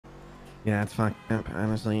Yeah, it's fucked up,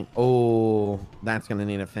 honestly. Oh, that's gonna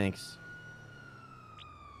need a fix.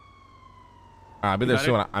 I'll be there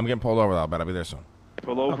soon. I'm getting pulled over though, but I'll be there soon.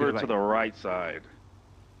 Pull over to the right side.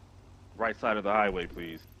 Right side of the highway,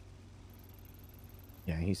 please.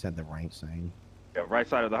 Yeah, he said the right side. Yeah, right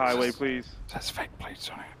side of the highway, please. That's fake plates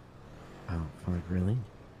on it. Oh, fuck, really?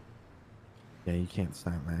 Yeah, you can't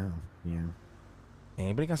stop now. Yeah.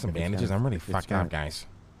 Anybody got some bandages? I'm really fucked up, guys.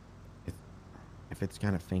 If it's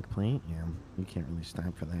got a fake plate, yeah, you can't really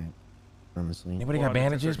stop for that, honestly. Anybody got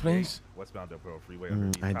bandages, please? Westbound Delpro Freeway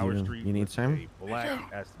I Power do. Street. You need some? Black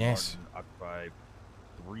Aston Yes. Martin occupied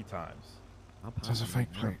 3 times. That's a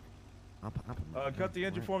fake plate. I'll pop him. Cut the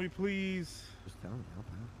engine for me, please. Just tell me, I'll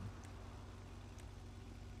pop him.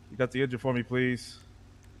 You got the engine for me, please.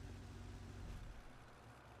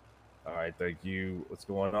 All right, thank you. What's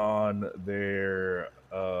going on there?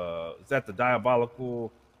 Is that the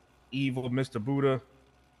diabolical, evil Mr. Buddha?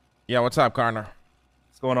 Yeah, what's up, Garner?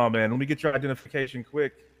 What's going on, man? Let me get your identification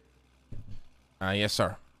quick. Yes,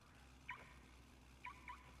 sir.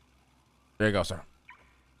 There you go, sir.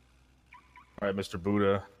 All right, Mr.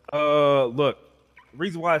 Buddha. Look, the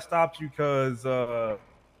reason why I stopped you because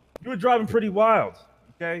you were driving pretty wild.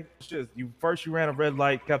 Okay, it's just you ran a red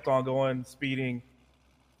light, kept on going, speeding.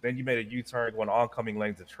 Then you made a U-turn going oncoming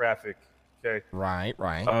lanes of traffic. Okay. Right.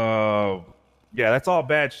 Yeah, that's all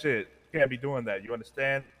bad shit. You can't be doing that. You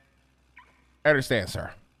understand? I understand,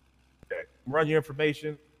 sir. Okay. Run your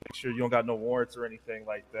information. Make sure you don't got no warrants or anything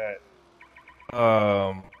like that.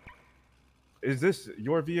 Is this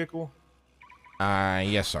your vehicle?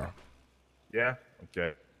 Yes, sir. Yeah.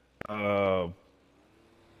 Okay. For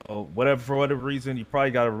whatever reason, you probably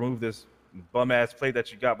got to remove this bum ass plate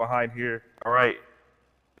that you got behind here. All right.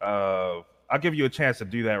 I'll give you a chance to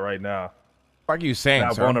do that right now. What are you saying,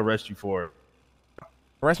 I sir? won't arrest you for it.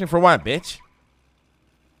 Arrest me for what, bitch?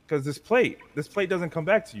 Because this plate doesn't come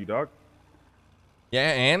back to you, dog.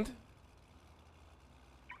 Yeah, and?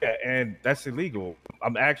 Yeah, and that's illegal.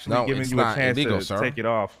 I'm actually giving you a chance to take it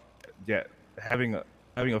off. Yeah, having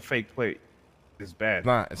a fake plate is bad.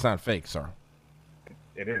 It's not fake, sir.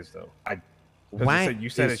 It is though. Why you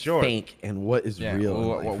said is it's yours. fake and what is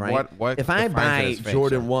real in life, right? What if I buy fake,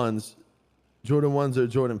 Jordan 1s, Jordan 1s or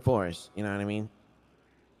Jordan 4s, you know what I mean?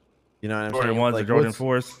 You know what I'm saying? Jordan 1s like, or Jordan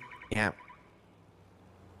 4s? Yeah.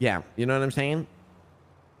 Yeah, you know what I'm saying?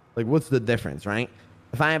 Like, what's the difference, right?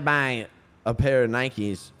 If I buy a pair of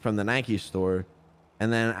Nikes from the Nike store,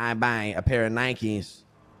 and then I buy a pair of Nikes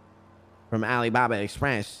from Alibaba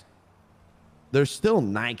Express, they're still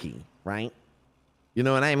Nike, right? You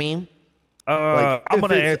know what I mean? Like, I'm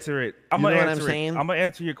gonna answer it. I'm gonna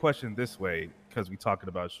answer your question this way because we're talking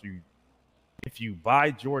about shoes. If you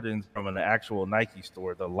buy Jordans from an actual Nike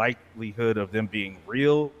store, the likelihood of them being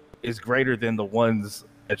real is greater than the ones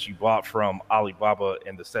that you bought from Alibaba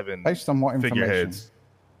and the 7 Based on what information? figureheads.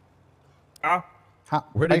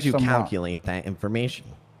 Where did you calculate that information?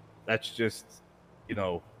 That's just,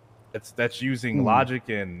 that's using logic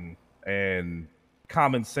and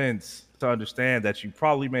common sense to understand that you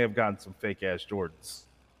probably may have gotten some fake ass Jordans.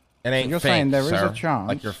 It ain't you're fake, saying there sir. is a chance,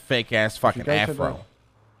 like your fake ass fucking afro.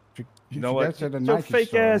 You know what? Your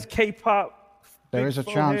fake ass K-pop. There is a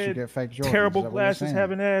chance you get fake Jordans. Terrible glasses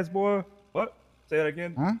having ass, boy. What? Say that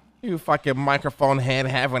again. Huh? You fucking microphone head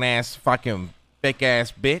having ass fucking fake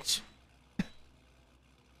ass bitch.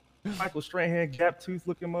 Michael Strahan gap tooth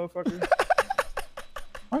looking motherfucker.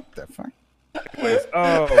 What the fuck? Anyways,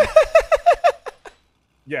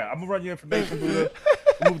 yeah, I'm gonna run your information, Buddha.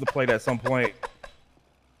 Move the plate at some point. I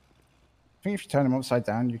think if you turn them upside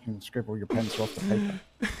down, you can scribble your pencil off the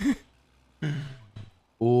paper.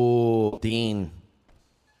 Ooh, Dean.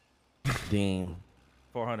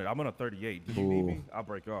 400. I'm on a 38. Did you need me? I'll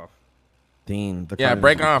break off. Dean. Yeah,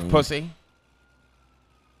 break off, pussy.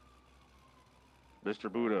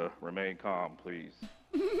 Mr. Buddha, remain calm, please.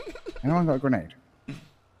 Anyone got a grenade?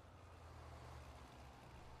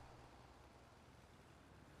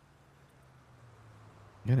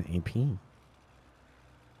 You got an AP.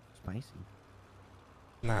 Spicy.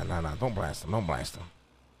 Nah. Don't blast him. Don't blast him.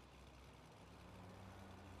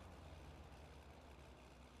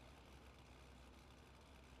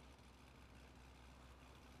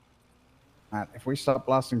 Man, if we start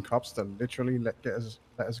blasting cops to literally let us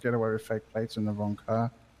get away with fake plates in the wrong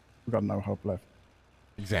car, we've got no hope left.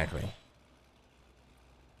 Exactly.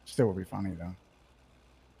 Still will be funny though.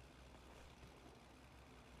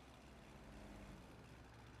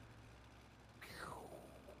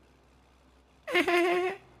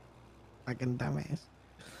 Fucking dumbass.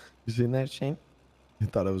 You seen that, Shane? I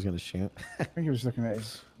thought I was gonna shoot. I think he was looking at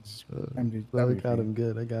his empty. I got him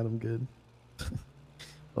good.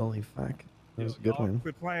 Holy fuck. That was a good one.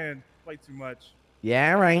 Quit playing. Play too much.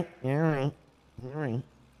 Yeah, right. Yeah, right. All right.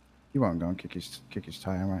 You won't go and kick his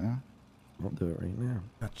tire right now. I'll do it right now.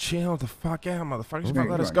 Now chill the fuck out, motherfucker. Just Okay,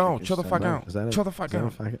 let us right, go. kick Chill the his fuck tire. out. Is that a- Chill the fuck is that a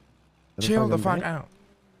out. fuck- is that a Chill the fucking fuck bait? out.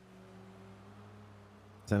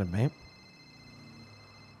 Is that a bait?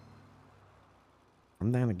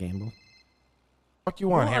 I'm down to gamble. Fuck you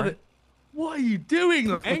want, Harry? What are you doing,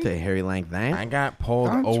 What Lang? the Harry like that? I got pulled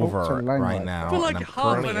Don't talk over to Lang right like now. that. For like and I'm half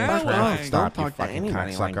currently an in hour, traffic Lang. stop, Don't you talk to fucking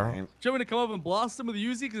anybody like cocksucker. that. Do you want me to come up and blast him with the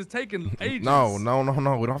Uzi? Because it's taken ages. No. We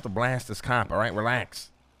don't have to blast this cop. All right, relax.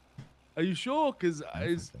 Are you sure? Because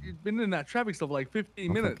it's been in that traffic stop for like 15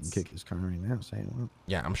 I'll fucking minutes. kick his car right now. Say it won't.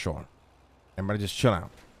 Yeah, I'm sure. Everybody just chill out.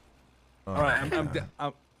 All right,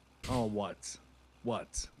 I'm oh, what?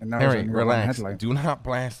 What? And now he's Harry, on your one relax. headlight. Do not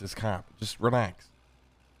blast this cop. Just relax.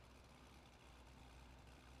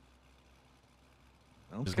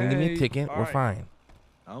 Okay. Just gonna give me a ticket. all We're right. fine.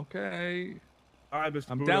 Okay. All right,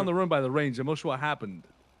 Mr. I'm Buddha. down the room by the range. I'm not sure what happened.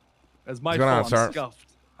 That's my What's going on, fault. I'm sir? scuffed.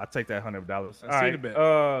 I'll take that $100. I'll see All you in right.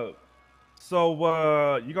 a bit.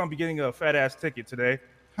 So you're gonna be getting a fat ass ticket today. You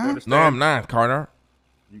Huh? understand? No, I'm not, Carter.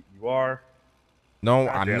 You are. No,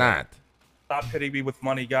 God I'm damn it. not. Stop hitting me with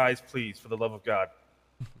money, guys, please, for the love of God.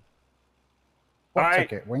 What All right.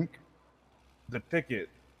 ticket? Wink. The ticket.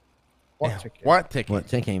 What Yeah, ticket? What ticket? What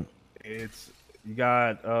ticket? It's you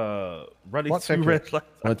got running What two ticket? red lights.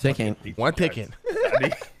 What ticket? What ticket?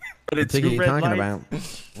 Running What ticket two you red talking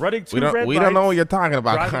lights. about? Running two We red don't know what lights, you're talking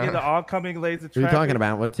about, driving Carter. in the oncoming lanes of What are you traffic. talking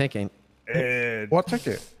about? What ticket? And What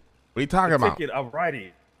ticket? What are you talking about? ticket of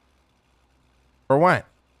writing For what?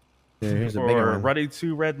 Here, here's a bigger for one. running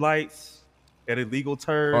two red lights at illegal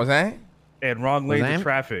turns What was that? and wrong lanes that? of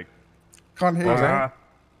traffic. Can't hear you.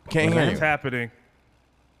 Can't hear That's you. happening.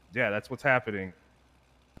 Yeah, that's what's happening.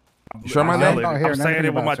 You sure about I'm that? yelling. Not I'm hearing saying anything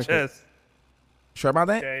it with my about ticket. chest. Sure about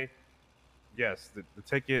that? Okay. Yes, the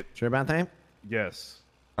ticket. Sure about that? Yes.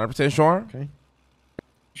 100% sure? Okay.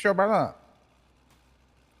 Sure about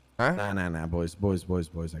Huh? Nah, boys.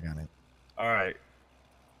 I got it. All right.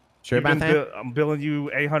 Sure You've about been that? I'm billing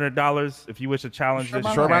you $800 if you wish to challenge Sure this.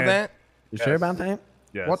 about Sure about man. that? You sure Yes. about that? Yes.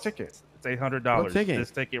 that? What ticket? It's $800. What ticket?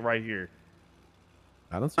 This ticket right here.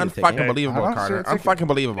 I don't see a Unfucking ticket. believable, I don't see Carter. a ticket. Unfucking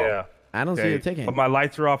believable. Yeah. I don't see Okay. a ticket. But my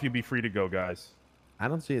lights are off. You'll be free to go, guys. I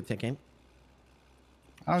don't see a ticket.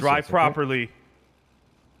 I don't see a Drive ticket. properly.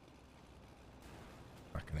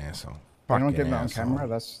 Fucking asshole. Anyone Fucking getting that on asshole. camera?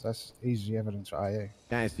 That's easy evidence for IA.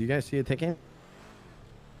 Guys, do you guys see a ticket?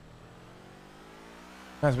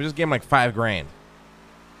 Guys, we just gave him like $5,000.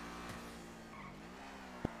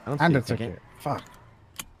 I don't And see a ticket. Fuck.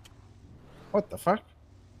 What the fuck?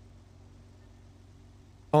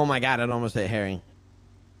 Oh my god, it almost hit Harry.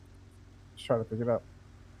 Just try to pick it up.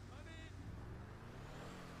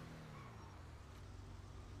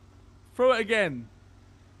 Throw it again.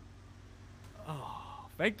 Oh,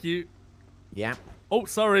 thank you. Yeah. Oh,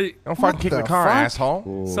 sorry. Don't What fucking kick the the car, fuck? asshole.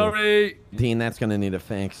 Ooh. Sorry. Dean, that's gonna need a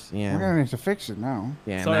fix. Yeah. We're gonna need to fix it now.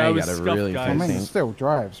 Yeah, Sorry, now I you was gotta scuffed, really guys. I fix mean, it it. still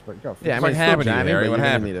drives, but you got to fix Yeah, I it. mean, What it's still happened to you, driving, Harry? but What you're gonna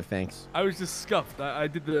happened? need a fix. I was just scuffed. I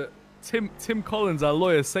did the Tim Collins, our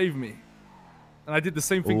lawyer, saved me, and I did the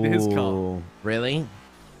same thing to his car. Ooh, really?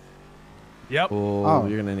 Yep. Ooh, Oh,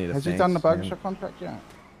 you're gonna need a has fix. he done the man. Berkshire contract yet?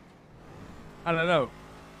 I don't know,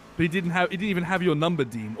 but he didn't even have your number,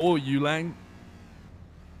 Dean, or you, Lang.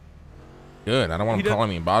 Good. I don't want He him don't- calling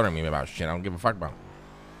me and bothering me about shit. I don't give a fuck about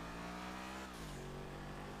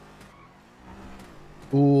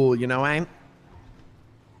him. Ooh, you know what?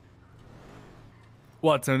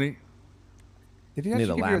 What, Tony? Did he Need actually a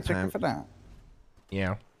give you a laptop. ticket for that?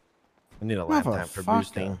 Yeah. I need a laptop for Motherfucker.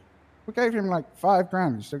 boosting. We gave him like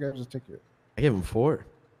 $5,000. He still gave us a ticket. I gave him 4.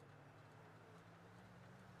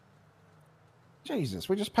 Jesus,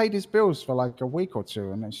 we just paid his bills for like a week or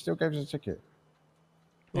two, and he still gave us a ticket.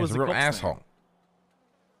 What He's was a the real cop's name?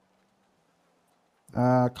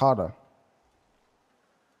 asshole. Carter.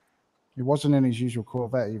 He wasn't in his usual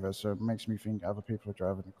Corvette either, so it makes me think other people are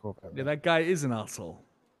driving the Corvette. Yeah, that guy is an asshole.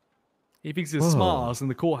 He thinks he's a Whoa. smart ass in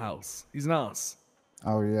the courthouse. He's an ass.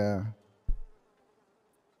 Oh yeah.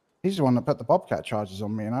 He's the one that put the Bobcat charges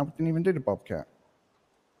on me, and I didn't even do the Bobcat.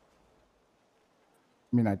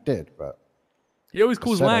 I mean, I did, but He always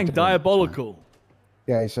calls said I Lang didn't, diabolical.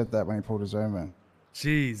 yeah, he said that when he pulled his own in.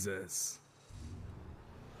 Jesus.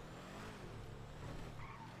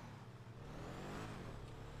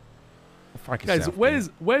 Fuck Guys, yourself, dude.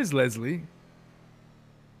 where's Leslie?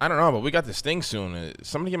 I don't know, but we got this thing soon.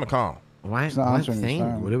 Somebody give him a call. Why? He's not What answering his thing?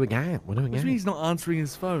 phone. What do we got? What do we What do you got? mean he's not answering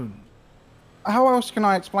his phone? How else can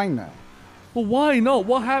I explain that? Well, why not?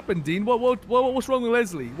 What happened, Dean? What's wrong with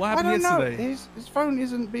Leslie? What happened I don't yesterday? know. His phone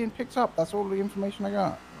isn't being picked up. That's all the information I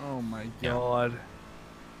got. Oh my god.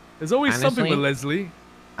 There's always something with Leslie.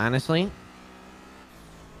 Honestly,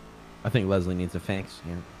 I think Leslie needs a fix.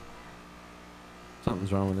 Yeah.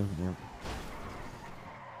 Something's wrong with him. Yeah.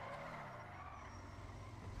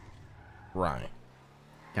 Right.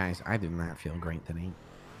 Guys, I do not feel great today.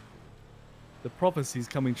 The prophecy's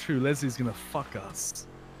coming true. Leslie's gonna fuck us.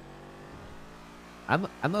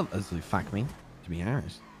 I'd love Leslie fuck me, to be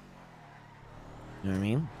honest. You know what I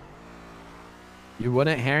mean? You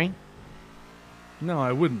wouldn't, Harry? No,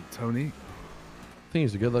 I wouldn't, Tony. I think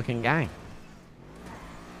he's a good-looking guy.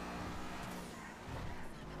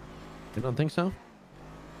 You don't think so?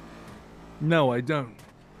 No, I don't.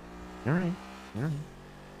 All right. All right.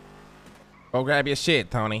 Go grab your shit,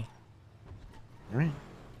 Tony. All right.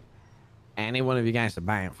 Any one of you guys to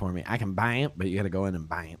buy it for me. I can buy it, but you got to go in and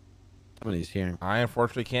buy it. Somebody's here. I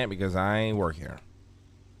unfortunately can't because I work here.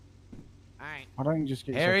 All right. Why don't you just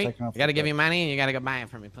get Harry, yourself taken off I got to the give you books? money, and you got to go buy it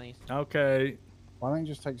for me, please. Okay. Why don't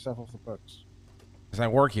you just take yourself off the books? Because I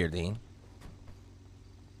work here, Dean.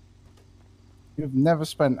 You've never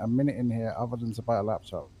spent a minute in here other than to buy a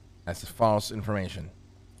laptop. That's false information.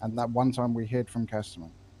 And that one time we hid from customer.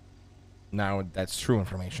 Now that's true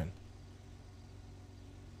information.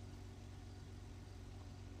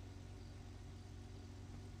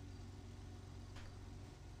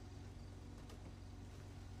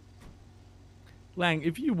 Lang,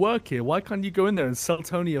 if you work here, why can't you go in there and sell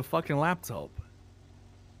Tony a fucking laptop?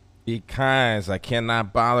 Because I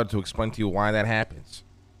cannot bother to explain to you why that happens.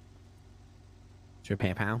 It's your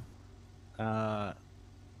PayPal.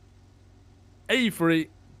 free.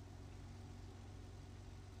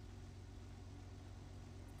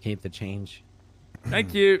 Keep the change.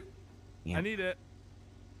 Thank you. Yeah. I need it.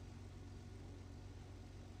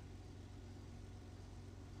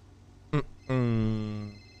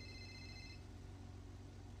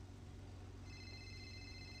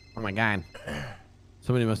 Oh my god.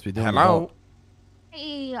 Somebody must be doing the Hello? vote.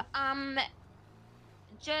 Hey,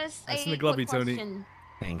 just That's a in the glove, quick Tony. question.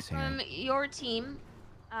 Thanks, Harry. From your team,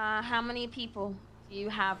 how many people do you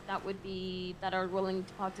have that are willing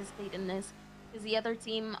to participate in this? Because the other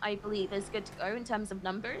team, I believe, is good to go in terms of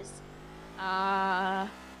numbers. And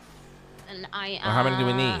I Well, how many do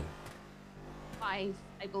we need? 5,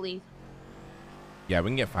 I believe. Yeah, we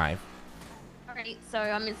can get 5. All right, so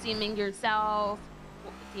I'm assuming yourself,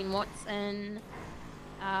 Dean Watson,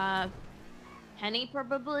 Penny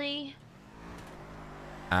probably.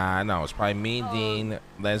 No, it's probably me, Oh. Dean,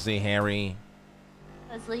 Leslie, Harry,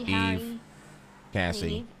 Leslie, Eve, Harry,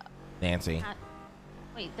 Cassie, Eve. Nancy.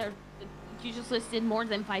 Wait, you just listed more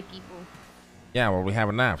than 5 people. Yeah, well, we have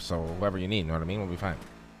enough, so whoever you need, you know what I mean? We'll be fine.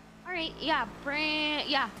 All right, yeah,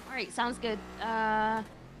 all right, sounds good.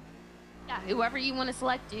 Yeah, whoever you want to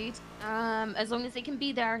select, dude. As long as they can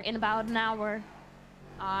be there in about an hour,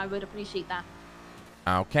 I would appreciate that.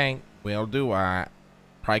 Okay, we'll do.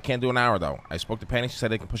 Probably can't do an hour, though. I spoke to Penny. She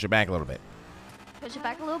said they can push it back a little bit. Push it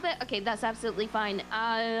back a little bit? Okay, that's absolutely fine.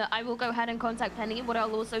 I will go ahead and contact Penny. What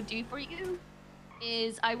I'll also do for you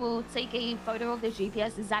is I will take a photo of the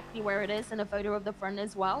GPS exactly where it is and a photo of the front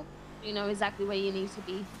as well. So you know exactly where you need to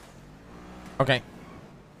be. Okay.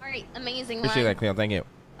 All right, amazing. Appreciate Ryan. that, Cleo. Thank you.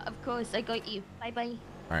 Of course, I got you. Bye-bye.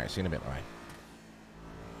 All right, see you in a bit. Bye.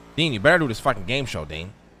 Dean, you better do this fucking game show,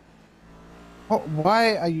 Dean.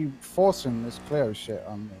 Why are you forcing this Cleo shit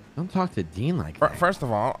on me? Don't talk to Dean like that. First of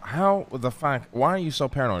all, how the fuck? Why are you so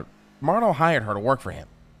paranoid? Marlo hired her to work for him.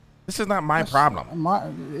 This is not my problem.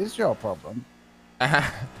 It's your problem.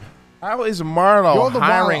 How is Marlo You're the one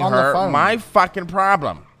hiring on the her phone. my fucking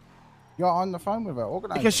problem? You're on the phone with her.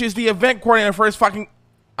 Organize Because it. she's the event coordinator for his fucking.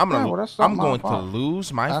 I'm Yeah, well, that's not I'm my going to fault.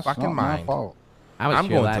 lose my That's fucking not my mind. fault. I was I'm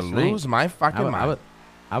here going last to night. lose my fucking mind.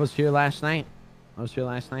 I was here last night. I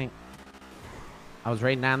was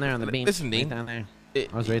right down there on the beach. Listen, Dean. Right down there.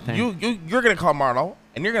 I was right there. You're gonna call Marlo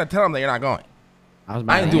and you're gonna tell him that you're not going. I was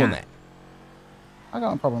about I ain't to- doing yeah. that. I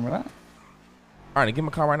got no problem with that. All right, give him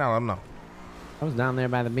a call right now. Let him know. I was down there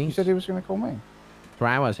by the You beach. said he was going to call me. That's where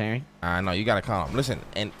I was, Harry. I know you gotta call him. Listen,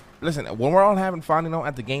 when we're all having fun, you know,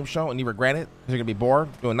 at the game show, and you regret it because you're gonna be bored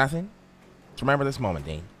doing nothing. Just remember this moment,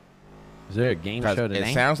 Dean. Is there a game 'Cause show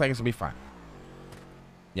today? it sounds like it's gonna be fun.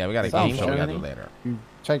 Yeah, we got a Sounds game show we fun. gotta do later. You've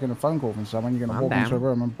taken a phone call from someone, you're going to I'm walk into a down.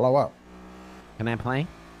 room and blow up. Can I play?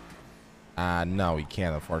 No, we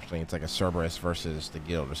can't. Unfortunately, it's like a Cerberus versus the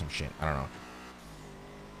Guild or some shit. I don't know.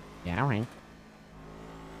 Yeah, all right.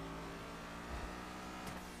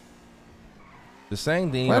 Just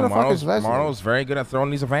saying, Dean. Where the fuck is Marlo's Leslie? very good at throwing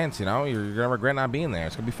these events. You know, you're gonna regret not being there.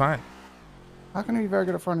 It's gonna be fine. How can he be very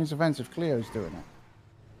good at throwing these events if Cleo's doing it?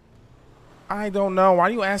 I don't know. Why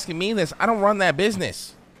are you asking me this? I don't run that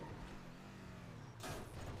business.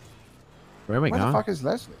 Where we Where go? the fuck is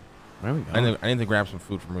Leslie? Where we go? I need to grab some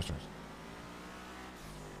food from Roosters.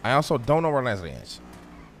 I also don't know where Leslie is.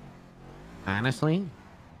 Honestly,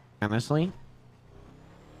 I'm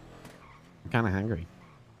kind of hungry.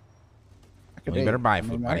 Well, you better buy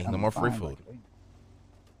food, buddy. No more free food.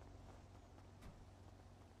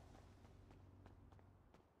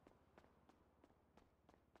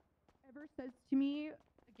 Ever says to me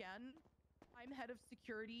again, I'm head of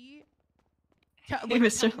security. Hey,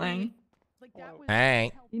 Mr. Lang. Like, that was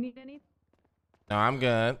Hey. You need anything? No, I'm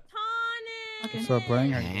good. Okay. What's up,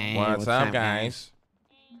 Lang? Hey, What's up, guys?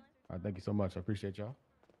 All right, thank you so much. I appreciate y'all.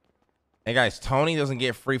 Hey, guys, Tony doesn't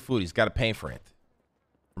get free food. He's got to pay for it.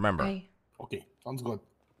 Remember. Hey. Okay, sounds good.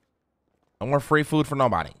 No more free food for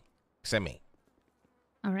nobody except me.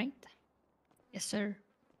 All right. Yes, sir.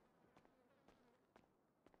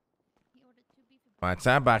 What's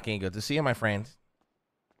up, Bucky? Good to see you, my friend.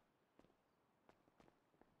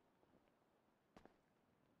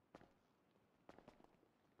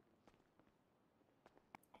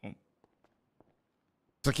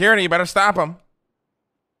 Security, you better stop him.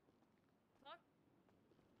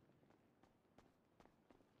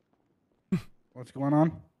 What's going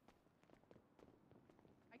on?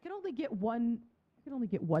 I can only get one. I can only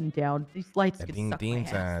get one down. These lights Yeah, can suck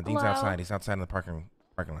Dean's my ass. Dean's Hello? outside. He's outside in the parking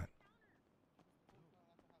lot.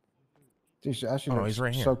 Dude, she actually Oh, looks he's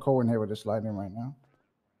right here. so cool in here with this lighting right now.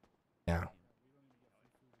 Yeah.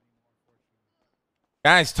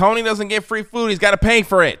 Guys, Tony doesn't get free food. He's got to pay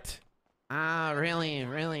for it. Ah, really?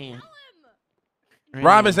 Really?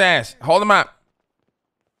 Rob his ass. Hold him up.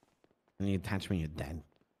 When you touch me, you're dead.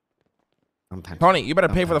 Don't touch Tony, me. you better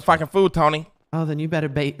Don't pay for the touch me. fucking food, Tony. Oh, then you better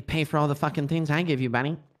pay for all the fucking things I give you,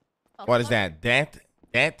 buddy. What is that? Debt?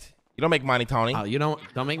 You don't make money, Tony. Oh, you don't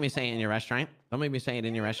make me say it in your restaurant. Don't make me say it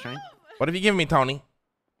in your restaurant. What have you given me, Tony?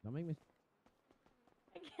 Don't make me.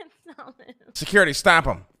 I can't sell it. Security, stop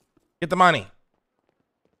him. Get the money.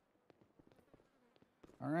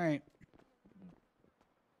 All right.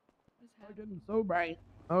 Getting so bright.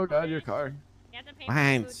 Oh God, your car. You have to pay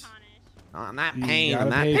Lance. Oh, I'm not You paying. gotta I'm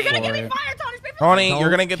not pay paying. for You're gonna it. get me fired, Tony. Tony, Don't you're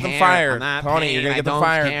gonna get them care. fired. I'm not Tony, paying. you're gonna I get them don't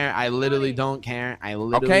fired. care. I literally don't care. I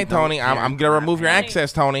literally Okay, don't Tony, care. I'm gonna remove your Tony.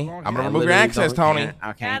 access, Tony. I'm gonna I remove your literally access, don't Tony. care.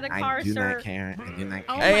 Okay, Get out of the car, I do sir. not care. I do not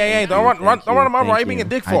Oh care. Hey, my don't run him over. Why are you being a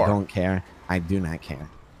dick for? I don't care. I do not care. All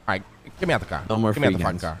right, get me out the car. No more Get me out free the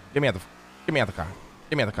fucking guns. car. Get me out the car.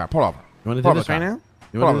 Get me out the car. Pull over. You want to Pull do over this the right car. now?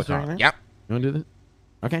 You Pull want over to do the this car. right now? Yep. You want to do this?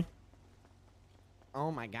 Okay. Oh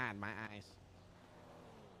my God, my eyes.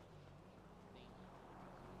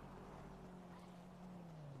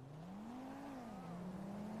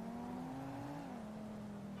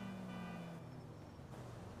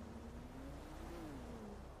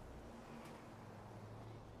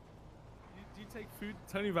 Do you take food,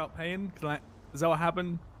 Tony, without paying? Is that what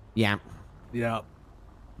happened? Yeah. Yeah.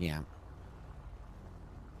 Yeah.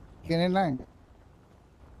 Get in line.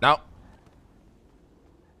 No.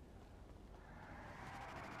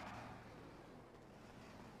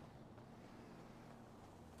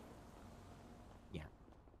 Yeah.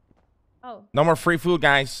 Oh. No more free food,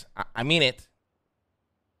 guys. I mean it.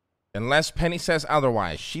 Unless Penny says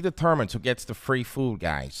otherwise. She determines who gets the free food,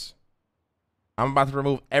 guys. I'm about to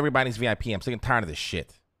remove everybody's VIP. I'm sick and tired of this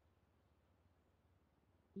shit.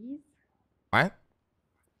 What?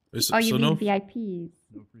 Oh, you mean VIPs?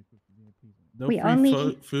 We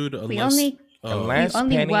only food we only Unless we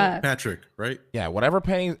only Penny, work. Patrick, right? yeah, whatever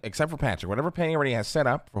Penny, except for Patrick, whatever Penny already has set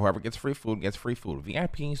up for whoever gets free food gets free food.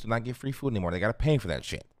 VIPs do not get free food anymore. They gotta pay for that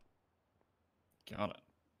shit. Got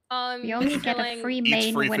it. We only get a free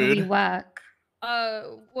main free when food. we work.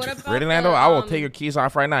 What about Really, Lando? I will take your keys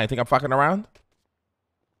off right now. You think I'm fucking around?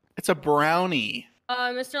 It's a brownie.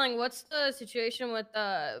 Mr. Lang, what's the situation with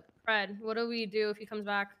Fred? What do we do if he comes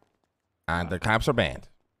back? The cops are banned.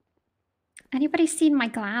 Anybody seen my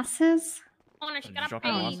glasses? Onish, you Did you gotta drop pay.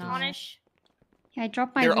 your glasses? Onish. Yeah, I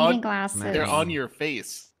dropped my They're reading on- glasses. They're on your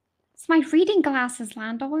face. It's my reading glasses,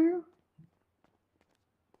 Lando.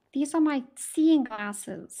 These are my seeing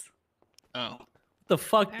glasses. Oh, The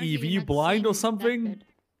fuck, Apparently Eve? Are you're you not blind or seeing something? that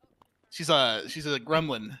good. she's a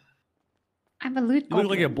gremlin. I'm a loot You look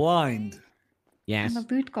like you're goblin. blind. Yes. I'm a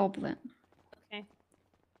loot goblin. Okay.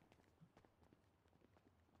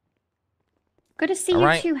 Good to see All you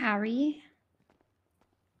right. too, Harry.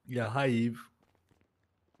 Yeah, hi, Eve.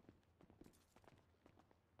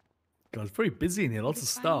 God, it's very busy in here. Lots of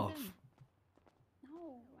stuff.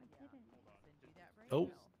 No, I didn't.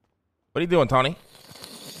 Oh. What are you doing, Tony?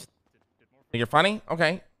 Think you're funny?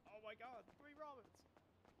 Okay.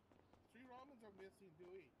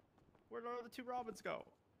 2 Robins go?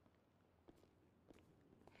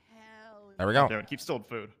 Hell. There we go. Dude, keep stolen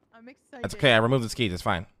food. I'm excited. That's okay. I removed the skis. It's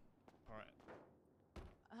fine. All right.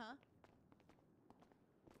 Uh-huh.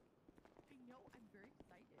 I know. I'm very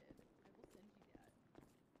excited. I will send you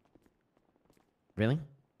that. Really?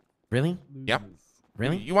 Really? Yep.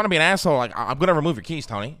 Really? You want to be an asshole? Like I'm gonna remove your keys,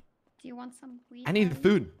 Tony. Do you want some weed? I need the Daddy?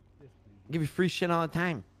 food. I give you free shit all the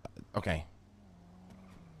time. Okay.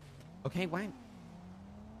 Okay, why?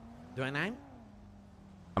 Do I not?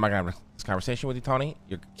 I'm not gonna have this conversation with you, Tony.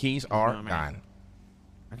 Your keys are gone.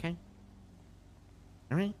 Okay.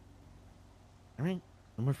 All right. All right.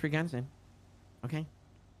 No more free guns then. Okay.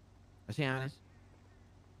 I'll see how it is.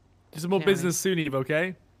 Do some more See how it business soon, Eve,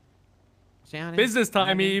 okay? See how it is. Business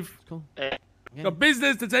time, Okay. Eve. It's cool. Got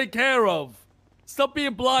business to take care of. Stop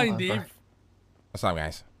being blind, Eve. What's up,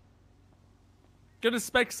 guys? Go to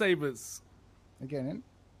Specsavers. Again, in?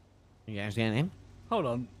 You guys getting in? Hold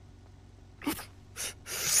on.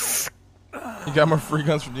 You got more free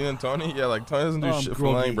guns for Dean and Tony? Yeah, like Tony doesn't do I'm shit for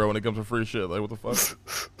groggy. Lane, bro. When it comes to free shit, like what the fuck?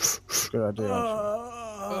 Good idea.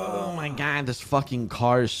 Oh my god, this fucking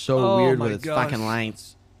car is so Oh weird my with its gosh. fucking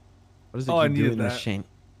lights. What does it Oh, I keep needed doing this that. shit?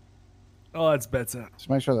 Oh, that's better. Just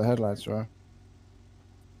make sure the headlights are.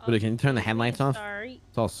 But can you turn the headlights off? Sorry.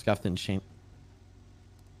 It's all scuffed and shit.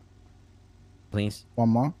 Please. One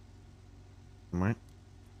more. All right.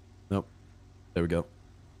 Nope. There we go.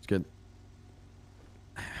 It's good.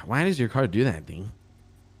 Why does your car do that, Dean?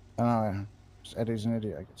 I don't know. Just Eddie's an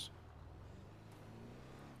idiot, I guess.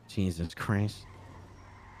 Jesus Christ.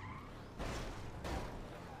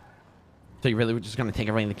 So you really were just gonna take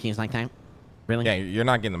away the keys like that? Really? Yeah, you're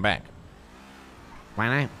not getting them back.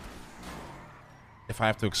 Why not? If I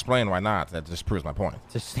have to explain why not, that just proves my point.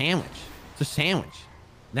 It's a sandwich. It's a sandwich.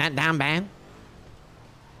 That down bad?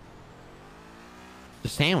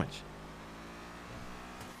 It's a sandwich.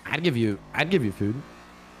 I'd give you food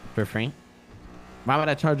for free. Why would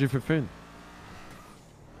I charge you for food?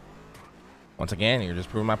 Once again, you're just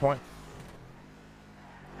proving my point.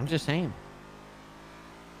 I'm just saying.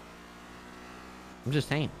 I'm just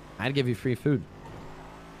saying. I'd give you free food.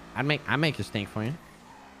 I'd make a steak for you.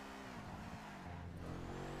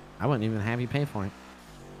 I wouldn't even have you pay for it.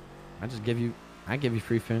 I'd give you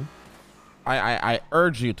free food. I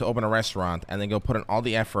urge you to open a restaurant and then go put in all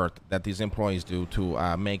the effort that these employees do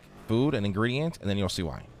to make food and ingredients, and then you'll see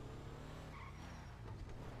why.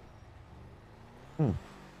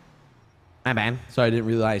 My bad. Sorry, I didn't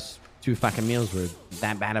realize 2 fucking meals were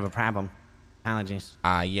that bad of a problem. Apologies.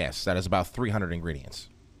 Yes, that is about 300 ingredients.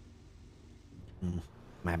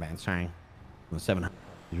 My bad. Sorry. Well, 700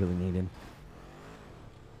 is really needed.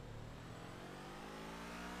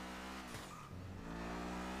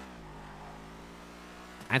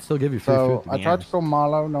 I'd still give you free So food. I tried to call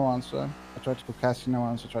Marlo, no answer. I tried to call Cassie, no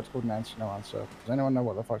answer. I tried to call Nancy, no answer. Does anyone know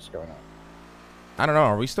what the fuck's going on? I don't know.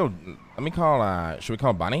 Are we still? Let me call. Should we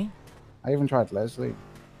call Bunny? I even tried Leslie.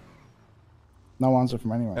 No answer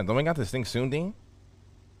from anyone. Yeah, don't we got this thing soon, Dean?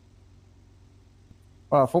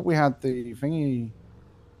 Well, I thought we had the thingy.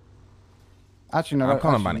 Actually, no. I'm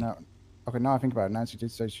calling actually, Bunny. no. Okay, now I think about it. Nancy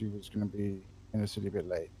did say she was going to be in the city a bit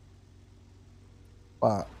late.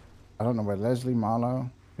 But I don't know where Leslie, Marlo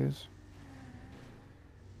is.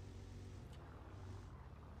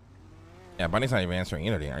 Yeah, Bunny's not even answering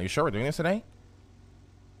either, Dean. Are you sure we're doing this today?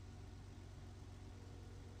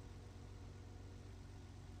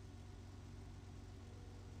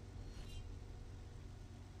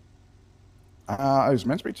 It was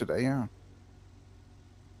meant to be today, yeah.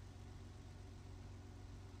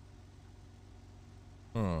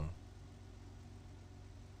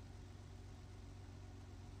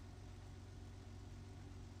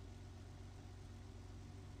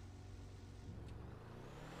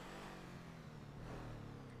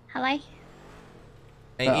 Hello?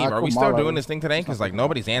 Hey, I Eve, are called we still Marlo. doing this thing today? Because, like,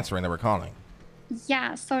 nobody's answering that we're calling.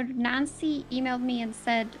 Yeah, so Nancy emailed me and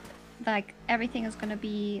said, like, everything is going to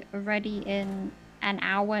be ready in an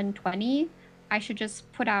hour and 20. I should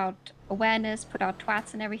just put out awareness, put out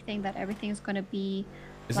twats and everything, that everything is going to be...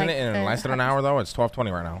 Isn't like it in the- less than an hour, though? It's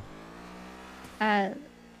 12:20 right now.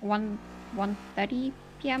 1:30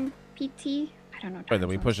 p.m. PT? I don't know. Wait, time did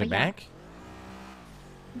we zones, push it but yeah. back?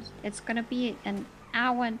 It's going to be an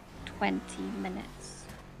hour and 20 minutes.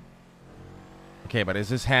 Okay, but is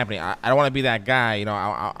this happening? I don't want to be that guy. You know,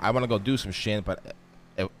 I want to go do some shit, but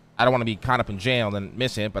I don't want to be caught up in jail and then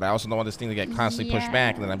miss it. But I also don't want this thing to get constantly pushed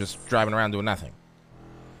back, and then I'm just driving around doing nothing.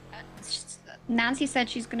 Nancy said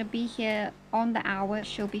she's going to be here on the hour.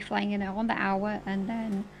 She'll be flying in on the hour, and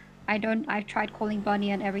then I tried calling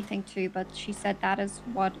Bunny and everything too, but she said that's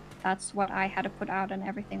what I had to put out and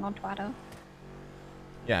everything on Twitter.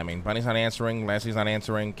 Yeah, I mean, Bunny's not answering, Leslie's not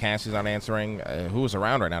answering, Cassie's not answering. Who's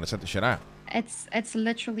around right now to set the shit up? It's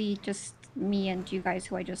literally just me and you guys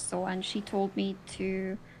who I just saw, and she told me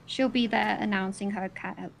she'll be there announcing her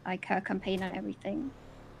her campaign and everything.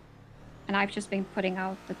 And I've just been putting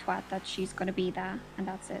out the twat that she's gonna be there, and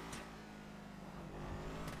that's it.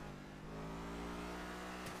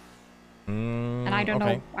 And I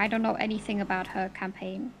don't know anything about her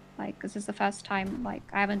campaign. Like, this is the first time, like,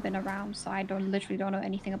 I haven't been around, so I literally don't know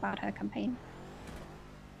anything about her campaign.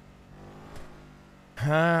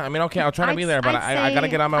 I mean, okay, I'll try to be there, but I gotta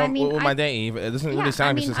get on with my day, Eve. It doesn't really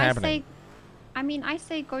sound like this is happening. I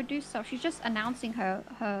say go do stuff. She's just announcing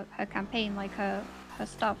her campaign, like her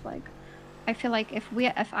stuff. Like, I feel like if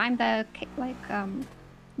I'm there, like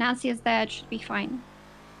Nancy is there, it should be fine.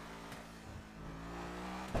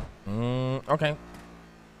 Okay.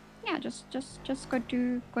 Yeah, just go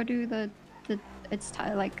do the it's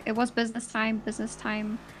like it was business time. Business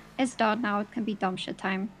time is done now. It can be dumb shit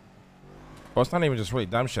time. Well, it's not even just really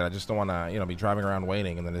dumb shit. I just don't want to, be driving around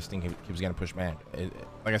waiting, and then this thing keeps getting pushed back.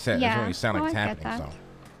 Like I said, it doesn't really sound like it's happening. So.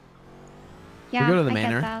 Yeah, we'll go to the I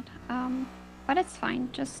manor. get that. But it's fine.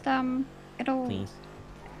 Just it'll. Please.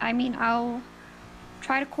 I mean, I'll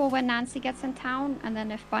try to call when Nancy gets in town, and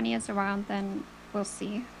then if Bunny is around, then we'll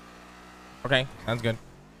see. Okay, sounds good.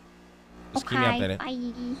 Just keep me updated.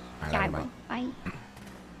 Bye. Yeah, I will. Bye.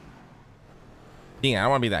 Dean, I don't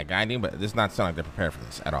want to be that guy, Dean, but this does not sound like they're prepared for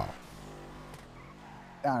this at all.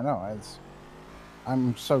 Yeah, I know.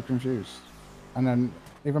 I'm so confused. And then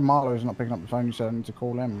even Marlo is not picking up the phone. You said I need to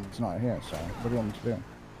call him. He's not here. So what do you want me to do?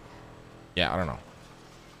 Yeah, I don't know.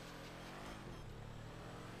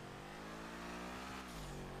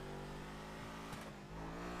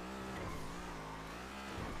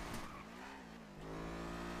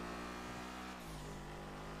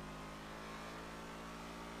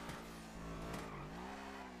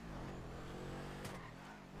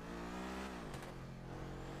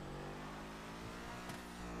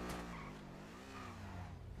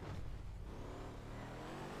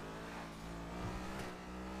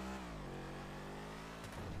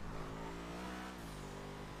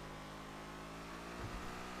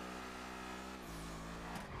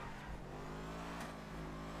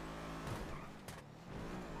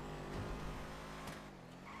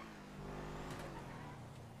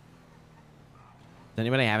 Does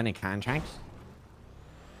anybody have any contracts?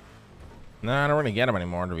 No, I don't really get them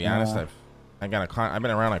anymore, to be honest. I've been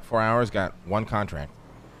around like 4 hours, got one contract.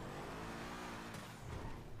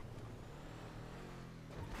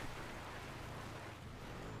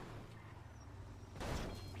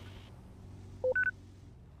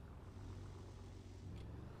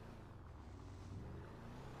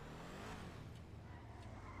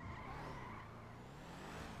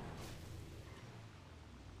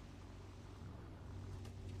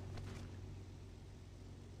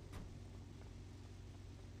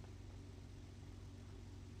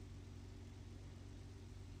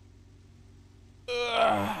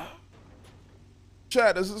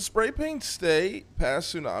 Chat, does the spray paint stay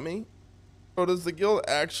past Tsunami? Or does the guild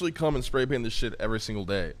actually come and spray paint this shit every single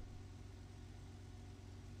day?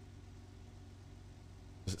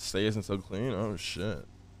 Does it stay isn't so clean? Oh shit.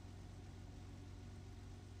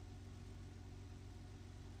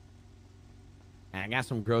 I got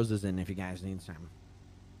some grozes in if you guys need some.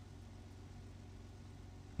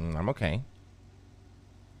 I'm okay.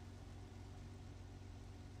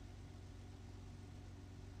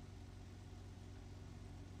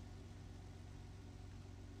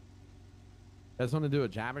 You guys want to do a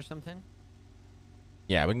job or something?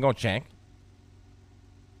 Yeah, we can go check.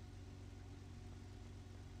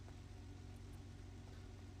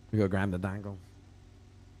 We go grab the dongle.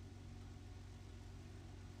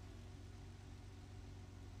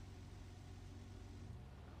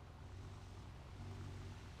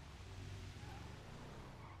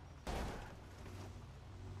 I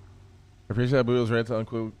appreciate that Budo's right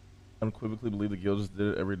to unequivocally believe the guild just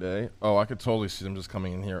did it every day. Oh, I could totally see them just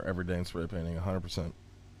coming in here every day and spray painting 100%.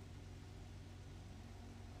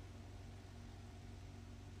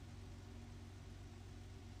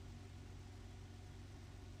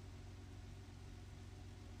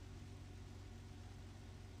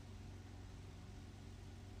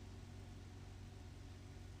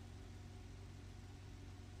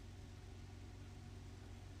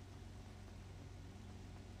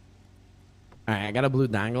 All right, I got a blue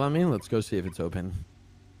dongle on me. Let's go see if it's open.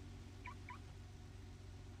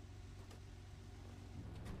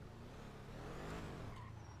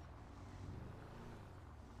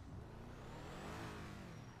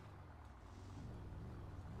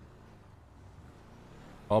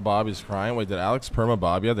 Oh, Bobby's crying. Wait, did Alex perma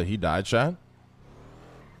Bobby that he died, Chad?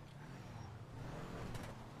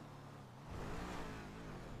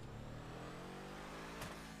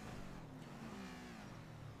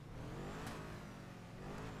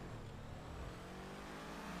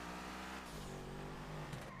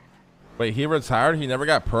 Wait, he retired? He never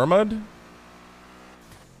got perma'd?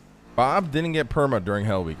 Bob didn't get perma'd during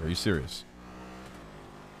Hell Week. Are you serious?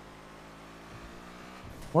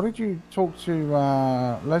 What did you talk to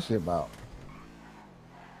Leslie about?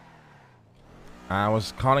 I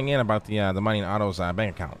was calling in about the money in Otto's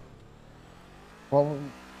bank account. Well,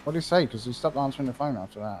 what did he say? Because he stopped answering the phone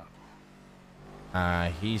after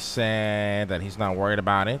that. He said that he's not worried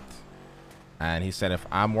about it. And he said if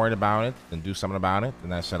I'm worried about it, then do something about it.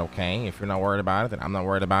 And I said, okay, if you're not worried about it, then I'm not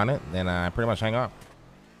worried about it. Then I pretty much hang up.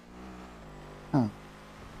 Huh.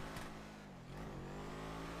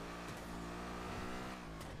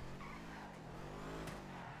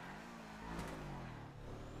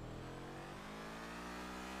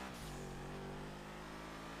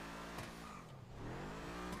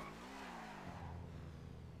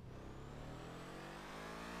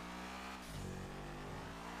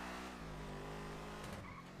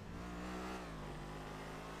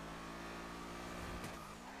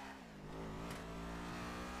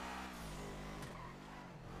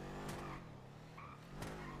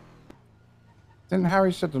 Didn't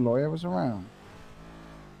Harry said the lawyer was around?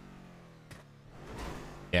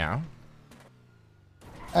 Yeah.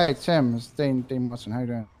 Hey Tim, it's Dean Watson. How you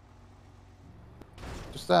doing?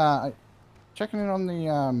 Just checking in on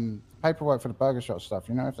the paperwork for the burger shop stuff.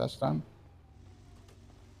 You know if that's done?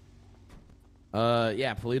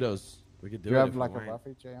 Yeah, Polito's. We could do Do it. you if have like a want. rough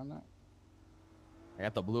ETA on that? I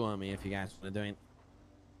got the blue on me if you guys want to do it.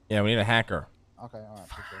 Yeah, we need a hacker. Okay, all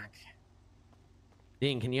right. Appreciate it.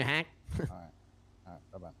 Dean, can you hack? All right,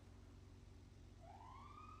 bye-bye.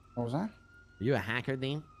 What was that? Are you a hacker,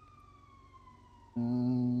 Dean?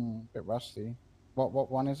 Bit rusty. What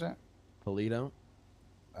one is it? Polito.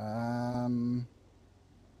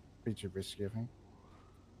 Be too risky, I think.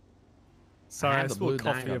 Sorry, I the spilled blue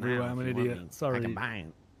coffee diamond everywhere. now I'm if an you want idiot. me. I Sorry. can buy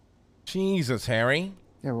it. Jesus, Harry.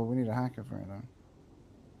 Yeah, well, we need a hacker for it,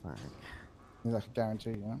 though. Fuck. Need like a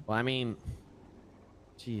guarantee, you know? Well, I mean,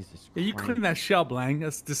 Jesus Yeah, you Christ. clean that shit up, Lang.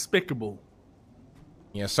 That's despicable.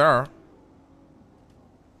 Yes, sir.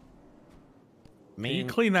 You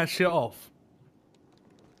clean that shit off.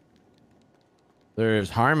 There's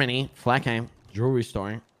Harmony, Fleckheim, jewelry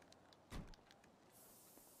store.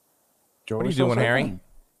 What are you doing, Harry?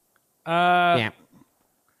 Yeah.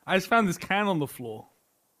 I just found this can on the floor.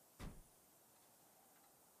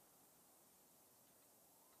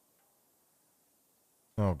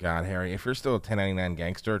 Oh God, Harry! If you're still a 1099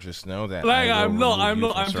 gangster, just know that. Lang, I will I'm not. remove I'm you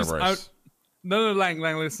not. from I'm just. Cerberus. No, Lang.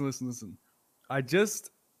 Listen. I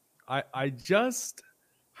just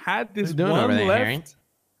had this What are you doing one over there, left. Harry?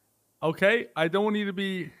 Okay, I don't want you to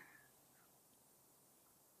be.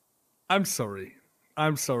 I'm sorry.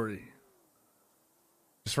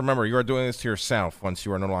 Just remember, you are doing this to yourself once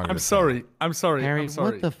you are no longer. I'm sorry. Harry, I'm sorry.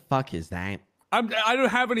 what the fuck is that? I don't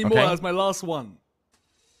have any more. Okay. That's my last one.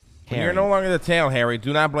 When you're no longer the tail, Harry,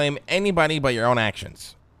 do not blame anybody but your own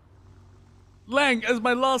actions. Lang, as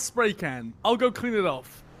my last spray can, I'll go clean it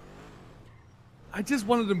off. I just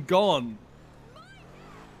wanted them gone.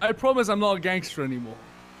 I promise I'm not a gangster anymore.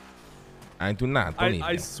 I do not believe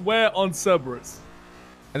I you. swear on Cerberus.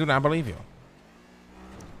 I do not believe you.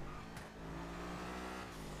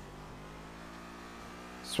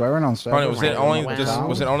 Swearing on Tony, server.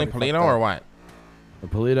 was it only Polito or what? The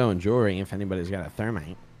Polito and jewelry, if anybody's got a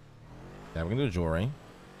thermite. Yeah, we can do jewelry.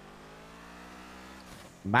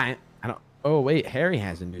 Buy it. I don't. Oh, wait. Harry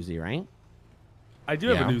has a newsie, right? I do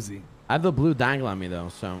have a newsie. I have the blue dangle on me, though,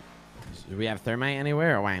 so. Do we have thermite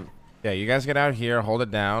anywhere or what? Yeah, you guys get out here, hold it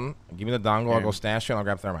down, give me the dongle, I'll go stash it, and I'll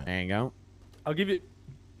grab thermite. There you go. I'll give you.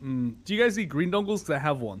 Do you guys need green dongles? Because I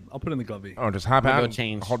have one. I'll put it in the glovey. Oh, just hop We'll out go and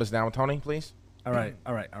change. hold this down with Tony, please. All right.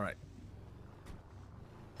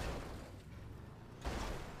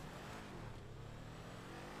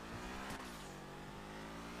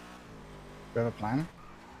 Do you have a plan?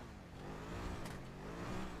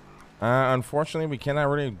 Unfortunately, we cannot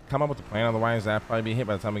really come up with a plan, otherwise that'll probably be hit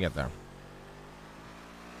by the time we get there.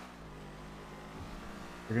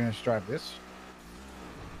 You're gonna strive this?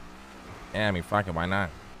 Yeah, I mean, fuck it, why not?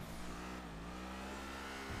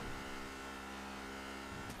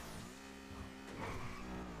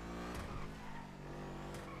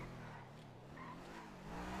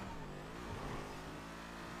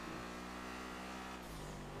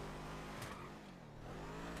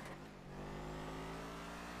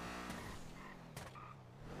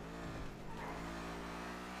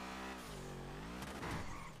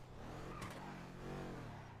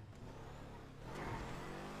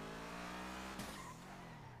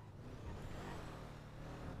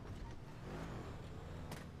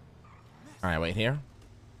 All right, wait here.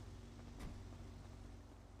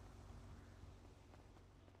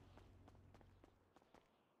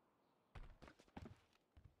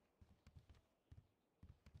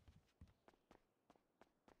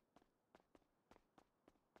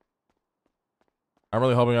 I'm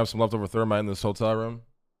really hoping I have some leftover thermite in this hotel room.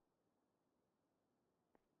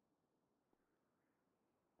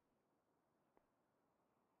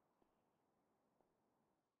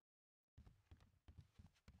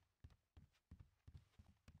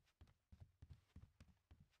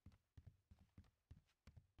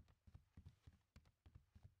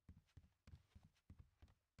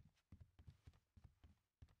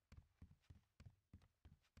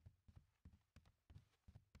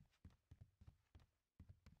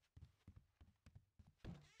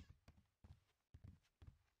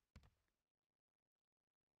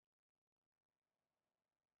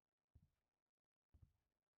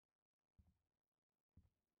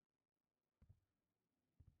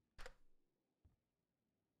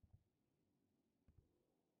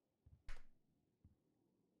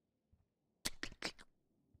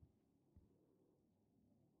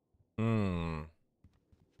 Hmm.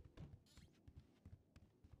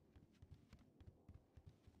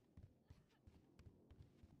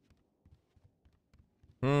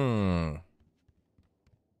 Hmm.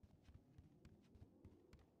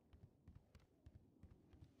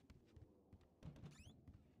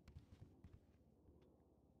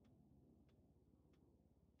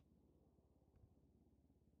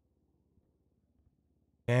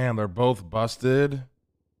 Damn, they're both busted.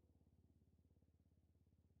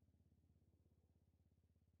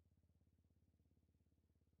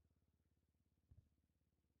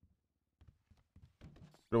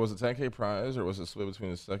 But was it 10K prize or was it split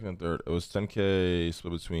between the second and third? It was 10K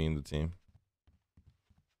split between the team.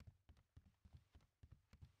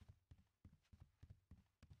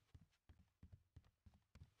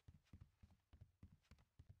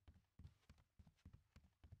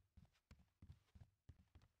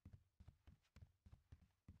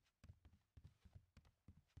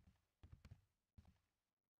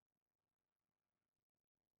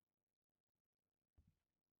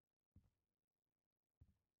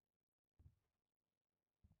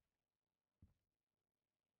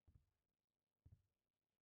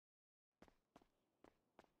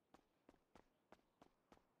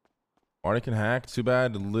 Marty can hack. Too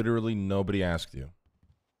bad literally nobody asked you.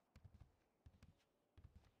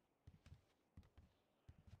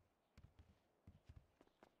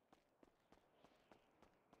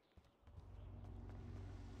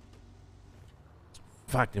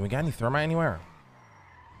 Fuck, did we got any thermite anywhere?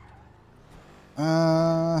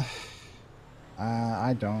 I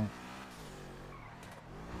don't.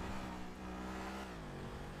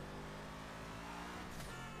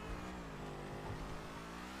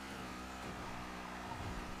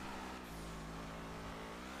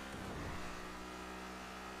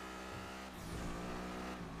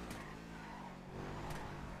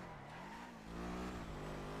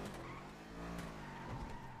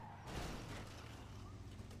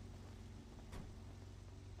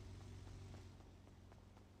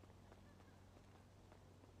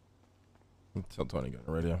 Tell Tony to get on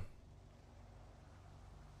the radio.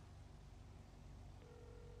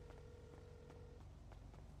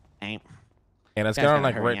 Hey, let's get on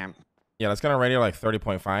like yeah, let's get on radio like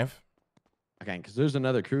 30.5. Okay, because there's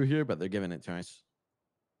another crew here, but they're giving it to us.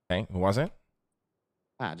 Okay, who was it?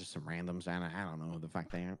 Just some randoms. I don't know who the fuck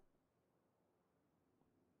they are.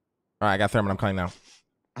 All right, I got thermite. I'm calling now.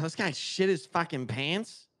 Oh, this guy shit his fucking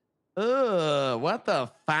pants. Ugh, what the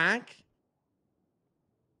fuck?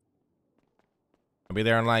 I'll be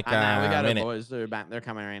there in like we got a minute. Our boys. They're back. They're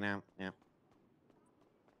coming right now. Yeah.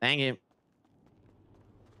 Thank you.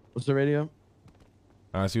 What's the radio?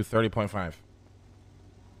 Let's do 30.5.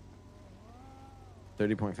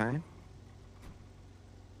 30.5.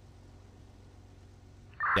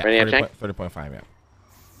 Yeah, Ready to check? 30.5. Yeah. All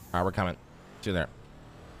right, we're coming. See you there.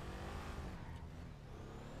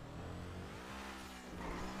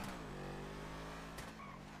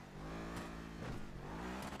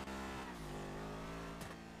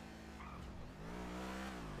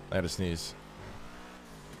 I had to sneeze.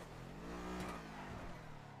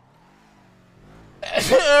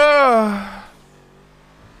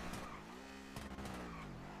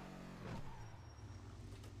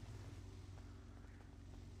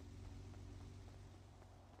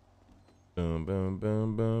 Boom, boom,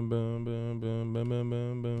 boom, boom, boom, boom, boom, boom, boom,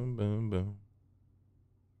 boom, boom, boom, boom.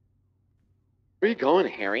 Where you going,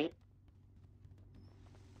 Harry?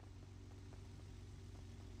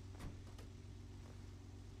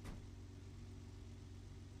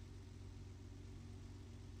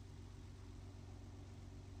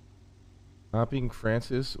 Copying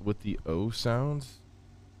Francis with the O sounds?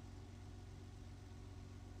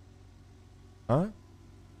 Huh?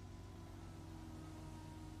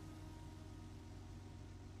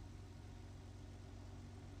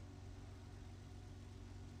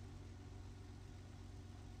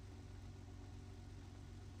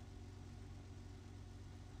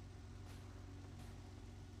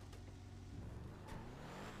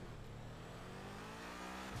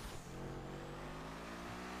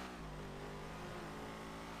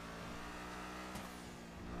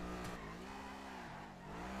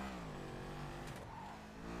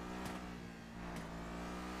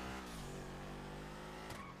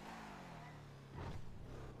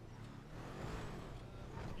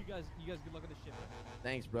 guys good luck on the ship.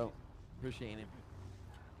 Thanks, bro. Appreciate it.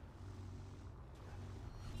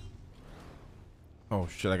 Oh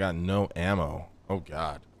shit! I got no ammo. Oh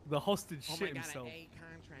god. The hostage Oh my shit God, himself. an A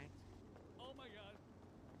contract. Oh my god.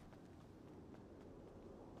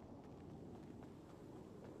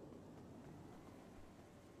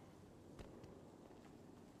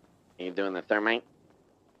 Are you doing the thermite?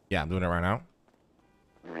 Yeah, I'm doing it right now.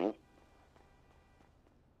 All right.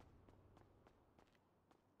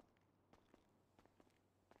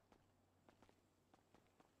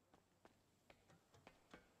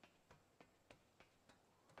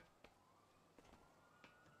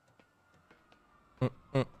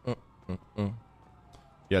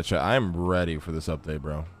 Yeah, chat. I am ready for this update,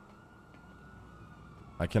 bro.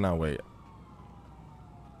 I cannot wait.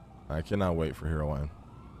 I cannot wait for Hero Line.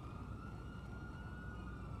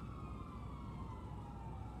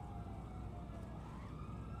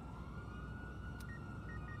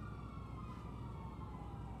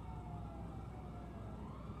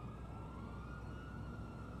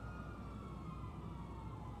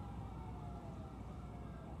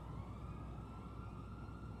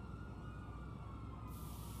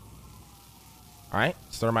 All right,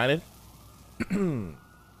 start minded.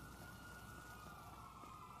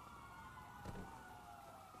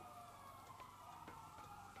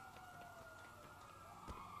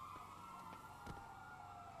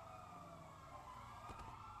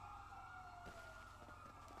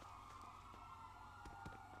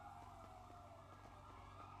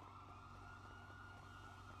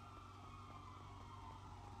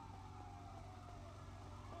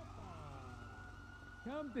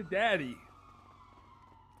 Come to daddy.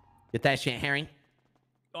 Get that shit, Harry.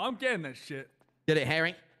 Oh, I'm getting that shit. Get it,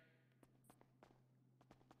 Harry.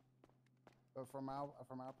 But from our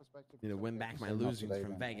perspective, Need to win back my losings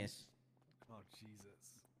from Vegas. Oh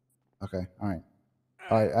Jesus. Okay, all right.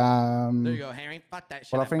 All right. There you go, Harry. Fuck that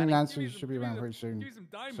shit. Well, I up, think buddy. Nancy should be around pretty soon. Give me some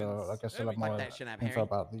diamonds. So I guess I'll have Fuck more that shit up, info Harry.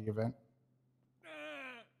 about the event.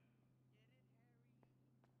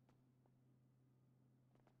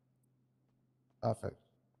 Perfect.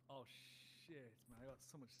 Oh shit, man! I got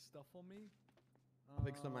so much stuff on me. I'll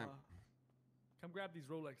pick some up. Come grab these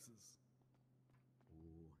Rolexes.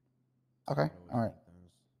 Okay. All right.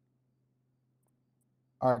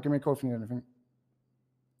 All right. Give me a call if you need anything.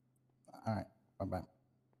 All right. Bye bye.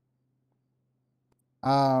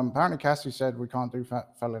 Apparently, Cassie said we can't do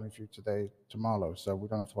felony feud tomorrow, so we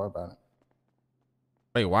don't have to worry about it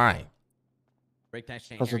Wait, why? Break that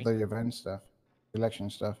shit, because Harry. of the event stuff, election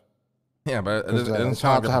stuff. Yeah, but it Because, doesn't it's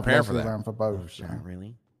sound hard like to I'm have prepared for Leslie that. around for both. Oh, shit, so.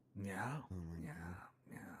 really? Yeah. Oh my Yeah. God.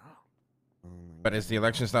 Yeah. Oh my But is the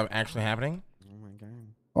election stuff actually happening? Oh my God.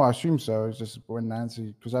 Well, I assume so. It's just when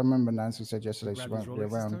Nancy, because I remember Nancy said yesterday she Grab these won't be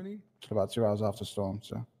Rolexes, around Tony? till about 2 hours after storm.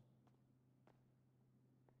 So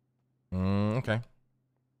Okay.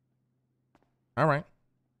 All right.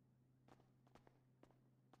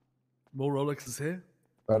 More Rolexes here.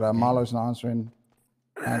 but Marlo's not answering.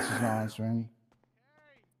 Nancy's not answering.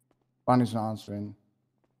 Bunny's not answering.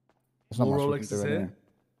 There's not More much we can Rolexes do here. anyway.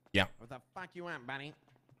 Yeah. What the fuck you want, buddy?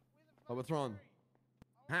 Oh, what's wrong?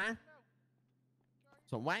 Huh?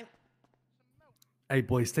 So what? Hey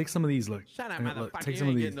boys, take some of these. Look. Shut up, Hang on, look, motherfucker. take You some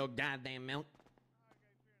of ain't these. getting no goddamn milk.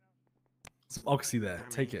 Some Oxy there.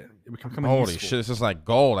 Take it. It become coming Holy useful. shit, this is like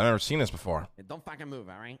gold. I've never seen this before. Yeah, don't fucking move,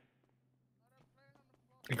 all right?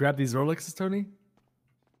 You grab these Rolexes, Tony.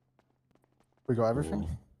 We got everything.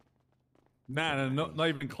 Nah, not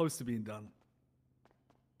even close to being done.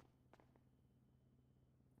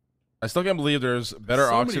 I still can't believe there's better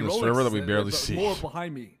So oxy many in the server that we Rolexes, barely there's see. More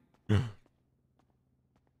behind me.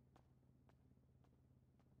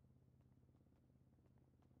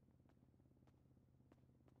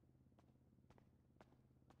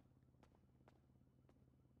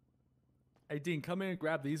 Hey Dean, come here and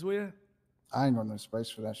grab these, will you? I ain't got no space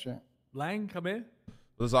for that shit. Lang, come here.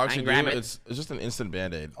 What does oxy I do? can grab it. It's just an instant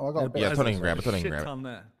band-aid. Oh, I got a bit Yeah, of Tony space. can grab it. Tony can Shit grab it. ton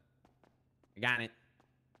there. Got it.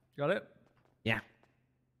 Got it? Yeah.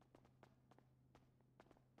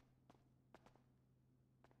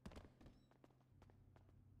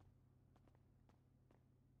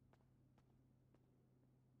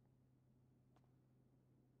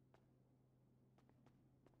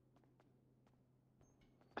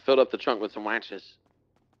 I filled up the trunk with some watches.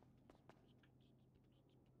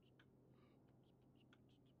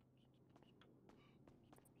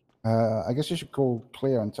 I guess you should call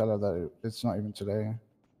Cleo and tell her that it's not even today.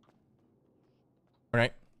 All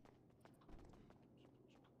right.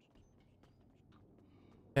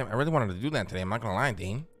 Damn, I really wanted to do that today. I'm not gonna lie,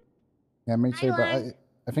 Dean. Yeah, me too. But Lang.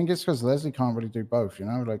 I think it's because Leslie can't really do both, you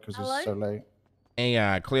know, like because Hello? it's so late.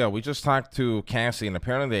 Hey, Cleo, we just talked to Cassie, and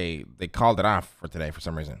apparently they called it off for today for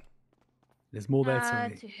some reason. There's more there,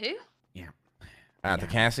 Tony. To who? To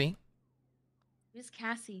Cassie. Who's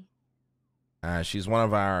Cassie? She's one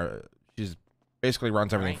of our. She's basically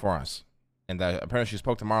runs everything for us, and apparently she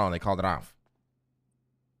spoke to Marlo, and they called it off.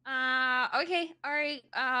 Okay, all right.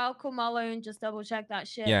 I'll call Marlo and just double check that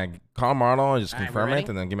shit. Yeah, call Marlo and just All right, confirm we're it,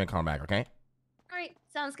 and then give me a call back, okay? All right,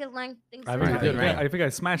 sounds good, Lang. Thanks I for think, telling me. I think I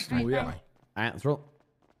smashed them all. Yeah. All right, let's roll.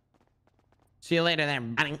 See you later, there,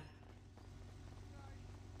 buddy.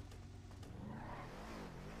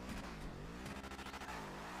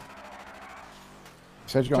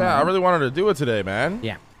 Yeah, I really wanted to do it today, man.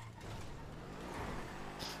 Yeah.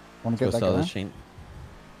 Want to get that sell going? this Shane.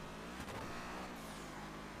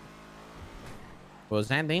 What was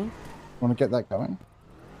that, Dean? Want to get that going?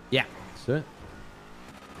 Yeah. Let's do it.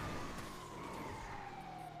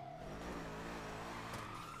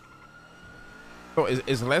 So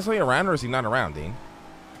is Leslie around or is he not around, Dean?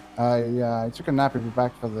 Yeah, I took a nap. He'll be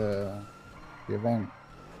back for the event.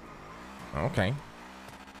 Okay.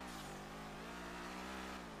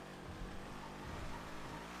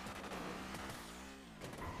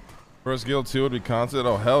 First guild 2 would be content.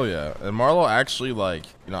 Oh hell yeah! And Marlo actually, like,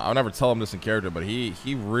 you know, I'll never tell him this in character, but he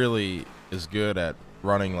really is good at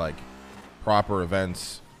running like proper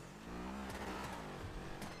events.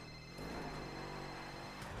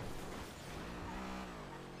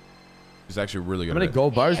 He's actually really good. How many at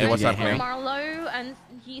gold bars Hey, did what's you up, get, man? Marlo, and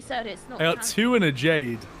he said it's not. I got canceled. 2 and a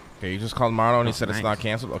jade. Okay, you just called Marlo and he said nice. it's not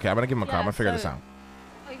canceled. Okay, I'm gonna give him a call. I'm gonna figure this out.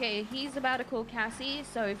 Okay, he's about to call Cassie,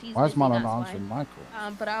 so if he's Why is busy, Marlo that's not fine. answering my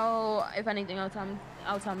call? But if anything, I'll tell him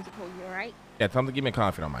to call you. All right. Yeah, tell him to give me a call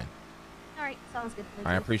if you don't mind. All right, sounds good.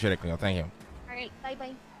 I appreciate it, Cleo. Thank you. All right, bye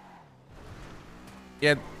bye.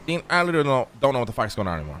 Yeah, Dean, I literally don't know what the fuck's going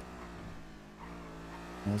on anymore.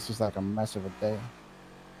 It's just like a mess of a day.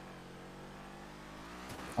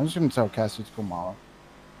 I'm just gonna tell Cassie to call Marlo.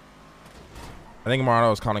 I think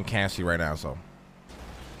Marlo is calling Cassie right now, so.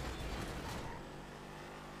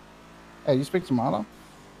 Hey, you speak to Marlo?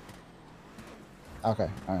 Okay,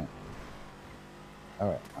 alright.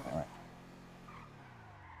 Alright.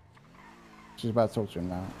 She's about to talk to him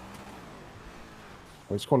now.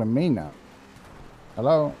 Oh, he's calling me now.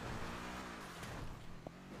 Hello?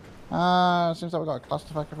 Seems like we got a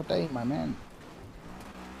clusterfuck of a day, my man.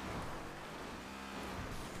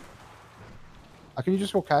 Can you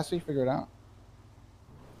just call Cassie, figure it out?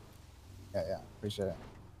 Yeah, appreciate it.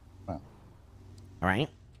 All right.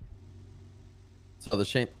 So the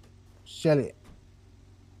Shane. Shut it.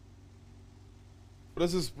 What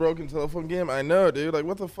is this broken telephone game? I know, dude. Like,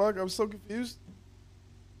 what the fuck? I'm so confused.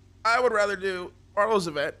 I would rather do Marlo's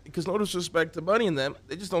event because no disrespect to Bunny and them.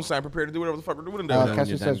 They just don't sound prepared to do whatever the fuck we're doing today.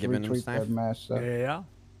 Cassie says retweet that mess. Yeah.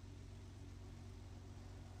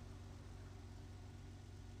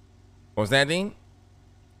 What was that, Dean?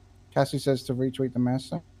 Cassie says to retweet the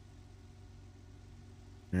master.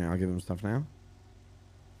 Yeah, I'll give him stuff now.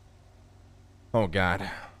 Oh, God.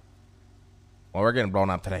 Well, we're getting blown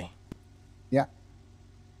up today. Yeah. Are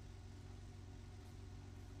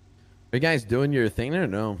you guys doing your thing or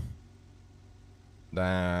no?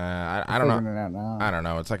 I don't know. Figuring it out now. I don't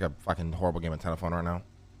know. It's like a fucking horrible game of telephone right now.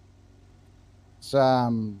 It's,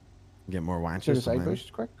 Get more should watches. I say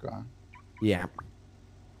boost quick? Yeah. All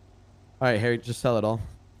right, Harry, just sell it all.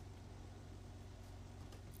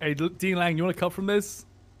 Hey, Dean Lang, you want to cut from this?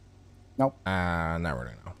 Nope. Not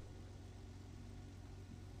really, no.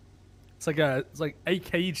 It's like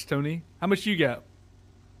 8K each, Tony. How much do you get?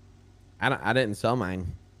 I didn't sell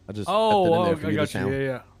mine. I just Oh, kept it in there for I you to got you. sell.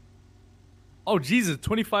 Yeah. Oh, Jesus,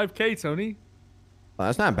 25K, Tony. Well,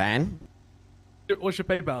 that's not bad. What's your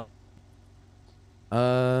PayPal?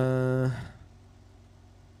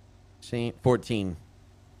 See, 14.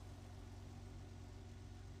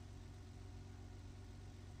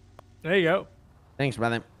 There you go. Thanks,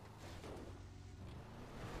 brother.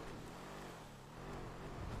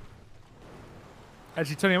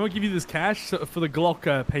 Actually, Tony, I'm gonna give you this cash for the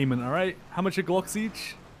Glock payment. All right? How much are Glocks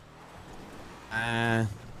each?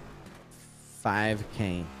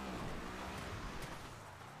 5K.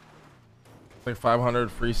 Like 500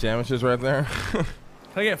 free sandwiches right there. Can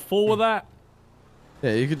I get 4 with that?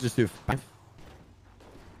 Yeah, you could just do 5. Just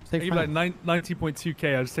I take give you 5. like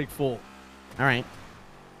 19.2K. I'll just take 4. All right.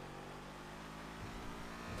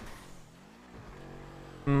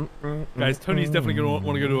 Guys, Tony's definitely gonna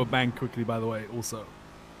want to go to a bank quickly. By the way, also.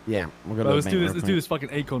 Yeah, we'll go But to let's the do bank this. real Let's quick. do this fucking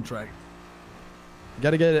A contract.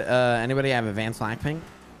 Gotta get. Anybody have advanced lockpicking?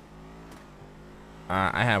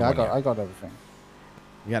 I have Yeah, one. I got everything.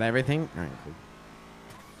 You got everything? All right, cool. All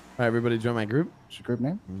right, everybody join my group. What's your group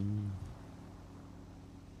name?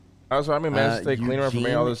 Also, I mean, man, stay clean around for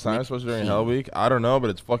me all this time, especially during Hell Week. I don't know, but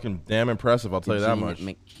it's fucking damn impressive. I'll tell you that much.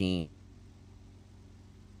 McKee.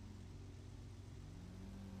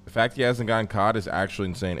 The fact he hasn't gotten caught is actually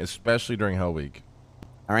insane, especially during Hell Week.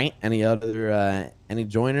 All right. Any other any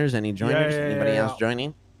joiners? Any joiners? Anybody else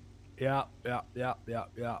joining? Yeah. All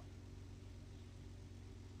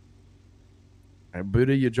right,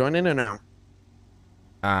 Buddha, you joining or no?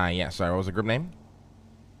 Yeah. Sorry, what was the group name?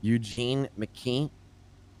 Eugene McKee.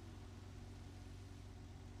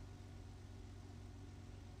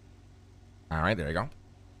 All right, there you go.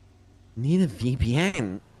 Need a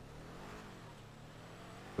VPN.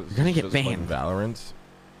 You're gonna get banned. Like Valorant.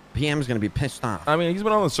 PM's gonna be pissed off. I mean, he's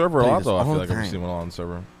been on the server a lot, though. I feel like I've time. seen him on the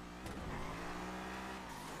server.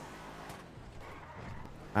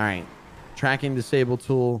 All right, tracking disable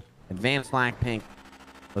tool, advanced lag pink.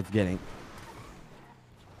 Let's get it.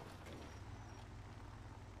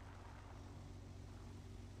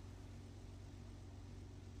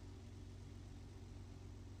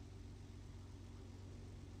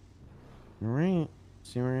 All right,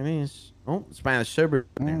 see where it is. Oh, it's by the server.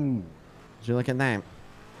 There. Would you look at that?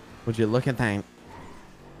 Would you look at that?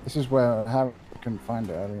 This is where I couldn't find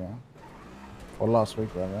it earlier. Or last week,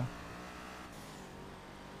 rather.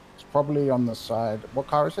 It's probably on the side. What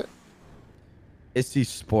car is it? It's the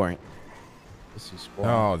Sport. It's the Sport.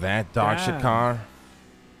 Oh, that dog shit car.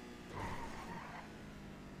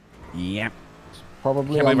 Yep. It's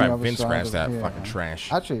probably Can't on believe the I other Vince side scratched of that here. fucking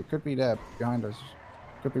trash. Actually, it could be there behind us.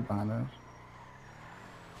 Could be behind us.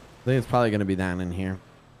 I think it's probably gonna be down in here.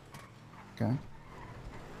 Okay.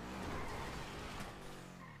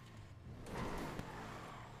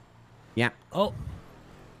 Yeah. Oh. There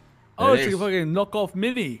Oh, it it's like a is. fucking knockoff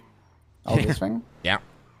mini. Oh, this thing? Yeah.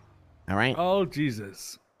 All right. Oh,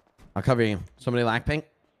 Jesus. I'll cover you. Somebody lag pink?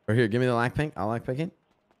 Or here, give me the lag pink. I'll lag pink it.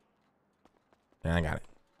 Yeah, I got it.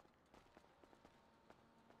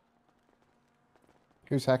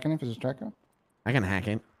 Who's hacking it? Is it tracker? I can hack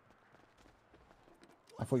it.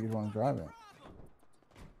 I thought you'd want to drive it.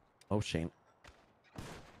 Oh, shame.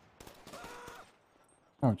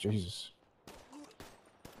 Oh, Jesus.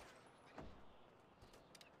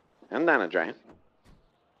 I'm down a drive.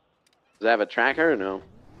 Does it have a tracker or no?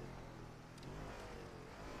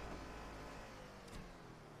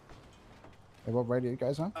 Hey, what radio you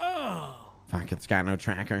guys on? Fuck, it's got no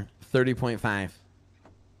tracker. 30.5.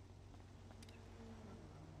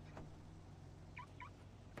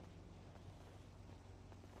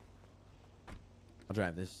 I'll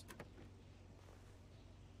drive this.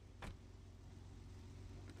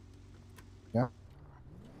 Yeah.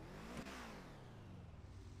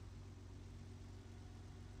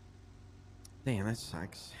 Damn, that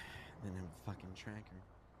sucks. Didn't have a fucking tracker.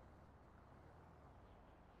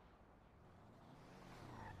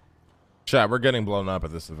 Chat, we're getting blown up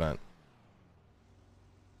at this event.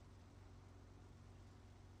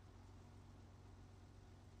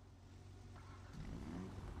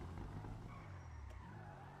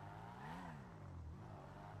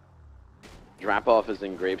 Drop off is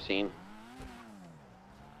in Grape Scene.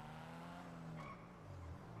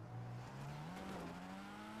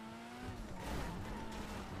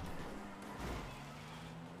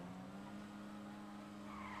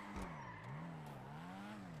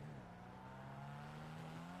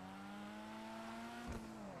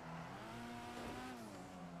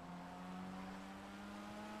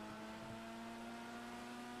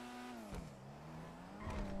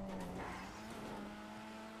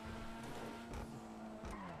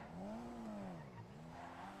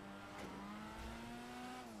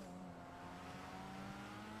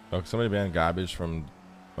 Oh, can somebody ban garbage from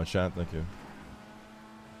my chat? Thank you.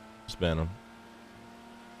 Just ban them.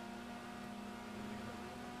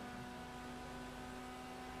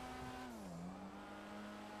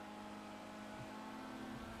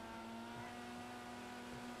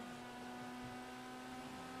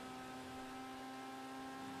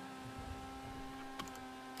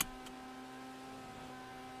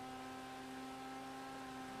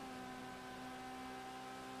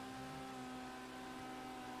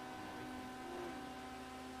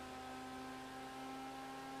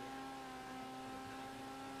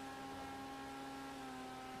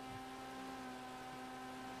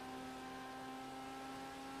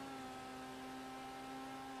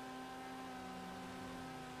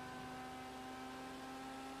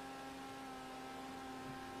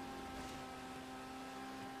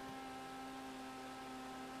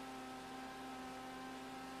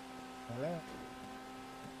 Hello.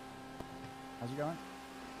 How's it going?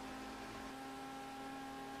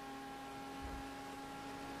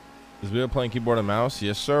 Is we playing keyboard and mouse?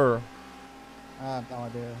 Yes, sir. I have no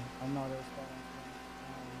idea. I'm not as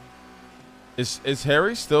Is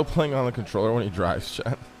Harry still playing on the controller when he drives,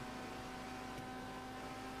 chat?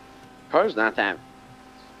 Car's not that,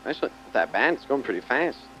 actually not that bad. It's going pretty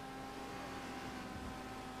fast.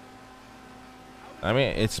 I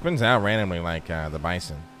mean, it spins out randomly like the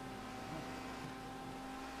Bison.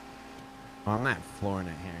 Oh, I'm not flooring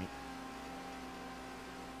it, Harry.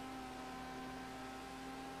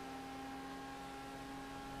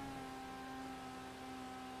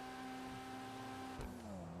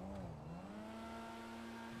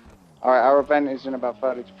 All right, our event is in about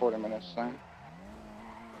 30 to 40 minutes, so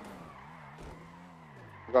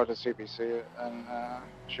we'll go to CBC and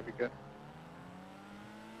should be good.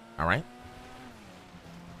 All right.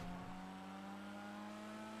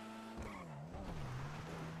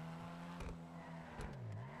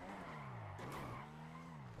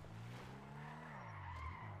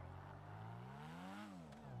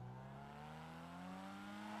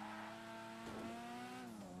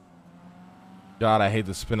 God, I hate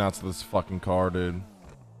the spin outs of this fucking car, dude.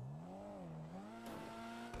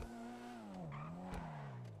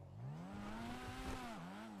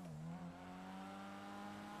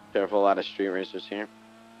 Careful, a lot of street racers here.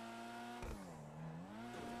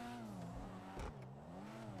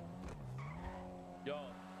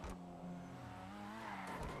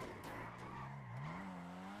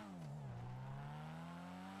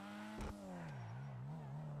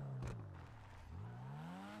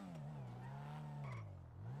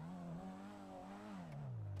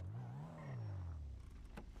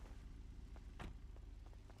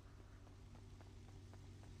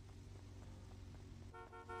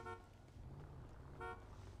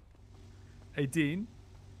 Hey, Dean.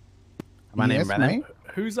 My name, brother. Mate.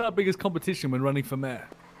 Who's our biggest competition when running for mayor?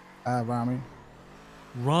 Rami.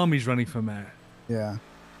 Rami's running for mayor. Yeah.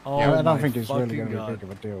 Oh, I don't my think it's really fucking going to be God. big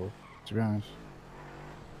of a deal, to be honest.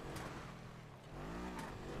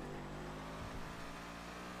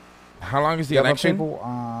 How long is the other election? People,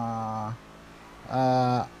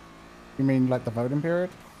 you mean like the voting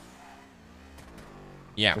period?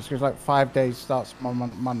 Yeah. Just because like 5 days starts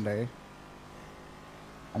Monday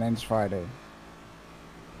and ends Friday.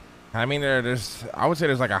 I mean, there's. I would say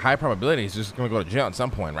there's like a high probability he's just gonna go to jail at some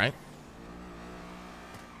point, right?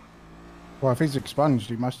 Well, if he's expunged,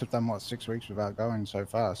 he must have done what 6 weeks without going so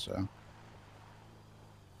far. So.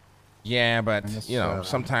 Yeah, but And it's, you know,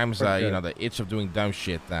 sometimes pretty you good. know, the itch of doing dumb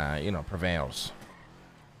shit, you know, prevails.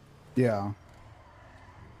 Yeah. All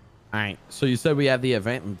right. So you said we have the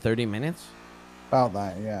event in 30 minutes? About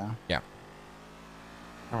that, yeah. Yeah.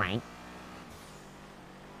 All right.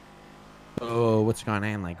 Oh, what's going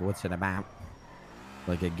on? Like, what's it about?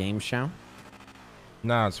 Like a game show?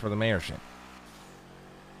 No, it's for the mayorship.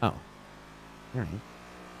 Oh. All right.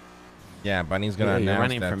 Yeah, Bunny's gonna Yeah, you're announce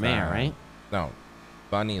running that, for mayor, right? No,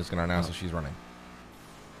 Bunny is gonna announce that she's running.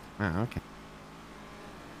 Oh, okay.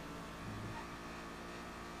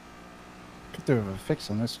 Could do with a fix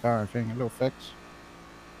on this car, I think. A little fix.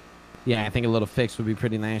 Yeah, I think a little fix would be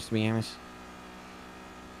pretty nice, to be honest.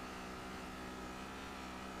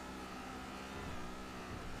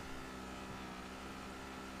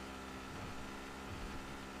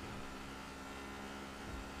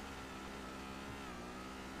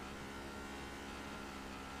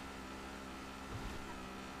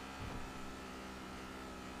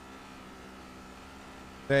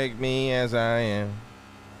 Take me as I am.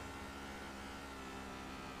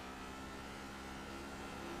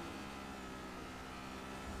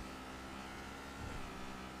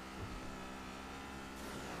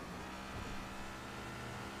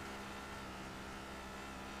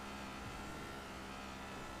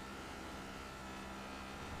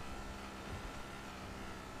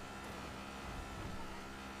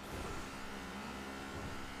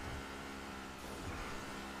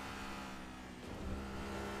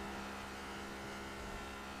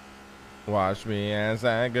 Watch me as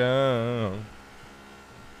I go.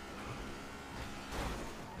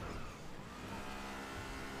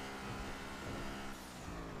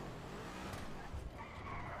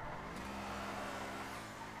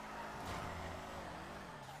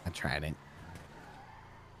 I tried it.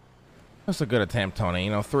 That's a good attempt, Tony.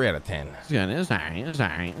 You know, 3 out of 10. It's good. It's all right. It's all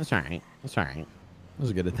right. It's all right. It's all right. It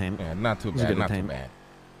was a good attempt. Yeah, not too It was a bad. good Not too attempt. bad.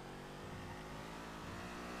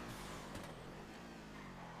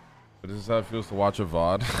 But this is how it feels to watch a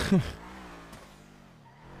VOD.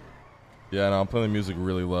 Yeah, no, I'm playing the music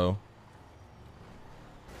really low.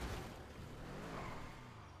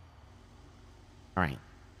 All right.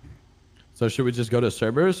 So should we just go to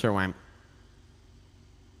Cerberus or what?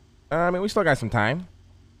 I mean, we still got some time.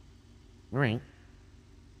 All right.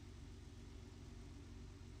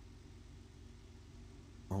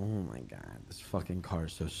 Oh my god, this fucking car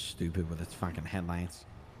is so stupid with its fucking headlights.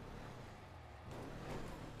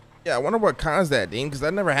 Yeah, I wonder what caused that, Dean, because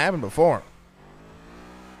that never happened before.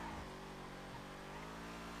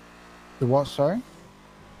 The what, sorry?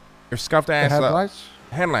 Your scuffed The ass headlights?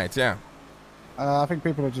 Headlights, yeah. I think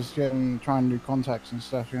people are just trying to do contacts and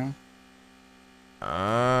stuff, you know?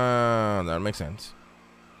 That makes sense.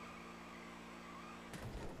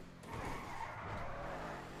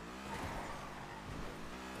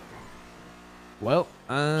 Well,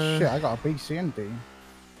 Shit, I got a B, C, and D. You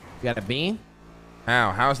got a B?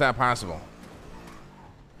 How? How is that possible?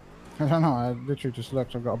 I don't know. I literally just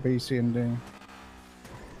looked. I've got a B, C, and D.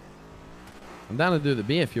 I'm down to do the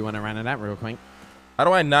B if you want to run it out real quick. How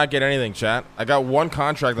do I not get anything, chat? I got one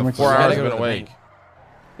contract of How much 4 is that? hours Gotta I've go been to the awake. bank.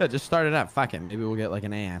 Yeah, just start it up. Fuck it. Maybe we'll get like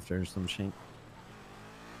an A after or some shit.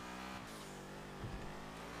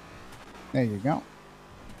 There you go.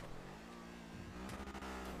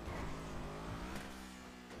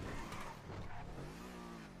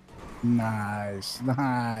 Nice, nice.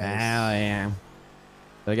 Hell yeah.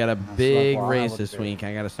 I got a That's big what I race would this do. week.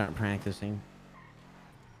 I got to start practicing.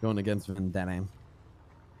 Going against Vendetta.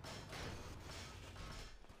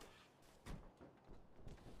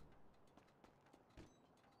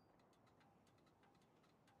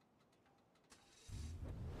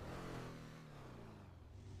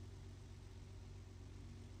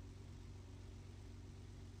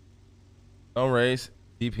 No race.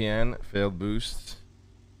 DPN. Failed boost.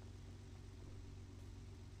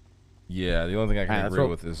 Yeah, the only thing I can Alright, agree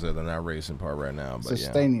let's with is the not racing part right now. But yeah.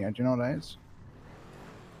 Sustainia, do you know what that is?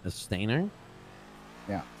 A Stainer?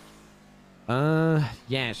 Yeah.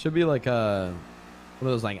 Yeah, it should be like a one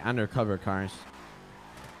of those like undercover cars.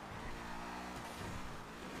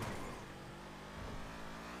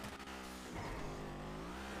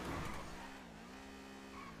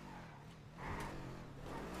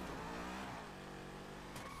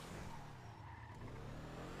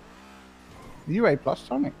 You A plus,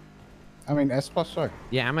 Tony? I mean S plus, sorry.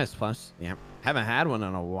 Yeah, I'm S plus. Yeah, haven't had one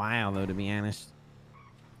in a while though, to be honest.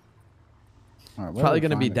 All right, It's where probably do we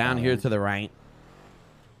gonna be find it down now, here then? to the right.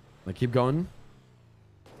 Like, keep going.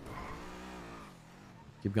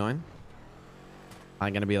 Keep going.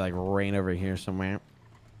 Probably gonna be like right over here somewhere.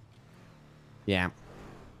 Yeah.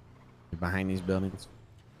 Behind these buildings.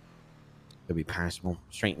 It'll be passable.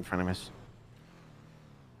 Straight in front of us.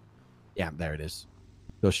 Yeah, there it is.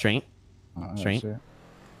 Go straight. Oh, Straight. that's it.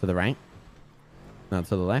 To the right. No, to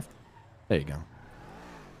the left. There you go.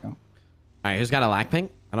 Go. Alright, who's got a lack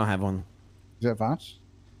pink? I don't have one. Is it advanced?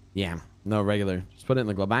 Yeah, no regular. Just put it in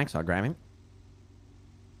the glove box. I'll grab it.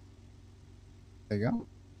 There you go.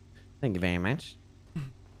 Thank you very much.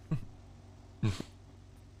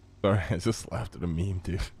 Sorry, I just laughed at a meme,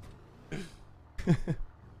 dude.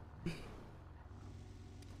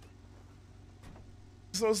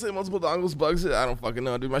 So say multiple dongles bugs it. I don't fucking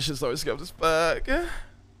know, dude. My shit's always scuffed as fuck.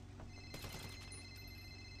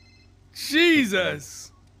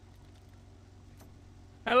 Jesus.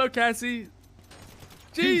 Hello, Cassie.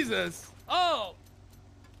 Jesus. Oh.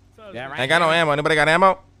 Yeah, right. I ain't got no ammo. Anybody got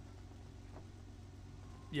ammo?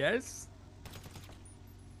 Yes.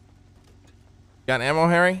 Got ammo,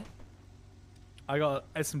 Harry? I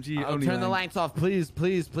got SMG Oh, only. turn the man. lights off, please,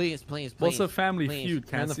 please, please, please, please. What's a family please. feud,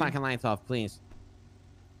 Turn the Cassie? fucking lights off, please.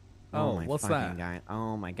 Oh, my what's fucking that? God.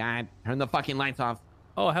 Oh my God. Turn the fucking lights off.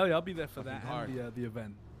 Oh hell yeah, I'll be there for that hard. and the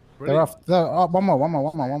event. They're Ready? off. They're, oh, one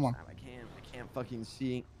more. I can't fucking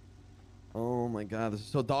see. Oh my God, this is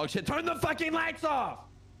so dog shit. Turn the fucking lights off.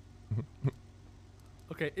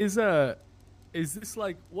 Okay, is this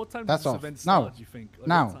like what time That's does this off. event No. start? Do you think? Like, what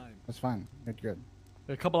Now. time? That's fine. Good, good.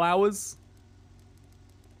 A couple hours.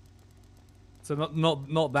 So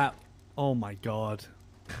not that. Oh my God.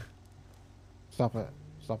 Stop it.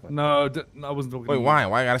 Stop it. No, I wasn't talking. Wait, to you. why?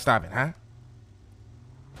 Why I gotta stop it, huh?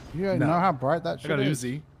 You No. know how bright that I shit got a is?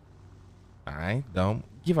 Uzi. I don't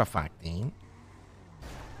give a fuck, Dean.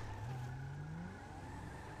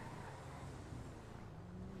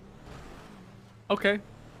 Okay.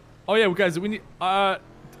 Oh yeah, guys, we need. Yeah.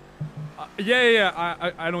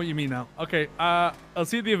 I know what you mean now. Okay. I'll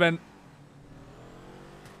see you at the event.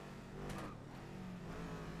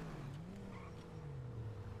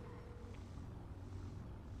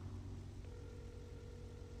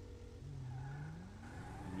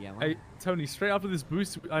 Yeah. Hey Tony, straight after this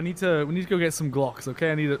boost, we need to go get some Glocks.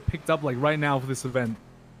 Okay, I need it picked up like right now for this event.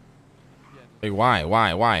 Hey, why,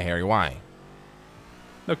 Harry? Why?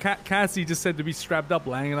 No, Cassie just said to be strapped up,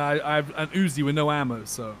 Lang, and I have an Uzi with no ammo.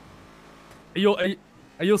 So,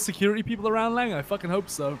 are your security people around, Lang? I fucking hope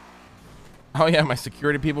so. Oh yeah, my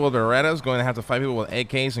security people with Berettas going to have to fight people with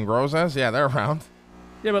AKs and Grozas. Yeah, they're around.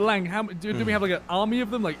 Yeah, but Lang, how do we have like an army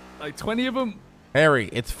of them, like 20 of them? Harry,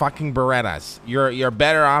 it's fucking Berettas. You're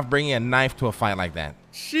better off bringing a knife to a fight like that.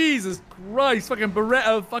 Jesus Christ, fucking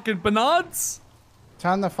Beretta, fucking Bernards.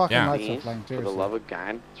 Turn the fucking Yeah. lights off, Lang. For the Seriously. love of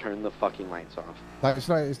God, turn the fucking lights off. Like, it's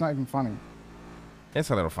not even funny. It's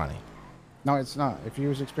a little funny. No, it's not. If you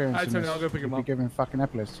was experiencing Tony, this, I'll go pick you'd him be up. giving fucking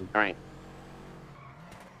epilepsy. All right.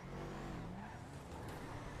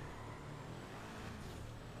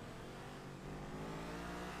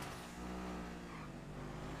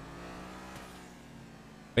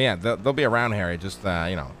 But yeah, they'll be around, Harry. Just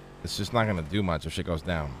you know, it's just not gonna do much if shit goes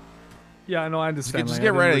down. Yeah, I know, I understand. Just Lang.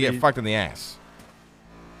 get I ready to didn't get fucked in the ass.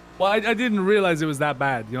 Well, I didn't realize it was that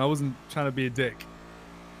bad. You know, I wasn't trying to be a dick.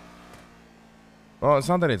 Well, it's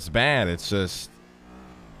not that it's bad. It's just,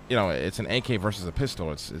 you know, it's an AK versus a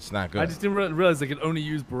pistol. It's not good. I just didn't realize they could only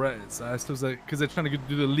use Berettas. I still was like, because they're trying to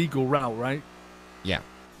do the legal route, right? Yeah.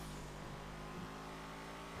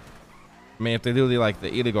 I mean, if they do the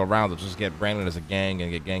illegal route, they'll just get branded as a gang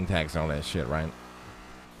and get gang tags and all that shit, right?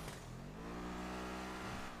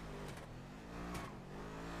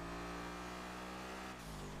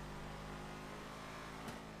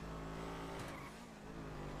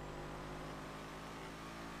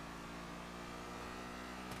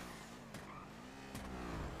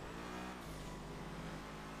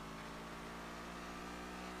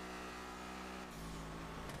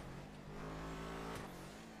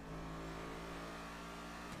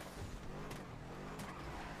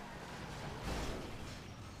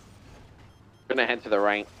 We're gonna head to the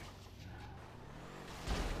right.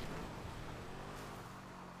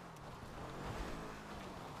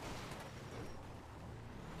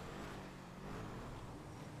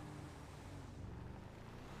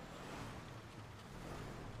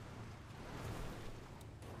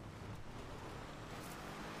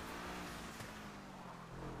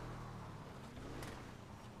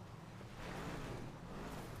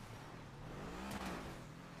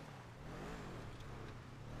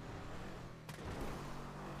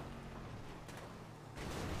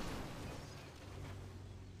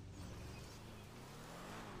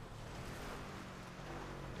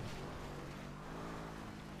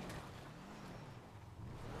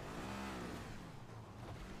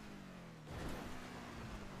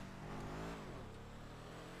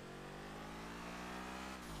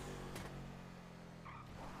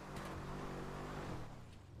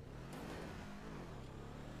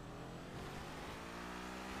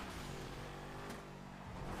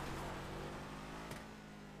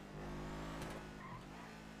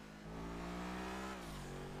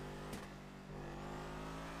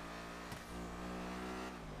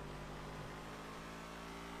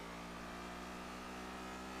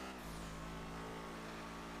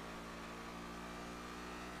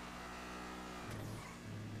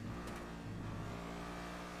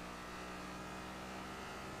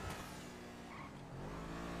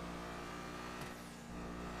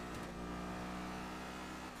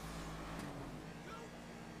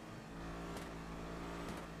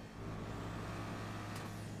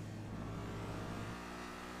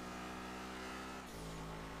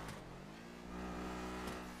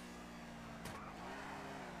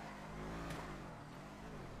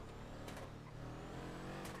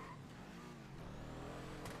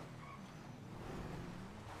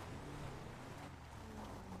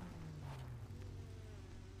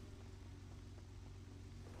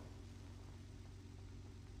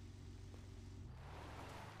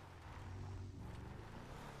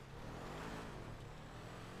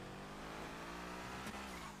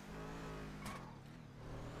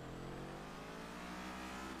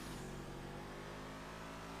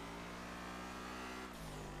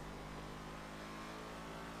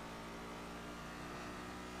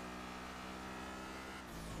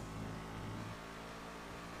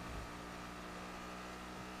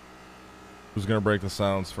 Who's gonna break the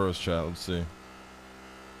silence first, chat? Let's see.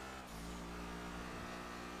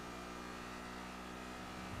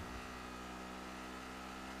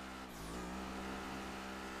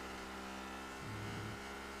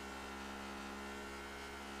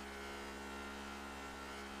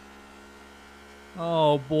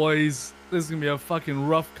 Oh, boys. This is going to be a fucking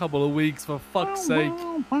rough couple of weeks, for fuck's sake.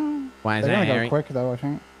 Why is They're that, gonna Harry? go quick though, I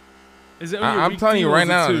think. Is it only a I'm week telling you deal or right is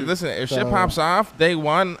it now. 2? Listen, if shit So- pops off day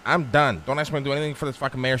one, I'm done. Don't ask me to do anything for this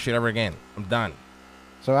fucking mayor shit ever again. I'm done.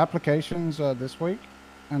 So applications are this week,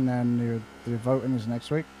 and then the voting is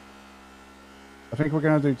next week. I think we're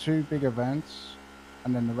going to do 2 big events,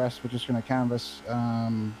 and then the rest we're just going to canvass.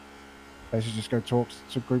 Basically, just go talk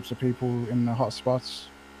to groups of people in the hot spots.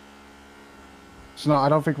 So no, I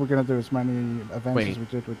don't think we're going to do as many events Wait. as we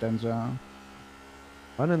did with Denzel.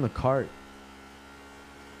 Run in the cart.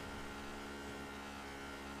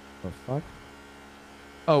 The fuck?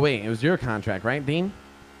 Oh wait, it was your contract, right, Dean?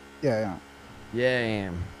 Yeah.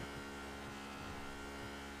 Yeah.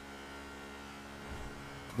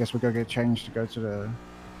 Guess we go get changed to go to the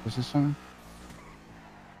business center.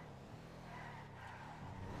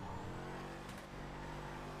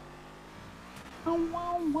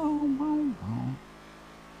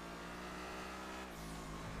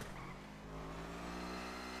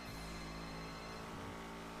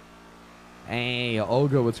 Hey,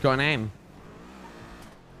 Olga, what's going on?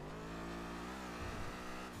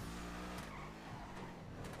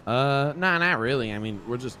 Nah, not really. I mean,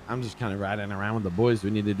 I'm just kind of riding around with the boys. We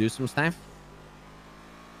need to do some stuff.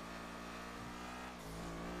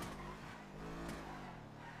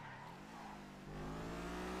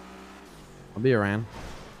 I'll be around.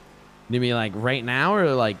 Need me like right now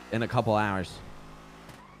or like in a couple hours?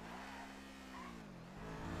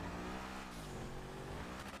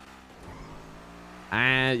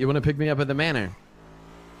 You want to pick me up at the manor?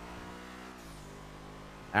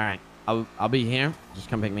 All right, I'll be here. Just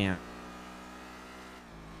come pick me up.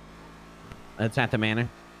 It's at the manor.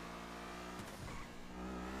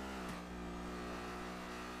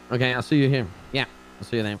 Okay, I'll see you here. Yeah, I'll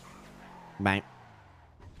see you there. Bye.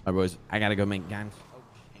 All right, boys. I gotta go make guns.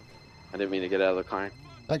 I didn't mean to get out of the car. Is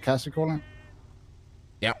that Cassie calling?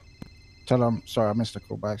 Yep. Tell him, sorry, I missed the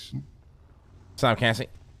call back. What's up, Cassie?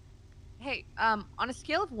 Hey, on a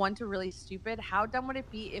scale of 1 to really stupid, how dumb would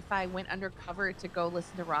it be if I went undercover to go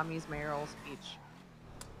listen to Rami's mayoral speech?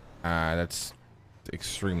 That's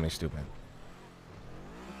extremely stupid.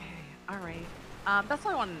 Okay, all right. That's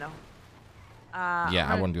all I want to know. Yeah,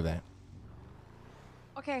 I wouldn't do that.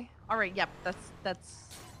 Okay, all right. Yep, that's.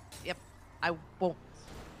 Yep, I won't.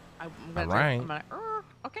 I'm gonna. All right. I'm gonna,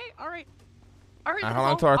 okay, all right. All right. How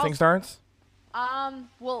long till our thing starts?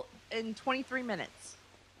 Well, in 23 minutes.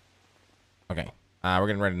 Okay. We're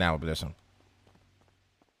getting ready now with this one.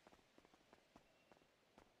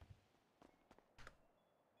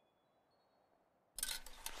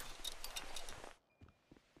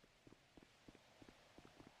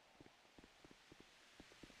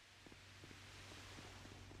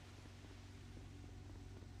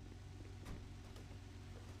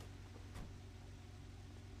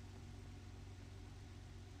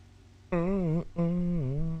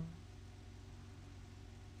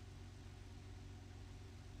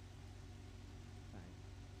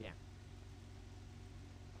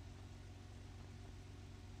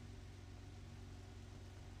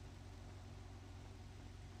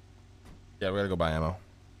 Yeah, we gotta go buy ammo.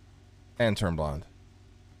 And turn blonde.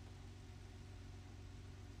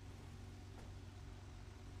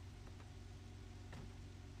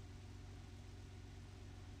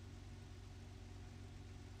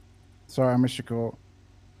 Sorry, I missed your call.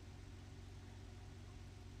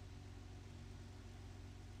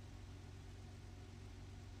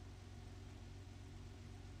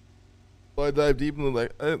 I dive deep into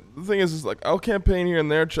like the thing is like I'll campaign here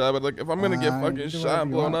and there, Chad, but like if I'm gonna get fucking shot and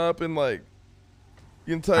blown up and like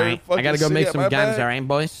the entire right, fucking I gotta go make some guns, back, all right,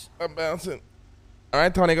 boys? I'm bouncing. All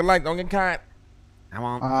right, Tony, good luck. Don't get caught. I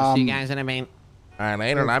won't. I'll see you guys in a minute. All right,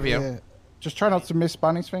 later. Love you. Just try not to miss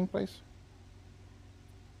Bunny's thing, please.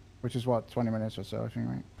 Which is what, 20 minutes or so, I think,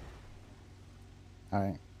 right? All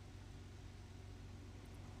right.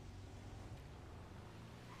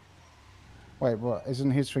 Wait, what? Isn't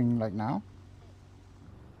his thing like now?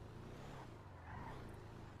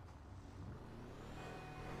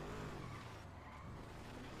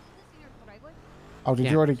 Oh,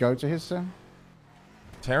 did you already go to his thing?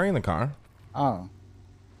 Terry in the car. Oh.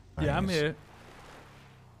 Yeah, I'm here.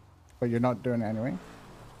 But you're not doing it anyway?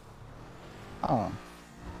 Oh.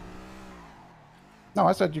 No,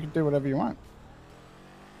 I said you could do whatever you want.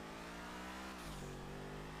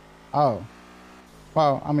 Oh.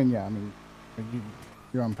 Well, I mean, yeah, I mean,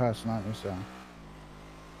 you're in person, aren't you, so...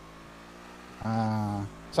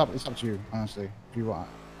 it's up to you, honestly. If you want,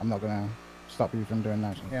 I'm not gonna stop you from doing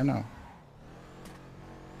that. Yeah, no.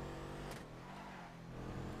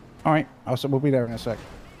 Alright, we'll be there in a sec.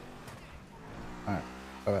 Alright,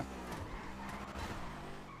 bye-bye.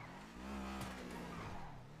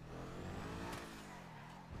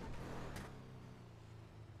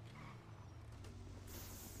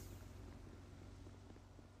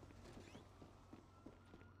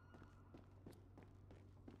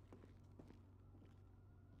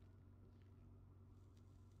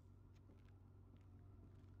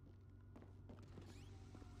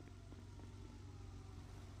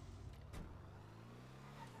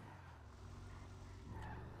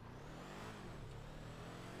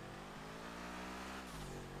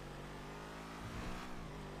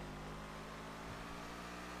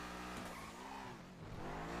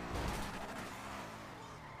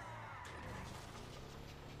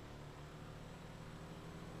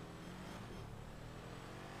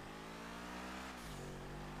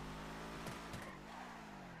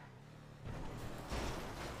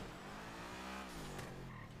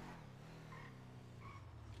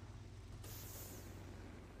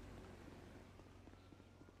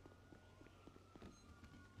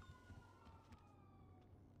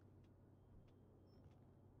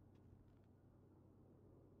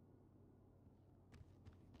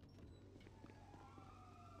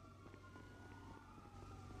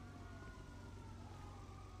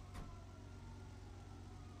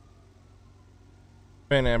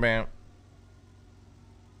 Bam, bam.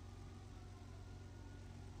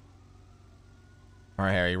 All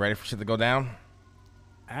right, Harry, you ready for shit to go down?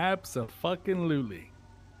 Abso-fucking-lutely.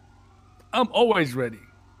 I'm always ready.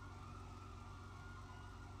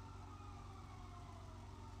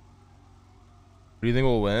 Who do you think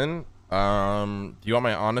will win? Do you want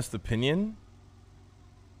my honest opinion?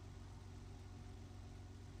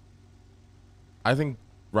 I think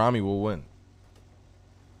Rami will win.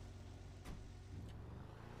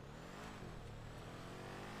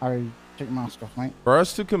 I take your mask off, mate. For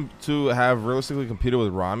us to have realistically competed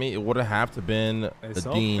with Rami, it would have to been a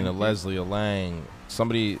Dean, a Leslie, a Lang,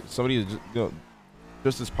 somebody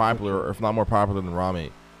just as popular, or if not more popular than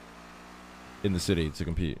Rami, in the city to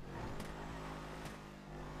compete.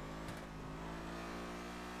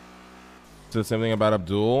 So the same thing about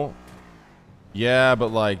Abdul. Yeah, but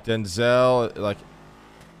like Denzel, like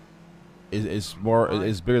is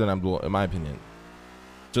bigger than Abdul in my opinion.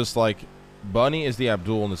 Just like Bunny is the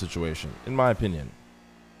Abdul in the situation, in my opinion.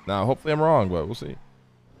 Now, hopefully I'm wrong, but we'll see.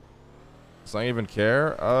 Does Lang even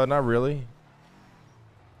care? Not really.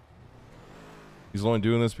 He's only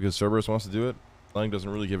doing this because Cerberus wants to do it. Lang doesn't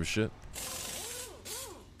really give a shit.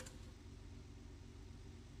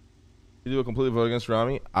 You do a complete vote against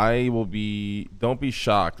Rami, I will be... Don't be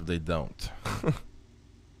shocked if they don't.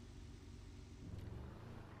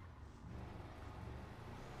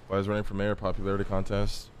 Why is running for mayor popularity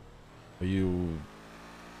contest? Are you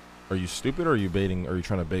stupid, or are you baiting? Are you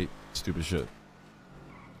trying to bait stupid shit?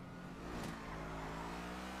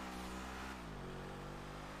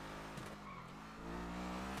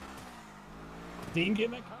 Dean, get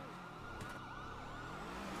in that car.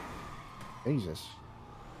 Jesus.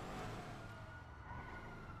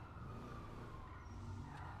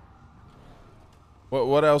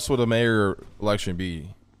 What else would a mayor election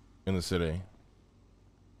be in the city?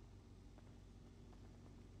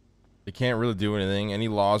 They can't really do anything. Any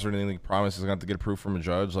laws or anything they promise is going to have to get approved from a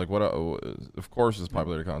judge. Like, what? Of course, it's a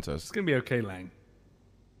popularity contest. It's going to be okay, Lang.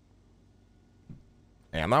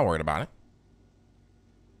 Hey, I'm not worried about it.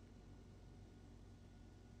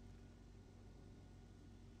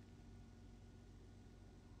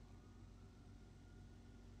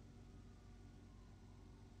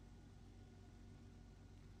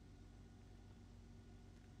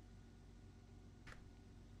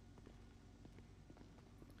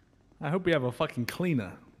 I hope we have a fucking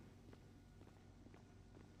cleaner.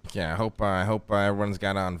 Yeah, I hope everyone's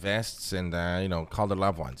got on vests and you know, call their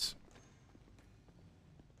loved ones.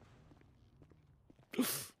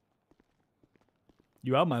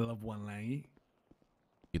 You are my loved one, Langy.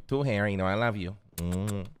 You too, Harry. You know I love you.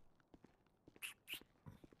 What's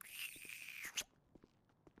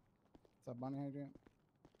up, Bunny? How you doing?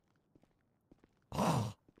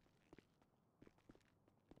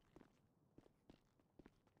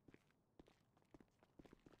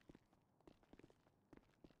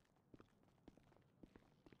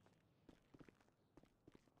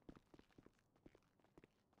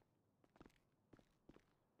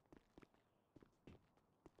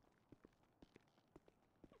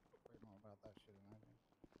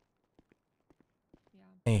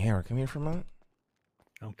 Hey, Harry, come here for a moment.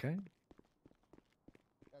 Okay.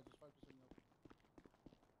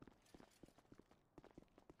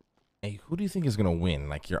 Hey, who do you think is gonna win?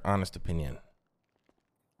 Like, your honest opinion.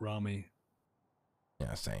 Rami.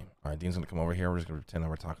 Yeah, same. All right, Dean's gonna come over here. We're just gonna pretend that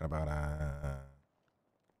we're talking about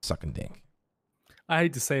sucking dick. I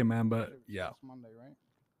hate to say it, man, but yeah. It's Monday, right?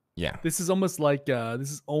 Yeah. This is almost like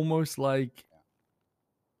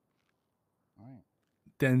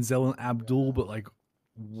Denzel and Abdul, but like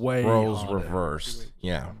way Roles harder. reversed.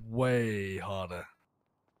 Yeah. Way harder.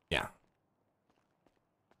 Yeah.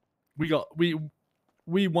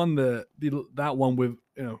 We won that one with,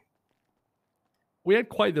 you know, we had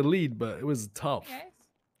quite the lead, but it was tough. I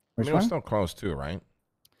mean, it was still close too, right?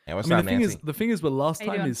 Yeah, what's I mean, up, Nancy? the thing is, but last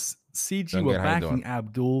How you time doing? is CG Doing were good. How you backing doing?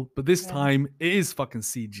 Abdul, but this time it is fucking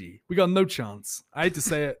CG. We got no chance. I hate to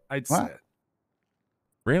say it. I hate to say it.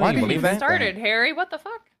 Really? Why You do you believe think that? Started, Harry. What the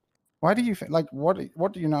fuck? Why do you think? Like, what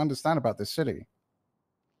do you not understand about this city?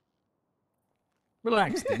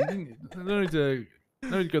 Relax, Dean. No need to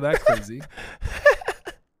go that crazy.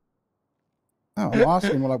 No, I'm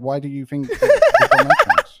asking. Well, like, why do you think that we've got no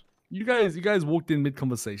chance? You guys walked in mid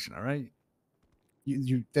conversation, all right?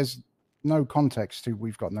 There's no context to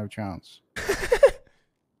we've got no chance.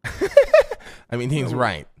 I mean, Dean's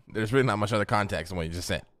right. There's really not much other context than what you just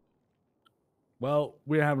said. Well,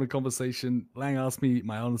 we're having a conversation. Lang asked me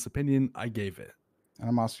my honest opinion. I gave it. And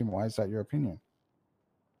I'm asking, why is that your opinion?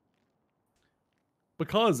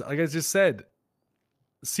 Because, like I just said,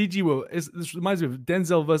 CG were. This reminds me of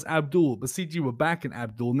Denzel versus Abdul, but CG were back in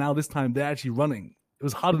Abdul. Now this time they're actually running. It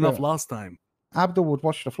was hard enough last time. Abdul would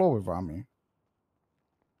watch the floor with Rami.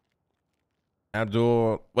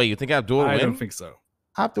 Abdul, wait, you think Abdul will win? I don't think so.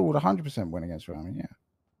 Abdul would 100% win against Rami. Yeah.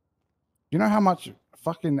 You know how much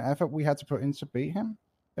fucking effort we had to put in to beat him?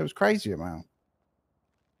 It was crazy amount.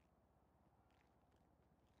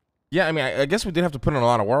 Yeah, I mean, I guess we did have to put in a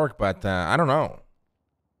lot of work, but I don't know.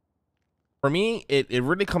 For me, it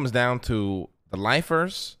really comes down to the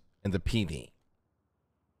lifers and the PD.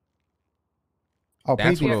 Oh,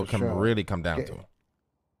 That's PD what it'll really come down to.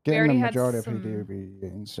 Getting the majority of PD would be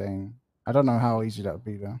insane. I don't know how easy that would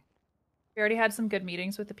be, though. We already had some good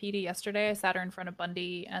meetings with the PD yesterday. I sat her in front of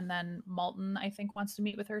Bundy, and then Malton, I think, wants to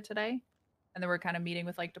meet with her today. And then we're kind of meeting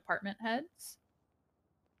with, like, department heads.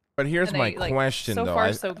 But here's my question, though. So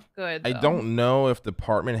far, so good, I don't know if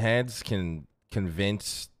department heads can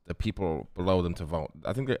convince the people below them to vote.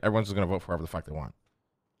 I think that everyone's just going to vote for whoever the fuck they want.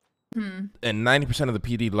 Hmm. And 90% of the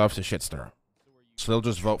PD loves to shit stir. So they'll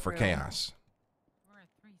just vote for True. chaos.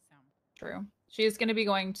 True. She is going to be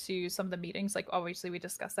going to some of the meetings. Like, obviously, we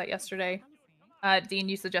discussed that yesterday. Dean,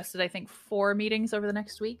 you suggested, I think, 4 meetings over the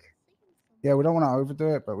next week. Yeah, we don't want to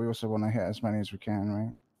overdo it, but we also want to hit as many as we can,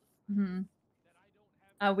 right?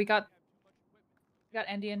 Mm-hmm. We got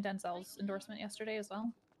Andy and Denzel's endorsement yesterday as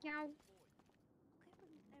well. Yeah.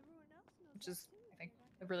 Which is, I think,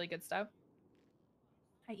 a really good step.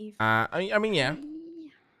 Hi, Eve. I mean, yeah.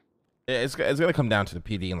 It's going to come down to the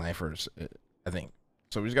PD and lifers, I think.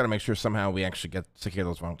 So we just got to make sure somehow we actually secure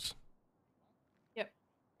those votes. Yep.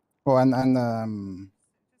 Well, and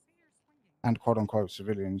quote unquote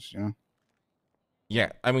civilians, you know.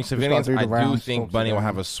 Yeah, I mean civilians. I do think Bunny will them.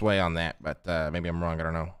 have a sway on that, but maybe I'm wrong. I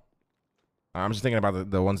don't know. I'm just thinking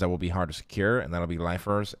about the ones that will be hard to secure, and that'll be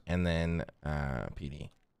lifers, and then PD.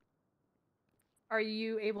 Are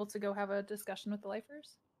you able to go have a discussion with the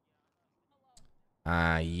lifers?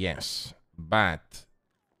 Yes, but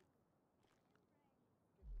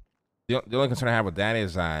the only concern I have with that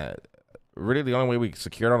is really the only way we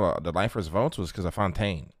secured all the lifers' votes was because of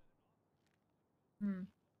Fontaine. Hmm.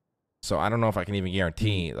 So I don't know if I can even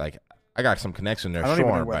guarantee. Like, I got some connection there, I don't even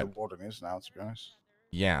know sure, where but the warden is now, to be honest.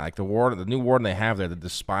 yeah, like the new warden they have there, they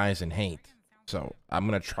despise and hate. So I'm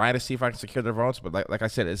gonna try to see if I can secure their votes, but like I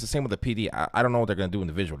said, it's the same with the PD. I don't know what they're gonna do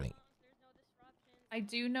individually. I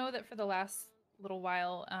do know that for the last little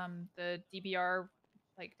while, the DBR,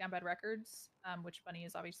 like Down Bad Records, which Bunny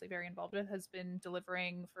is obviously very involved with, has been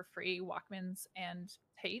delivering for free Walkmans and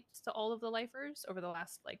tapes to all of the lifers over the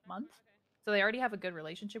last month. So they already have a good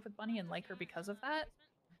relationship with Bunny and like her because of that.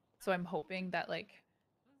 So I'm hoping that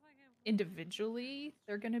individually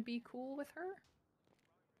they're gonna be cool with her.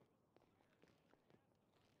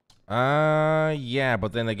 Yeah,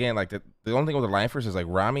 but then again, the only thing with the lifers is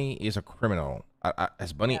Rami is a criminal.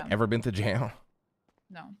 Has Bunny ever been to jail?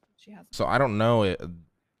 No, she hasn't. So I don't know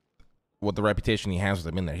what the reputation he has with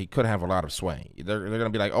him in there. He could have a lot of sway. They're gonna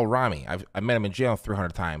be like, oh, Rami, I met him in jail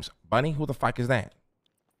 300 times. Bunny, who the fuck is that?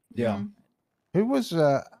 Yeah. Mm-hmm. Who was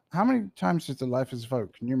how many times did the lifers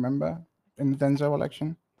vote? Can you remember in the Denzel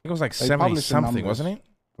election? I think it was like They 70 published the something, numbers. wasn't it?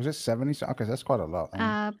 Was it 70? Okay, that's quite a lot.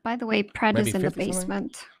 Then. By the way, Pred Maybe is in the 50 something?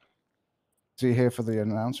 basement. Is he here for the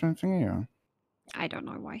announcement thingy? Or? I don't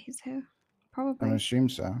know why he's here. I Probably. assume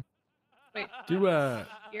so. Wait, Do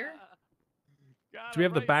here? we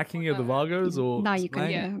have the backing of the Vagos or? No, you can Yeah.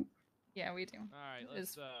 hear him. Yeah, we do.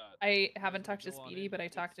 I haven't talked to Speedy, but I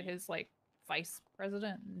talked to his vice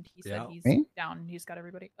president, and he said he's Me? down. And he's got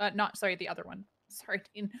everybody. Not sorry, the other one. Sorry,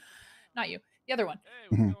 Dean. Not you. The other one.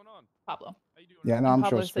 Mhm. Pablo. Yeah, no, I'm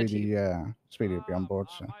Pablo sure said Speedy. Speedy will be on board.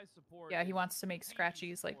 So. Yeah, he wants to make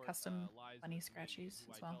scratchies, custom bunny scratchies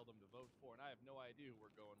as well.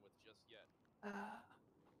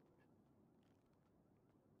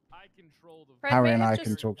 Fred, Harry may and have I just-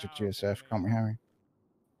 can talk to GSF, can't we, Harry?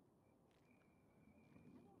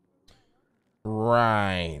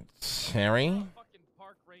 Right, Harry.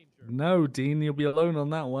 No, Dean, you'll be alone on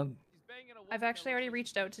that one. I've actually already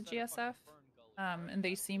reached out to GSF, and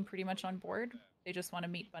they seem pretty much on board. They just want to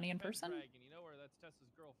meet Bunny in person.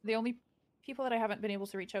 The only people that I haven't been able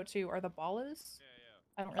to reach out to are the Ballas.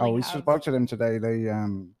 I don't really Oh, we have... spoke to them today.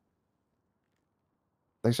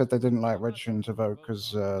 They said they didn't like registering to vote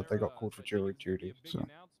because they got called for jury duty. So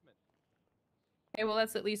Okay, well,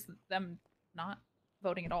 that's at least them not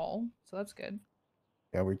voting at all, so that's good.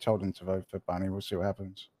 yeah, we told them to vote for Bunny. We'll see what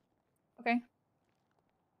happens. Okay.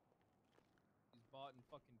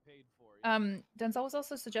 Denzel was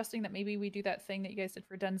also suggesting that maybe we do that thing that you guys did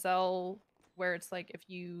for Denzel where it's like if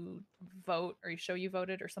you vote or you show you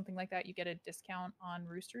voted or something like that, you get a discount on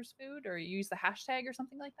Rooster's food, or you use the hashtag or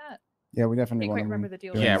something like that. Yeah, we definitely Can't want quite to remember the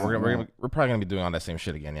deal. Yeah, we're probably gonna be doing all that same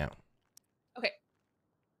shit again. Yeah. Okay.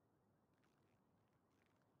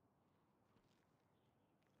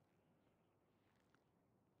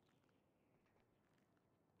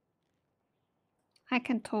 I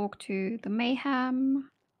can talk to the Mayhem,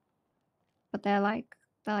 but they're like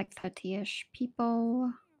 30-ish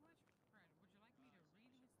people.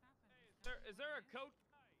 Is there a code?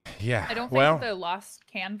 Yeah. I don't well, think the Lost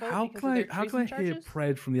can vote How because can of I their how can treason I hear charges.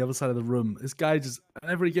 Pred from the other side of the room? This guy just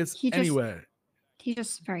whenever he gets anywhere, He's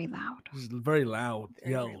just very loud. he's very loud.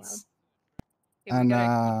 Very, very Yells. Okay, we And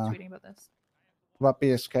gotta keep tweeting about this. what about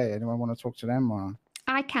BSK? Anyone want to talk to them or?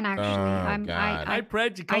 I can actually. Oh, God. Hi,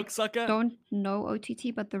 Pred, you cocksucker. I don't know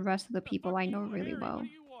OTT, but the rest of the people I know really well. I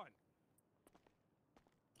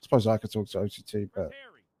suppose I could talk to OTT, but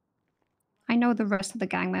I know the rest of the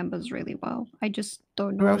gang members really well. I just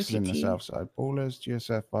don't know who else is OTT. in the south side? Ballers,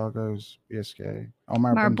 GSF, Fargos, BSK. Oh,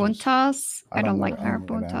 Marabuntas. I don't like know any of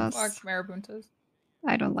them. Marabuntas. Fuck Marabuntas.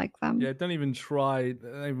 I don't like them. Yeah, don't even try.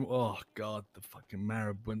 Oh God, the fucking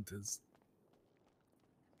marabuntas.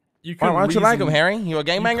 Why don't you like him, Harry? You a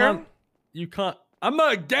gangbanger? You can't. I'm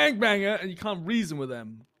not a gangbanger, and you can't reason with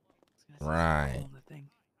them. Right.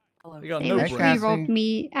 They got They no literally brains. robbed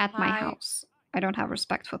me at my Hi. house. I don't have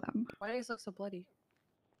respect for them. Why do you look so bloody?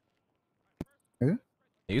 Who?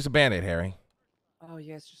 Use a band-aid, Harry. Oh,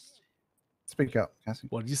 you guys just. Speak up, Cassie.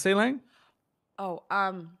 What did you say, Lang? Oh,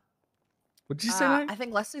 What did you say, Lang? I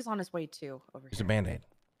think Leslie's on his way too. Over Use here. a band-aid.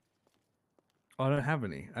 Oh, I don't have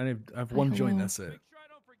any. I have one joint. That's it.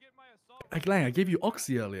 Like Lang, I gave you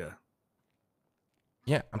Oxy earlier.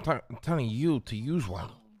 Yeah, I'm telling you to use one.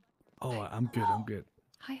 Oh, I'm good. I'm good.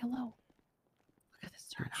 Hi, hello. Look at this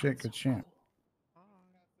Good turnout. shit, good shit.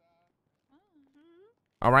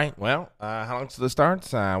 All right. Well, how long till this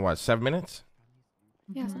starts? What, 7 minutes?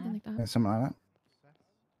 Yeah, something like Yeah, that. something like that.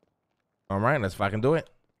 All right. Let's fucking do it.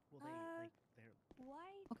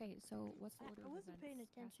 Okay, so what's the order? I wasn't paying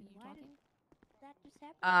attention. You Why did talking? that just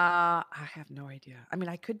happen? I have no idea. I mean,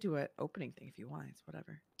 I could do an opening thing if you want. It's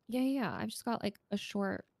whatever. Yeah. I've just got like a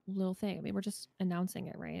short little thing. I mean, we're just announcing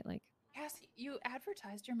it, right? Like, Cassie, you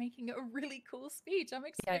advertised you're making a really cool speech. I'm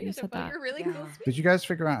excited said about that. your really cool speech. Did you guys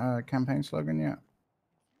figure out a campaign slogan yet?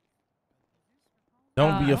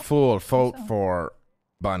 Don't be I a don't fool. think Vote so. for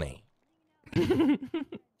Bunny.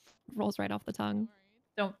 rolls right off the tongue.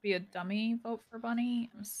 Don't be a dummy. Vote for Bunny.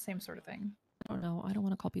 Same sort of thing. I don't know. I don't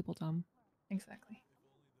want to call people dumb. Exactly.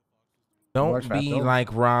 Don't Works for be Abdul.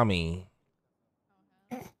 like Rami.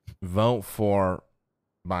 Vote for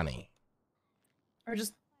Bunny. Or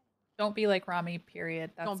just don't be like Rami.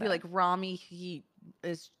 Period. That's Don't be it. like Rami. He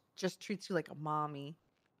just treats you like a mommy.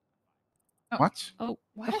 What? Oh,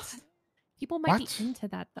 What? people might What? be into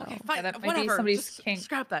that though. Okay, fine. that might be whatever. somebody's just kink.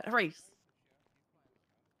 Scrap that. Erase.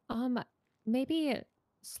 Maybe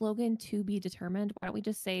slogan to be determined. Why don't we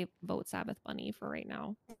just say vote Sabbath Bunny for right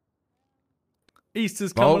now?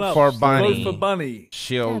 Easter's Vote coming up. for Bunny. Vote for Bunny.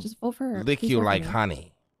 She'll Yeah, just vote for her. lick Please you vote for like me.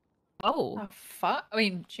 honey. Oh, The fuck? I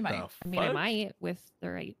mean, she might. The I mean, I fuck? might with the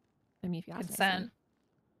right. I mean, if you ask me, I said Consent.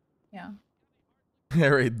 Yeah.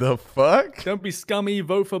 Harry, the fuck? Don't be scummy.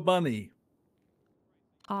 Vote for Bunny.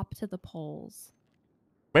 Top to the polls.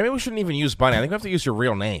 Maybe we shouldn't even use Bunny. I think we have to use your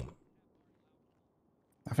real name.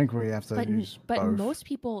 I think we have to use But both. most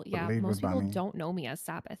people, yeah, lead with most people Bunny. don't know me as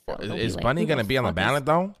Sabbath. Though. They'll be Is like, Bunny "Who gonna be on the fuck is-" ballot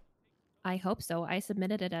though? I hope so. I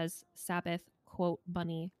submitted it as Sabbath quote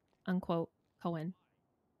Bunny unquote Cohen.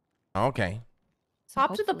 Okay. So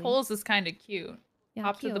Top to the hopefully- polls is kind of cute. Yeah,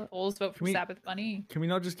 Top to the cute. polls. Vote for Can we- Sabbath Bunny. Can we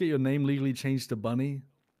not just get your name legally changed to Bunny?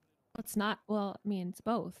 It's not. Well, I mean, it's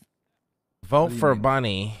both. Vote do you for mean?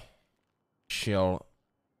 Bunny. She'll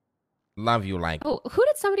love you like Oh, who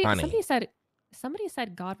did somebody? honey. Somebody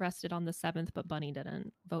said God rested on the 7th, but Bunny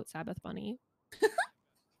didn't. Vote Sabbath Bunny.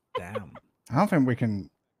 Damn. I don't think we can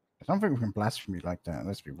blaspheme you like that.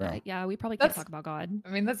 Let's be real. Yeah, we probably can't That's- talk about God. I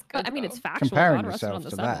mean, that's good. But, I mean, it's though. factual. Comparing God rested on yourself the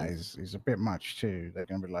to that 7th. is a bit much too. They're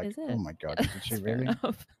gonna be like, Is it? "Oh my god, Yeah, did she that's fair really?"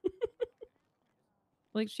 enough.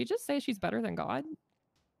 Like, she just say she's better than God?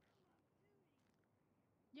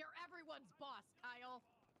 You're everyone's boss, Kyle.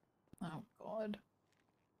 Oh God.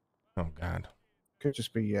 Oh God. Could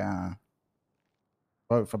just be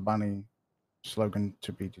vote for Bunny, slogan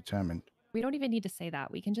to be determined. We don't even need to say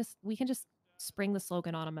that. We can just spring the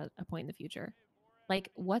slogan on him at a point in the future. Like,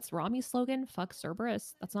 what's Rami's slogan? Fuck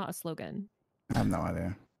Cerberus. That's not a slogan. I have no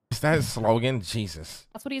idea. Is that his slogan? Jesus.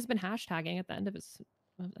 That's what he's been hashtagging at the end of his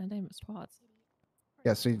twats.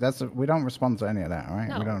 Yeah, see, we don't respond to any of that, right?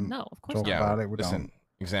 No, we don't no, of course talk not. about it. We listen,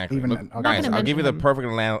 Exactly. Even Look, I'll guys, give I'll give you the him. perfect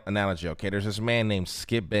analogy, okay? There's this man named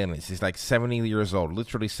Skip Bayless. He's like 70 years old,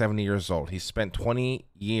 literally 70 years old. He spent 20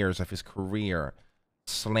 years of his career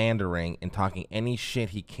slandering and talking any shit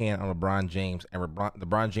he can on LeBron James, and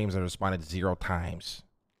LeBron James has responded 0 times.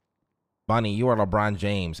 Bunny, you are LeBron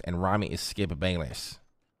James, and Rami is Skip Bayless.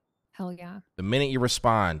 Hell yeah. The minute you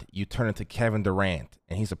respond, you turn into Kevin Durant,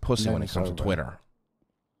 and he's a pussy when it comes to Twitter.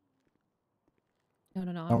 No, I'm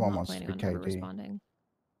one not wants to planning be on never KD. responding.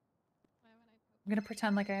 I'm gonna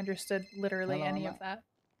pretend like I understood literally Hello, any Emma. of that.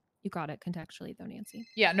 You got it contextually though, Nancy.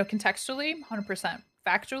 Yeah, no, contextually, 100%.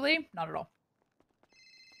 Factually, not at all.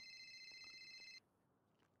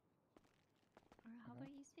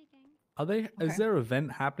 Are they? Is their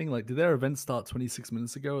event happening? Like, did their event start 26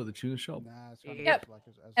 minutes ago at the tuna shop? Yep.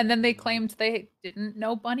 And then they claimed they didn't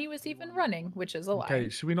know Bunny was even running, which is a lie. Okay,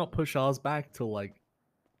 should we not push ours back till like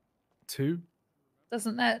 2?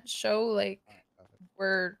 Doesn't that show like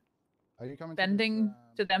we're bending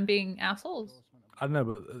to them being assholes? I don't know,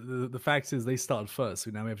 but the fact is they started first,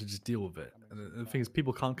 so now we have to just deal with it. And the thing is,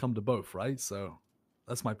 people can't come to both, right? So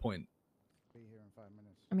that's my point.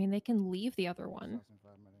 I mean, they can leave the other one.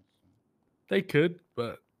 They could,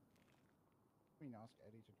 but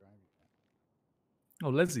oh,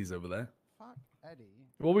 Leslie's over there.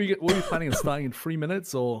 What were you planning on starting in 3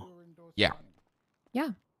 minutes or? Yeah. Yeah.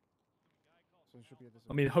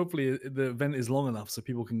 I mean, hopefully the event is long enough so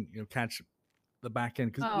people can catch the back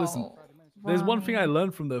end. Because listen, there's one thing I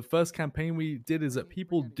learned from the first campaign we did is that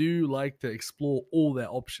people do like to explore all their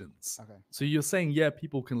options. Okay. So you're saying, yeah,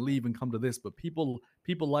 people can leave and come to this, but people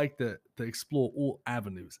like to explore all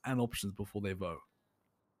avenues and options before they vote.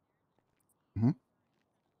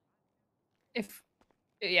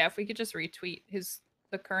 If we could just retweet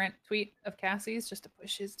the current tweet of Cassie's just to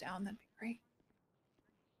push his down, that'd be great.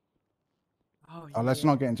 Oh, let's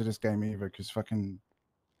not get into this game either, because fucking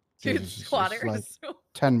Dude, Jesus, it's Squatter like is so...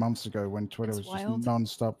 10 months ago when Twitter It's was wild. just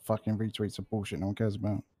non-stop fucking retweets of bullshit no one cares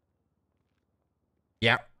about.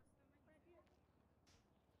 Yeah.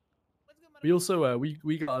 We also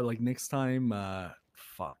we got like next time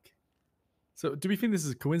fuck. So do we think this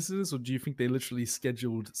is a coincidence, or do you think they literally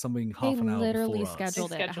scheduled something half an hour literally before us?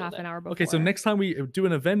 scheduled it half an hour before. Okay, so next time we do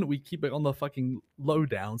an event, we keep it on the fucking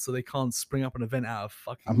lowdown so they can't spring up an event out of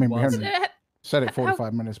fucking. I mean, we wazoo. only said it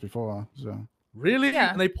 45 minutes before, so. Really?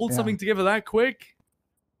 Yeah. And they pulled Yeah. something together that quick?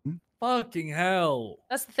 Fucking hell.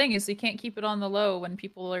 That's the thing, is you can't keep it on the low when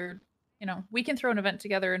people are, we can throw an event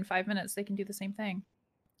together in 5 minutes. They can do the same thing.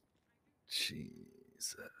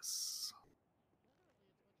 Jesus.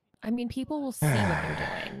 I mean, people will see what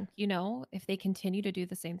they're doing. If they continue to do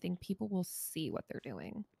the same thing, people will see what they're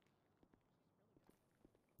doing.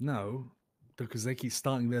 No, because they keep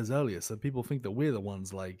starting theirs earlier, so people think that we're the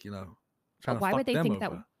ones trying But to why fuck would they them think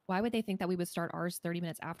over. that? Why would they think that we would start ours 30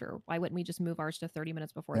 minutes after? Why wouldn't we just move ours to 30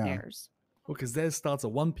 minutes before Yeah. theirs? Well, because theirs starts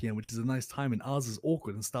at 1 p.m., which is a nice time, and ours is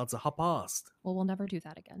awkward and starts at half past. Well, we'll never do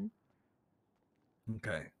that again.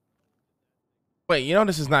 Okay. Wait,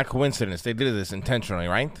 this is not coincidence. They did this intentionally,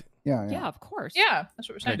 right? Yeah, Yeah, of course. Yeah, that's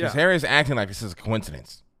what we're saying. Because Harry's acting like this is a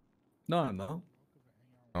coincidence. No.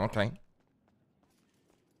 Okay.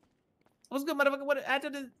 What's good, motherfucker? What after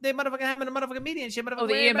they motherfucking having a motherfucking meeting and shit, motherfucker? Oh,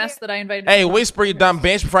 the EMS that I invited. Hey, whisper, you dumb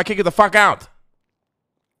bitch, before I kick you the fuck out.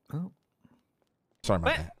 Oh. Sorry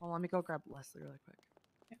about that. Well, let me go grab Leslie really quick.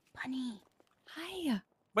 Bunny. Hi.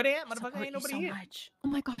 But yeah, I motherfucker, support ain't you nobody so here. much. Oh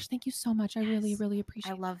my gosh, thank you so much. I really, really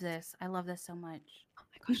appreciate I love this. I love this so much. Oh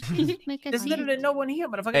my gosh. Make it There's literally no one here,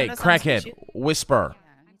 motherfucker. Hey, That's how much crackhead, shit. whisper.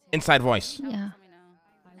 Inside voice. Yeah.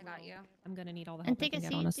 I got you. I'm gonna need all the And help I take a can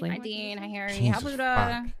get, seat. honestly. Hi, Dean. Hi, Harry. Jesus Hi,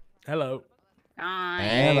 Buddha. fuck. Hello. Hi.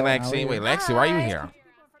 Hey, Hello, how are Lexi. you? Wait, Lexi, why are you here?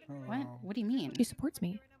 What? What do you mean? She supports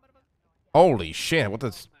me. Holy shit. What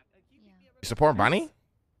does... You support Bunny?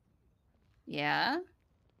 Yeah.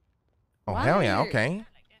 Oh, Why? hell yeah. Okay.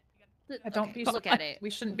 Don't be look at it. We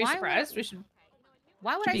shouldn't be Why would- surprised. We should.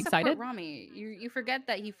 Why would Should I be support excited. Rami? You forget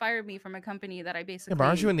that he fired me from a company that I basically but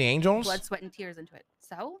aren't you in the Angels? blood, sweat, and tears into it.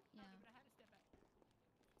 So,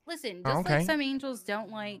 listen, Oh, just okay. like some angels don't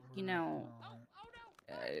like,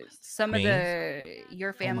 some Me? of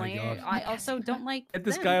your family. God. I also don't like. Get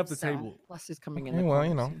this them, guy off the so. table. Leslie's coming in. Hey, the well,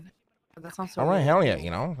 corner soon. That sounds so All right, weird. hell yeah,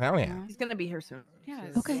 hell yeah. He's gonna be here soon. Yeah.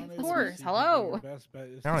 Okay, Of that's course. fine. Hello. Hell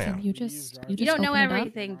yeah. Listen, you just You don't know open it up,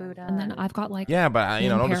 everything, Buddha. and then I've got like Yeah, but, one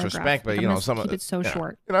no paragraph. disrespect, but, I'm gonna some of keep it so yeah.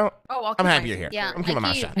 short. Oh, I'll I'm keep happy my- you're here. Yeah, I'm keeping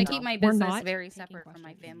my shit. I keep my We're business not very taking separate from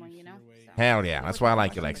my family, So. Hell yeah. That's why I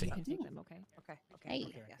like you, Lexi. You can take them, okay?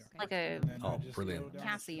 Hey, like a Oh, brilliant.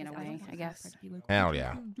 Cassie in a way, I guess. Hell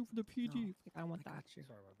yeah. Do for the PG. I don't want that. Got you.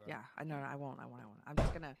 Yeah, I know. I won't. I'm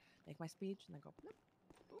just gonna make my speech and then go.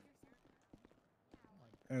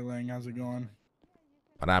 Hey, Lang, how's it going?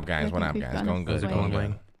 What up, guys? What up, guys? Going good. Going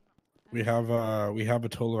good. We have a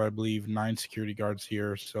total of, I believe, 9 security guards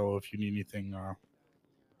here. So if you need anything,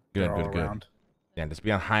 Good, they're all good, good. around. Yeah, just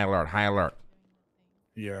be on high alert. High alert.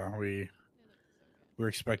 Yeah, we're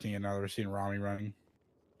expecting it now that we're seeing Rami running.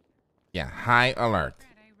 Yeah, high alert.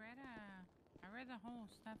 I read the whole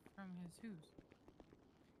stuff from Jesus.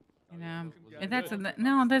 And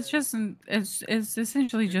no, that's just it's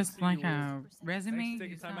essentially just like a resume.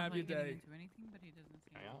 Take your time out of your day.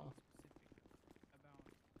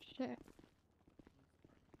 Sure.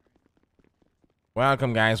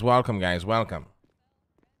 Welcome, guys. Welcome, guys. Welcome.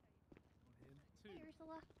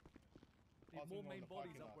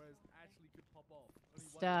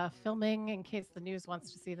 Filming in case the news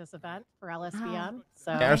wants to see this event for LSBN.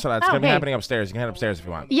 So Yeah, Ursula, it's going to be happening upstairs. You can head upstairs if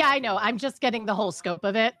you want. Yeah, I know. I'm just getting the whole scope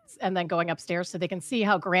of it and then going upstairs so they can see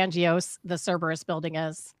how grandiose the Cerberus building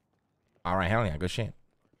is. All right, hell yeah. Good shit.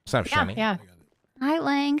 What's up, Yeah, Shani? yeah. Hi,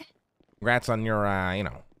 Lang. Congrats on your,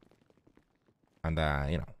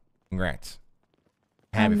 congrats.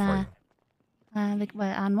 Happy for you. Like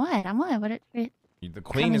what? On what? On what? The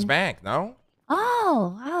queen is back, no?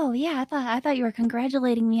 Oh, yeah. I thought you were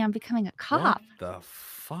congratulating me on becoming a cop. What the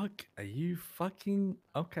fuck? Are you fucking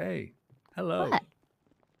okay? Hello. What?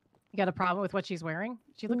 You got a problem with what she's wearing?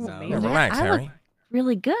 She looks No. amazing. Relax, I Harry. look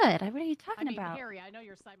really good. What are you talking about? Harry, I know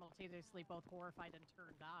you're simultaneously both horrified and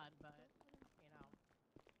turned on, but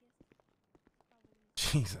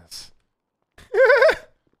Jesus.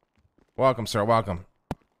 Welcome, sir. Welcome.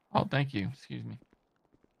 Oh, thank you. Excuse me.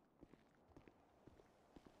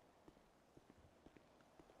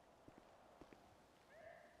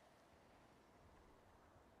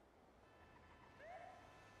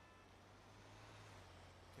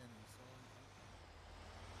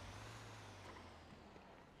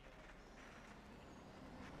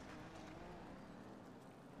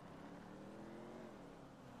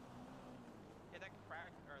 Yeah, that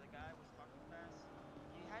crack or the guy was talking fast.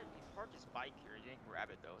 He parked his bike here. He didn't grab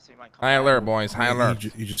it though, so he might come. High back. alert, boys. High alert.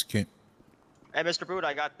 You just can't. Hey, Mr. Boot,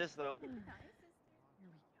 I got this though.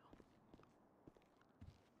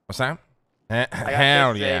 What's that? got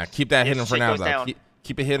Hell this, yeah. Zig. Keep that If hidden for shit now, goes though. down.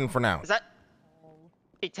 Keep it hidden for now. Is that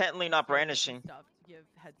intently not brandishing?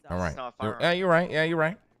 All right. It's not a firearm. Yeah, you're right. Yeah, you're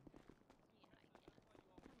right.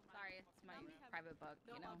 Sorry, it's my private book,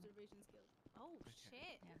 you know. Oh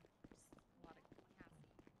shit.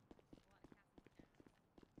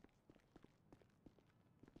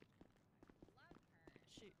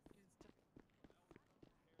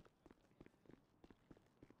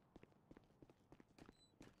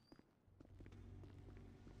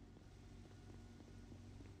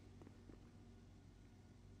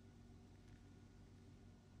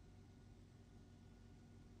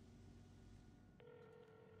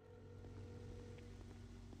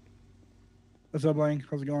 What's up, Lang?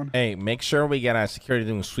 How's it going? Hey, make sure we get security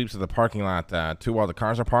doing sweeps of the parking lot too while the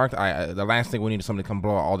cars are parked. The last thing we need is somebody to come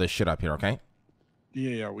blow all this shit up here, okay?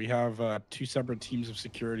 Yeah. We have 2 separate teams of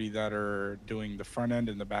security that are doing the front end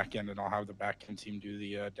and the back end, and I'll have the back end team do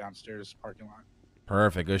the downstairs parking lot.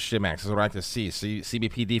 Perfect. Good shit, Max. This is what I like to see.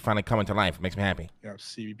 CBPD finally coming to life. It makes me happy. Yeah,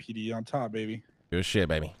 CBPD on top, baby. Good shit,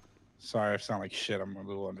 baby. Sorry, I sound like shit. I'm a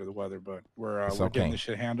little under the weather, but we're It's we're okay. getting this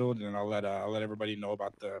shit handled, and I'll let everybody know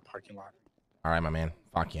about the parking lot. All right, my man.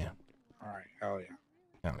 Fuck yeah. All right, hell yeah.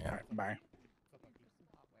 Hell yeah. All right, bye.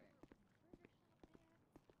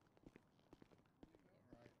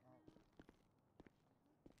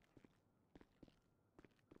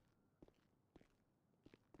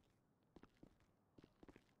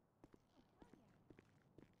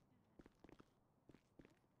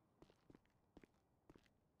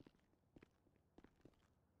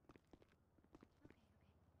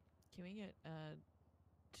 Can we get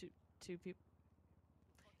two people?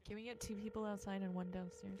 Can we get 2 people outside and 1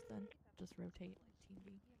 downstairs then? Just rotate like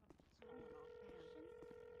TV.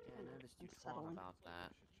 Yeah, I noticed you thought about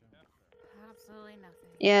that. Absolutely nothing.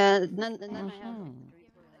 Yeah, none I have.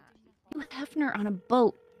 You Hefner on a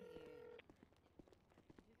boat.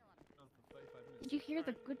 Did you hear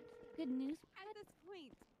the good news? At this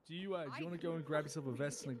point, Do you want to go and grab yourself a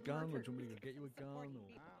vest and a gun, or do you want me to go get you a gun?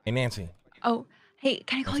 Or... Hey, Nancy. Oh, hey,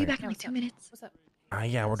 can I call you Okay. back in like 2 minutes? What's up?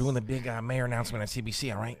 Yeah, we're doing the big mayor announcement at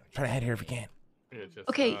CBC, all right? Try to head here if you can.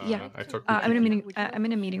 Okay, yeah. I'm in a meeting. I'm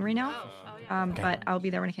in a meeting right now. But I'll be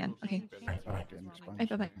there when I can. Okay. Bye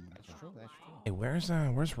bye. Hey, where's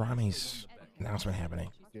Rami's announcement happening?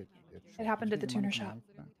 It happened at the tuner shop.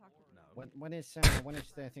 When is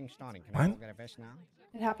the thing starting? Can I What? go get a vest now?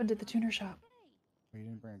 It happened at the tuner shop. You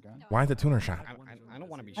didn't bring a gun? Why the tuner shop? I don't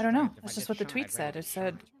want to be. I don't know. strapped. If That's I just get what the shot, tweet I'd said. rather It be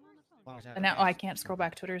said And now I can't scroll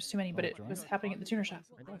back. Twitter's too many, but it was happening at the tuner shop.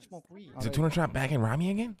 Is the tuner shop back in Rami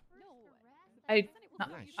again?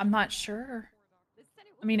 I'm not sure.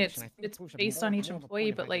 I mean, it's based on each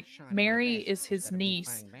employee, but like Mary is his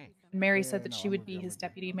niece. Mary said that she would be his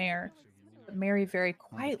deputy mayor. But Mary very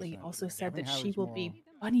quietly also said that she will be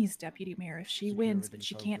Bunny's deputy mayor if she wins, but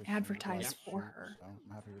she can't advertise for her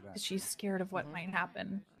because she's scared of what might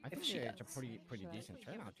happen if she does. It's a pretty decent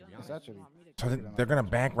turnout, to be honest. So they're gonna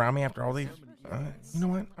back Rami after all these? You know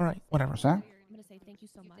what? All right, whatever. What's that? I'm gonna say thank you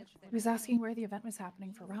so much. He was asking where the event was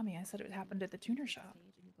happening for Rami. I said it happened at the tuner shop.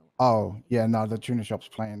 Oh yeah, no, the tuner shop's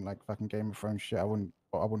playing like fucking Game of Thrones shit. I wouldn't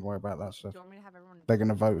worry about that stuff. They're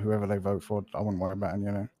gonna vote whoever they vote for. I wouldn't worry about it,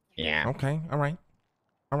 you know. Yeah. Okay. All right.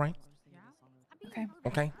 All right. Okay.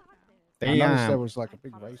 Okay. I noticed there was like a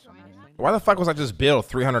big race on there. Why the fuck was I just billed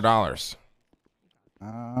 $300?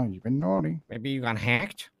 You've been naughty. Maybe you got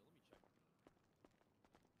hacked?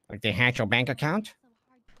 Like they hacked your bank account?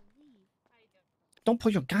 Don't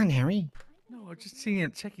pull your gun, Harry. No, I'm just seeing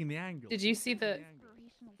it, checking the angle. Did you see the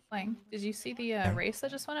Did you see the race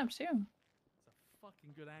that just went up too?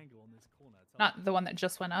 Fucking good angle on this corner. Not the one that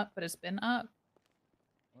just went up, but it's been up.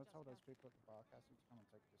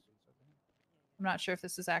 I'm not sure if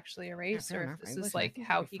this is actually a race fair or enough. if this Listen, is I like think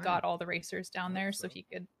how you'll be he fine. got all the racers down there so he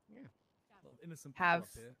could have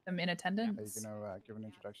them in Are you attendance. gonna give an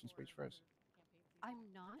introduction speech first? I'm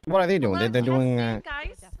not. What are they doing? They're doing guys.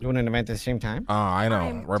 doing an event at the same time? Oh, I know.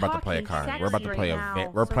 I'm We're about to play a talking card. We're about to sexy play right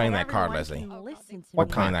now, We're so playing that that card, everyone Leslie. can listen to We're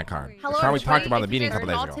me. playing that card. Hello, That's how we talked everybody. about the If meeting you a couple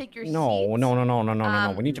guys days could ago. all take your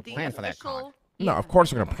No. We need to the plan for that card. official No, of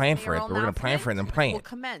course we're gonna plan for it, but we're gonna plan announcement for it and then play will it.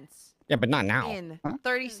 commence Yeah, but not now. in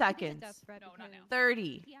 30 seconds.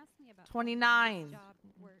 30, 29,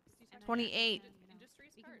 28.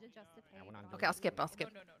 Okay, I'll skip. If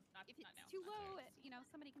it's too low,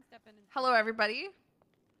 somebody can step in. Hello, everybody.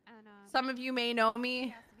 Some of you may know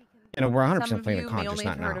me. You know, we're 100% Some of playing you the card, may just only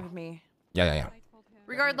not have heard now. of me. Yeah.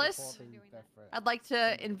 Regardless, I'd like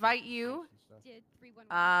to invite you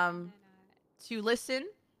to listen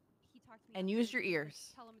and use your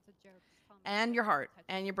ears and your heart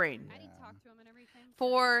and your brain.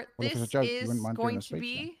 For Well, if it's a this joke, you is wouldn't mind doing going a to speech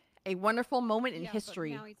be a wonderful moment in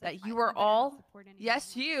history that you are all,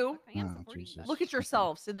 yes, you, Jesus. look at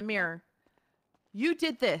yourselves in the mirror. You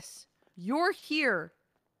did this. You're here,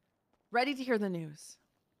 ready to hear the news.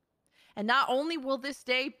 And not only will this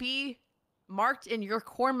day be marked in your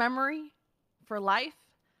core memory for life,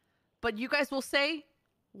 but you guys will say,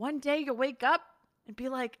 one day you'll wake up and be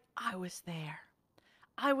like, I was there.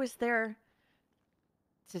 I was there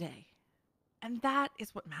today. And that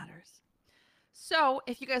is what matters. So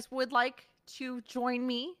if you guys would like to join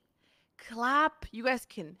me, clap, you guys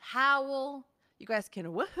can howl, you guys can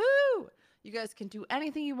woohoo, you guys can do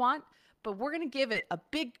anything you want, but we're going to give it a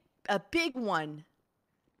big one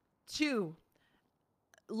to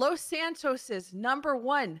Los Santos's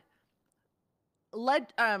 #1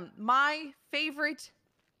 my favorite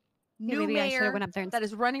Yeah, new maybe I should've mayor went up there and that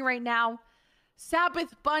is running right now,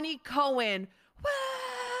 Sabbath Bunny Cohen.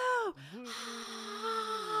 Woo!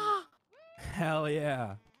 Hell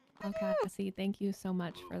yeah. Oh, Cassie, thank you so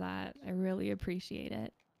much for that. I really appreciate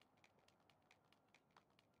it.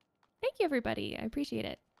 Thank you, everybody. I appreciate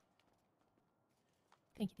it.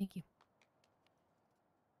 Thank you.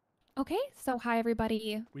 Okay, so hi,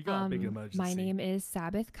 everybody. We got a big My emergency. name is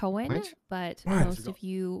Sabbath Cohen, What? but What? most of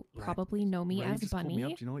you probably know me Ray as just called me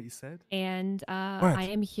Bunny. up. Do you know what you said? And What? I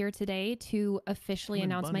am here today to officially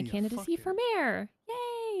Calling announce Bunny my a candidacy for mayor.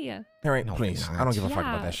 Yay! Harry, please. I don't give a fuck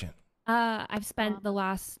about Yeah. that shit. I've spent the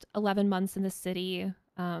last 11 months in the city,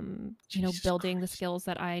 building the skills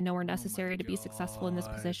that I know are necessary to be successful in this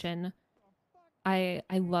position. I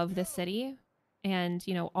love this city, and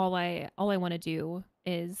all I want to do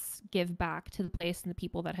is give back to the place and the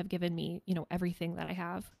people that have given me, everything that I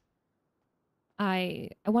have. I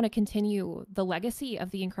want to continue the legacy of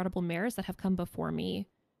the incredible mayors that have come before me,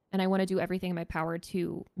 and I want to do everything in my power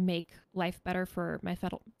to make life better for my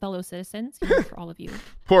fellow citizens, for all of you.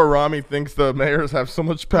 Poor Rami thinks the mayors have so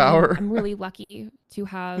much power. I'm really lucky to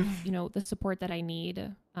have, the support that I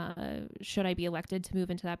need. Should I be elected to move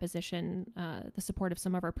into that position, the support of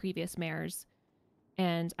some of our previous mayors.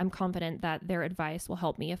 And I'm confident that their advice will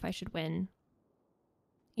help me if I should win.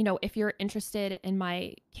 If you're interested in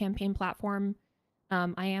my campaign platform,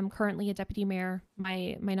 I am currently a deputy mayor.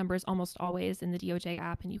 My number is almost always in the DOJ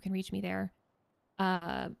app, and you can reach me there.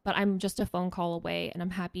 But I'm just a phone call away, and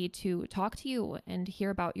I'm happy to talk to you and hear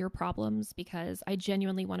about your problems, because I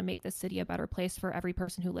genuinely want to make this city a better place for every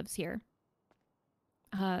person who lives here.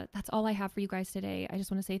 that's all I have for you guys today. I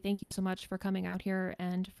just want to say thank you so much for coming out here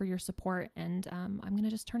and for your support. And I'm going to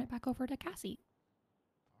just turn it back over to Cassie.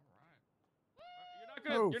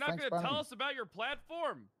 You're not gonna tell us about your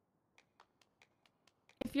platform.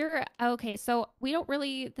 If you're okay, so we don't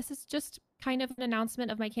really, this is just kind of an announcement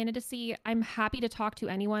of my candidacy. I'm happy to talk to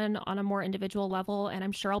anyone on a more individual level, and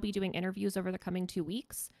I'm sure I'll be doing interviews over the coming 2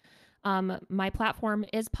 weeks. My platform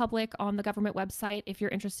is public on the government website if you're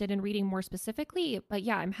interested in reading more specifically. But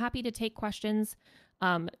yeah, I'm happy to take questions,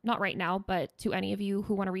 not right now, but to any of you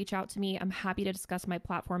who want to reach out to me, I'm happy to discuss my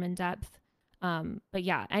platform in depth. But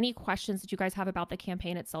yeah, any questions that you guys have about the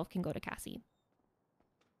campaign itself can go to Cassie.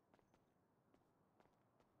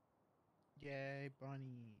 Yay,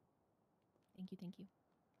 Bunny. Thank you, thank you.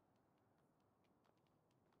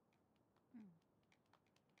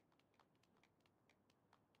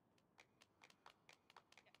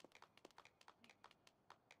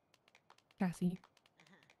 Cassie.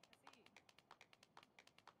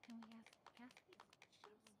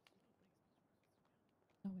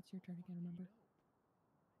 Oh, it's your turn again, remember?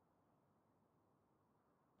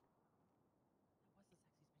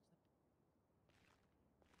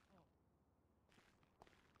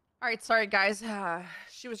 All right, sorry guys.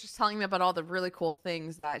 She was just telling me about all the really cool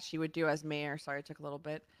things that she would do as mayor. Sorry, it took a little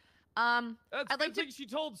bit. That's I'd like to. she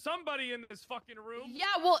told somebody in this fucking room. Yeah,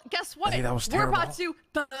 well, guess what? Hey, that was We're terrible. about to.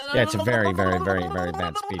 Yeah, it's a very, very, very, very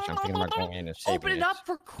bad speech. I'm thinking about going in and saving Open it it. up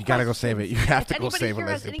for You gotta go save it. You have to If go anybody save it, here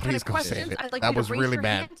has Leslie. any kind Please of go save questions, it. I'd like That you was to raise really your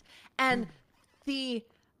bad. hand. And the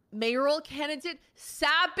mayoral candidate,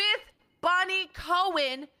 Sabbath Bonnie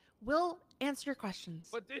Cohen, will answer your questions.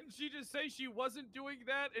 But didn't she just say she wasn't doing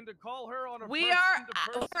that and to call her on a We're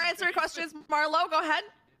answering questions. Marlo, go ahead.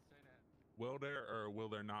 Will there or will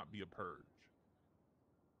there not be a purge?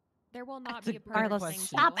 There will not That's be a a great purge. question.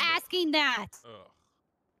 Stop asking that.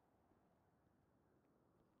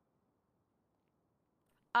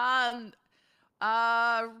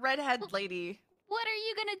 Redhead lady. What are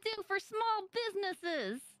you gonna do for small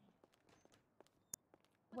businesses?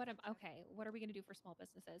 What are we gonna do for small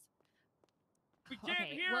businesses? We can't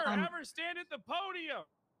Okay, hear well, her. Have her stand at the podium.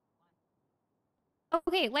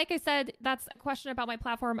 Okay, like I said, that's a question about my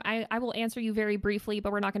platform. I will answer you very briefly,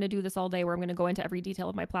 but we're not going to do this all day where I'm going to go into every detail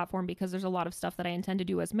of my platform because there's a lot of stuff that I intend to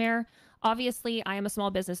do as mayor. Obviously, I am a small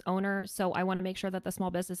business owner, so I want to make sure that the small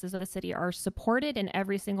businesses of the city are supported in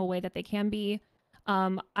every single way that they can be.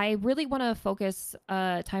 I really want to focus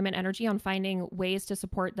time and energy on finding ways to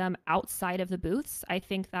support them outside of the booths. I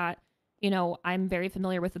think that, you know, I'm very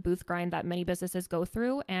familiar with the booth grind that many businesses go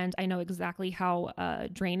through, and I know exactly how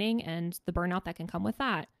draining and the burnout that can come with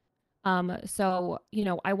that. So, you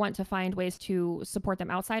know, I want to find ways to support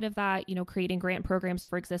them outside of that, you know, creating grant programs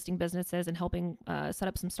for existing businesses and helping set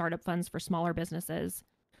up some startup funds for smaller businesses.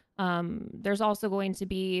 There's also going to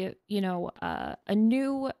be, you know, a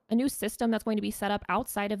new system that's going to be set up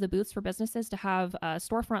outside of the booths for businesses to have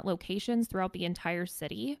storefront locations throughout the entire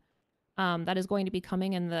city. That is going to be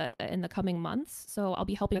coming in the coming months. So I'll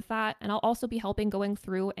be helping with that, and I'll also be helping going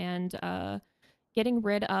through and getting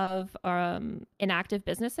rid of inactive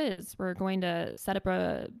businesses. We're going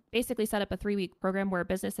to basically set up a 3-week program where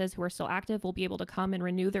businesses who are still active will be able to come and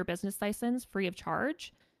renew their business license free of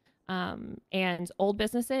charge. And old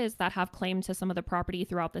businesses that have claim to some of the property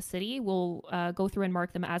throughout the city will go through and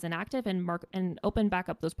mark them as inactive and open back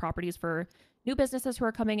up those properties for new businesses who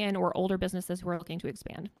are coming in or older businesses who are looking to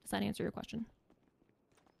expand. Does that answer your question?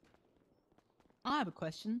 I have a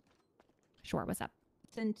question. Sure, what's up?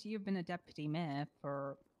 Since you've been a deputy mayor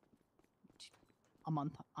for a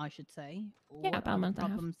month, I should say, Yeah, what about a are month the and a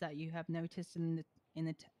half. problems that you have noticed in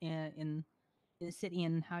the city,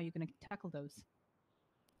 and how you're going to tackle those?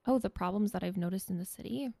 Oh, the problems that I've noticed in the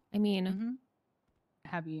city? I mean,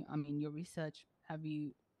 Have you? I mean, your research. Have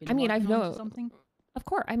you? Been I mean, I've working on no. something. Of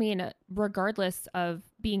course. I mean, regardless of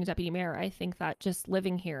being deputy mayor, I think that just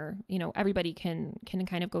living here, you know, everybody can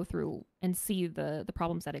kind of go through and see the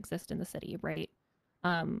problems that exist in the city, right?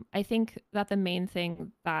 I think that the main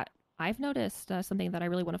thing that I've noticed, something that I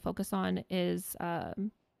really want to focus on is, I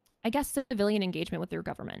guess, civilian engagement with their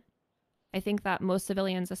government. I think that most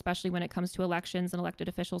civilians, especially when it comes to elections and elected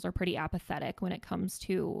officials, are pretty apathetic when it comes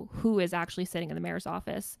to who is actually sitting in the mayor's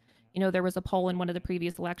office. You know, there was a poll in one of the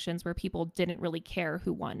previous elections where people didn't really care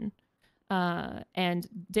who won and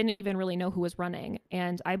didn't even really know who was running.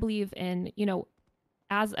 And I believe in, you know,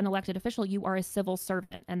 as an elected official, you are a civil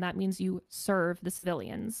servant, and that means you serve the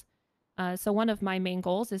civilians. So one of my main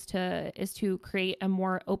goals is to create a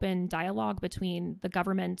more open dialogue between the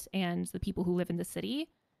government and the people who live in the city.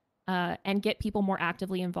 And get people more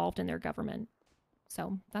actively involved in their government.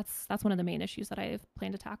 So that's one of the main issues that I've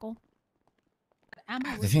planned to tackle.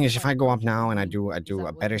 The thing is, if I go up now and I do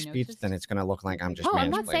a better speech, then it's gonna look like I'm just. Oh, I'm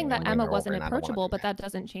not saying that mansplaining Emma her wasn't over, and I don't wanna approachable, do but that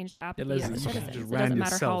doesn't change the apathy Leslie, of the you citizens. just It ran doesn't matter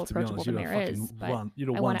how yourself, to be honest. approachable the You'd have mayor fucking is, but run- you'd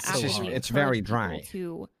have I want won to so actively hard. It's encourage very people dry.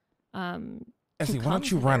 to Leslie, why come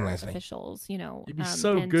don't you to run, their Leslie? officials, you know, You'd be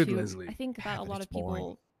so and good, to- Leslie. I think that a lot of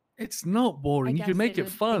people. It's not boring. You I can guess make they it would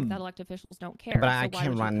think fun. that elected officials don't care. But so I why can't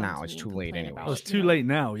would you run come now. to It's me too and late complain anyway. about, Oh, it's you too know, late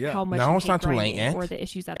now. Yeah. How much No, you it's hate not too late grinding yet. Or the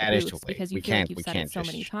issues at the That is booths, too late. because you We feel like can't- you've we said can't it so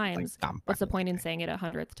many just, like, times. dump What's the point in saying it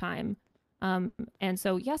 100th time? And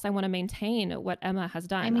so yes, I want to maintain what Emma has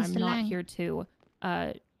done. I'm Mr. not Lang. here to,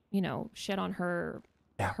 you know, shit on her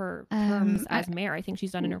terms as mayor. I think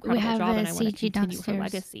she's done an incredible have job, a and I want to CG continue her downstairs,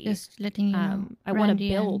 legacy. just letting you know. I want to Randy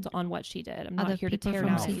build and on what she did. I'm not other here to people tear from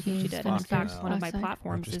down CG anything she is did. And in fact, downstairs one of my outside.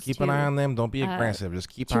 platforms Just is keep to, an eye on them. Don't be aggressive. Just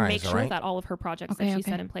keep to eyes, make all sure right? that all of her projects Okay, that she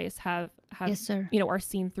okay. set in place have Yes, sir. you know, are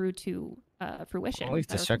seen through to fruition. At least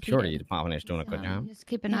the that are security completed. department is doing a good job. Just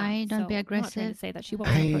keep an eye. Don't be so I'm not trying aggressive. to say that she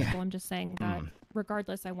won't be approachable. I'm just saying that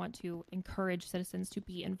regardless, I want to encourage citizens to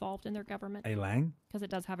be involved in their government. Hey, Lang, Because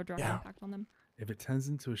it does have a direct impact on them. if it turns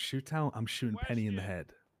into a shootout, I'm shooting Penny in the head.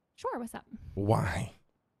 Sure, what's up? Why?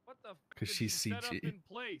 Because she's CG.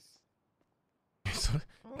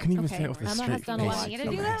 Couldn't even say it with a Emma straight has done a lot. face. to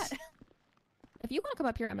do that. If you want to come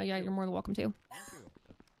up here, Emma, yeah, you're more than welcome to.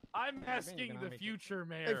 I'm asking the future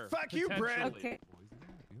mayor. fuck you, Brad. potentially. Okay.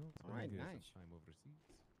 All right, nice.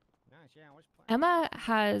 Emma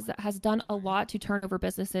has done a lot to turn over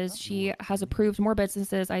businesses. She has approved more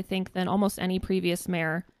businesses, I think, than almost any previous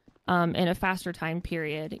mayor in a faster time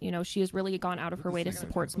period. You know, she has really gone out of her way to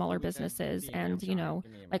support smaller businesses. And, you know,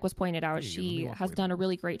 like was pointed out, she has done a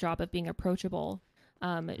really great job of being approachable.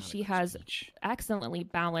 She has excellently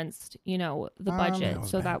balanced, you know, the budget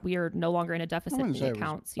so that we are no longer in a deficit in the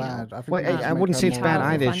accounts. You know, I wouldn't say it's bad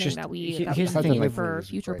either. It's funding just that we here's the thing. for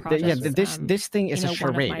future Yeah, projects. this thing is you a know, one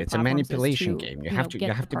of charade. my It's a platforms is manipulation to, game. you You have know, to get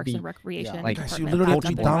you have the to Parks be and Recreation like Guys, you department literally back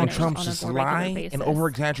treat up and Donald running Trump on a just regular lie and basis,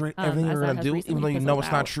 over-exaggerate everything as you're that gonna has do, even recently though you know it's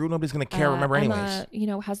fizzled not out. true. Nobody's gonna care. Remember, anyways. Emma, you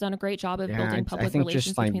know, has done a great job of Yeah, building I public think relations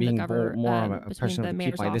just like between the being more of a between person the to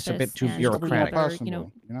mayor's keep like this a bit office too and bureaucratic. other, you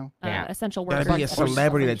know, Yeah. essential workers. Gotta be a celebrity.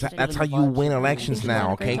 That's how you win elections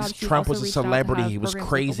now, okay? Trump was a celebrity. He was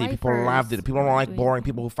crazy. People loved it. People don't like boring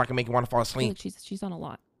people who fucking make you want to fall asleep. She's done a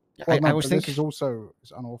lot. I was this thinking. is also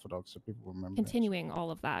it's unorthodox, so people remember. Continuing all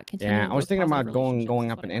of that. Yeah, I was those thinking positive about going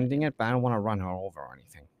relationships up is and what I ending it, but I don't want to run her over or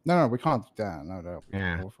anything. No, we can't do that. No, that would be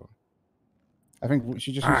Yeah. awful. I think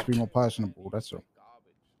she just needs to be more personable. That's all.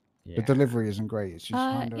 The Yeah. delivery isn't great. She's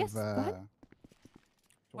kind yes, of. go ahead.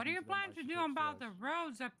 What are you planning to do about the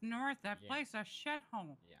roads up north? That place a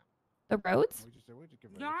shithole. The roads?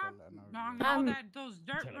 All those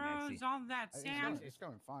dirt roads, all that sand. It's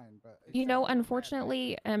going fine, but You know,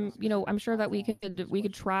 unfortunately, you know, I'm sure that we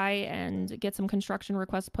could try and get some construction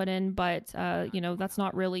requests put in, but you know, that's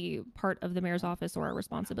not really part of the mayor's office or our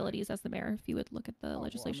responsibilities as the mayor. If you would look at the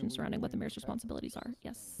legislation surrounding what the mayor's responsibilities are,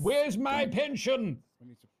 yes. Where's my pension?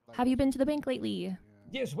 Have you been to the bank lately?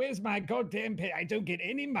 Yes, where's my goddamn pay? I don't get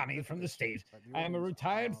any money from the state. I am a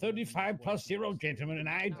retired 35-plus-year-old gentleman, and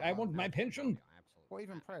I want my pension. Or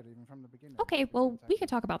even Fred, even from the beginning. Okay, well, we can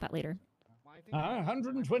talk about that later.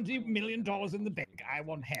 $120 million in the bank. I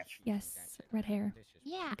want half. Yes, red hair.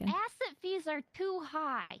 Yeah, Again. asset fees are too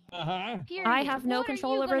high. I have no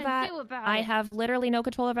control over that. I have literally no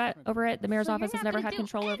control over it. The mayor's So office you're has not never gonna had do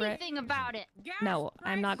control over it. anything about it. No,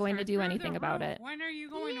 I'm not going to do anything about it. When are you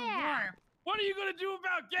going to war? What are you gonna do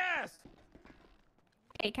about gas?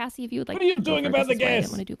 Hey, Cassie, if you would like What are you to go doing first, about the this way, I gas?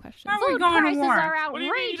 didn't want to do questions. Are we Food going to prices war? are What do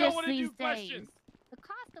you mean you don't outrageous want to do these questions? days. The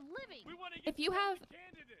cost of living.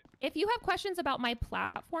 If you have questions about my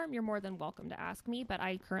platform, you're more than welcome to ask me, but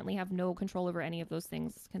I currently have no control over any of those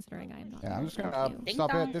things, considering I am not. Yeah, I'm just gonna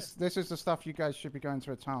stop it. This is the stuff you guys should be going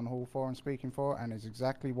to a town hall for and speaking for, and it's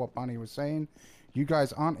exactly what Bunny was saying. You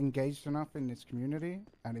guys aren't engaged enough in this community,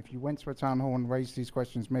 and if you went to a town hall and raised these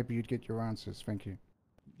questions, maybe you'd get your answers. Thank you.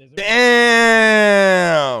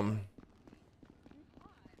 Damn.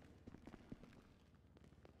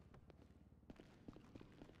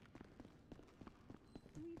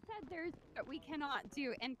 We said there's that we cannot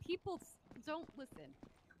do, and people don't listen.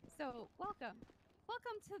 So welcome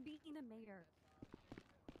to being a mayor.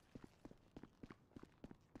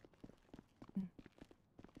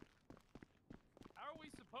 How are we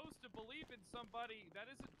supposed to believe in somebody that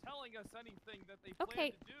isn't telling us anything that they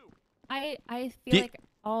plan to do? I feel like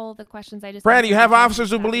all the questions I just. Brad, you answered have are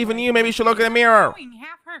officers who believe in you. Maybe you should look in the mirror. Showing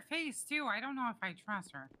half her face too. I don't know if I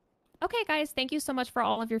trust her. Okay, guys, thank you so much for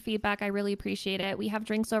all of your feedback. I really appreciate it. We have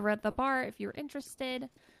drinks over at the bar if you're interested.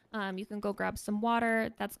 You can go grab some water.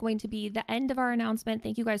 That's going to be the end of our announcement.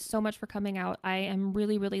 Thank you guys so much for coming out. I am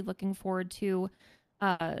really, really looking forward to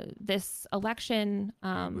this election,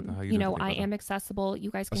 how you you know, doing, I brother? am accessible.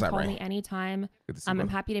 You guys can What's that, call Ray? me anytime. Good to see you, I'm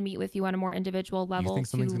brother. happy to meet with you on a more individual level think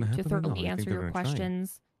something's gonna to happen or no? thoroughly You think answer they're your gonna try?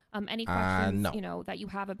 questions. Any questions, no. you know, that you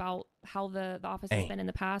have about how the office Hey. has been in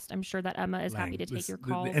the past, I'm sure that Emma is happy to take This- your the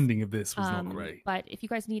calls. ending of this was not great. But if you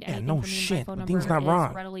guys need Yeah, anything no from me, my shit. phone The number thing's not is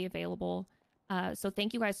wrong. readily available. So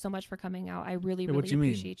thank you guys so much for coming out. I really, Yeah, what really do you mean?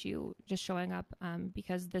 appreciate you just showing up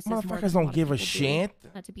because this is more Motherfuckers than a don't lot of give a people do,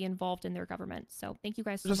 shit. to be involved in their government. So thank you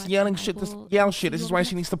guys so Just much. yelling and I shit. Just will yell see shit. you This is over why the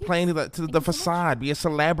she needs next to few play into weeks. the facade. Be a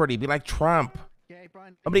celebrity. Be like Trump.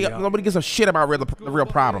 Nobody, Yeah. nobody gives a shit about the real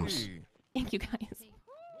problems. Thank you guys.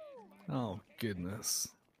 Oh goodness.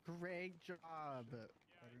 Great job.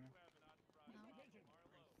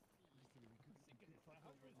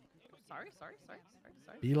 Sorry.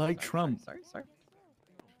 Be like Trump. Sorry.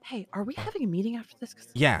 Hey, are we having a meeting after this? 'Cause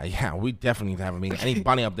Yeah, we definitely need to have a meeting. I need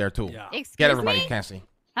Bunny up there too. Yeah. Excuse Get everybody, me? Cassie.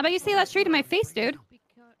 How about you say that straight in my face, dude?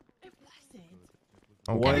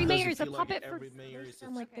 Okay. Every mayor is a puppet for.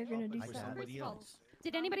 Sound like they're gonna do something.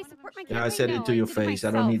 Did anybody support my campaign? Yeah, I said No, it to your did face. I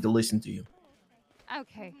don't myself. need to listen to you.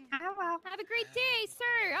 Okay. Have a great day,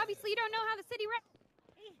 sir. Obviously, you don't know how the city runs.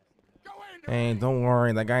 Hey, don't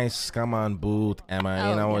worry. That guy's scum on boot, Emma. Oh,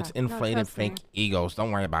 you know, yeah. it's No, inflated trust me. fake egos.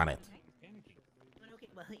 Don't worry about it.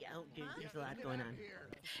 There's a lot going on.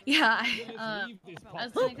 Yeah, I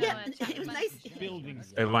was gonna go and chat it was with nice.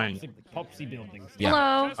 Buildings. Hey, Lang. Popsy buildings.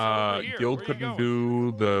 Yeah. Hello. Guild couldn't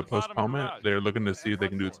do the postponement. They're looking to see if they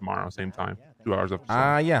can do it tomorrow, same time. 2 hours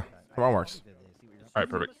after. Yeah. Tomorrow works. All right,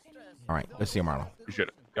 perfect. All right, let's see you tomorrow. Appreciate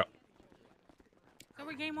it. Yep. So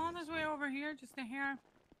we came all this way over here just to hear.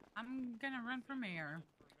 I'm gonna run for mayor.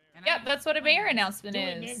 And Yeah, that's what a mayor announcement Do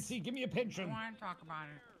it, is. Nancy. Give me a I pension. want to talk about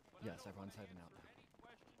it. Yes, everyone's heading out.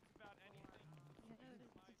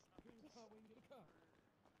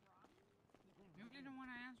 You didn't want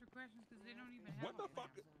to answer questions because they don't even have. What the fuck?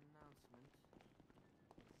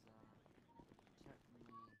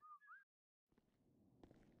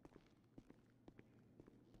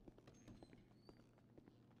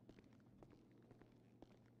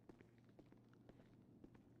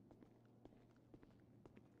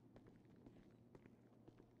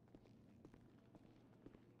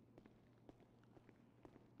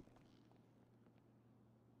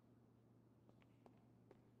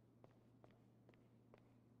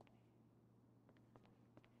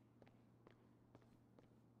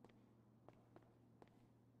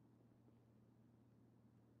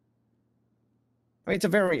 I mean,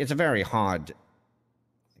 it's a very hard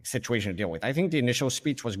situation to deal with. I think the initial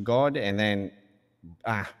speech was good, and then,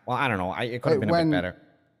 well, I don't know. It could have been a bit better.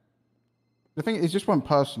 The thing is, just went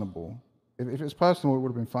personable. If it's personal, it would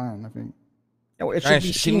have been fine. I think. No, it should Guys,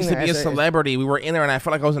 be she needs to seen be a as celebrity. We were in there, and I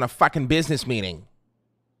felt like I was in a fucking business meeting.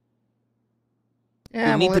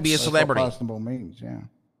 Yeah, you need well, to be a that's what celebrity. Personable means, yeah.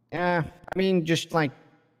 Yeah, I mean, just like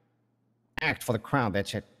act for the crowd.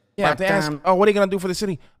 That's it. Yeah, But, they ask, oh, what are you going to do for the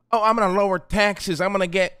city? Oh, I'm going to lower taxes. I'm going to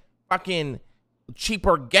get fucking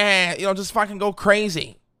cheaper gas. You know, just fucking go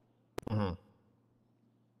crazy. Mm-hmm.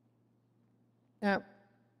 Yeah.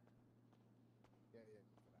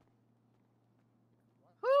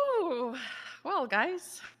 Ooh. Well,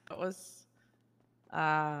 guys, that was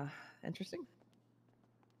interesting.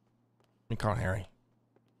 Let me call Harry.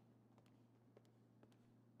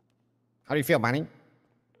 How do you feel, Bunny?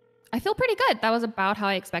 I feel pretty good. That was about how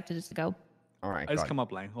I expected it to go. All right. I just come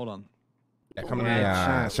up, Lang. Hold on. Yeah, come in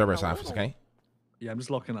the service office, okay? Yeah, I'm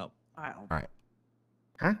just locking up. All right.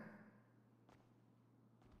 Huh?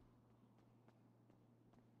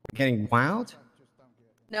 Getting wild?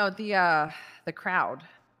 No, the crowd.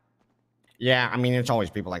 Yeah, I mean, it's always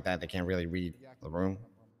people like that. They can't really read the room.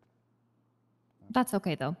 That's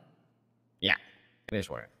okay though. Yeah, it is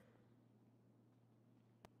what it is.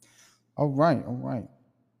 All right.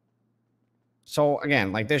 So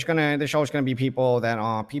again, like there's always gonna be people that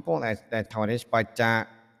are people. That's how it is. But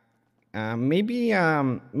maybe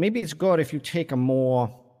it's good if you take a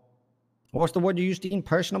more, what's the word you used, Dean?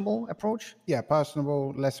 Personable approach? Yeah,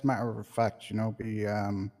 personable, less matter of fact. You know, be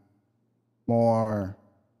more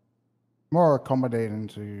accommodating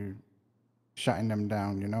to shutting them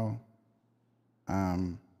down. You know.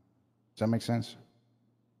 Does that make sense?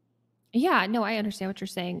 Yeah, no, I understand what you're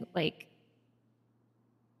saying. Like,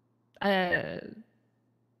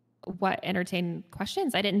 what, entertain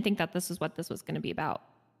questions? I didn't think that this is what this was going to be about.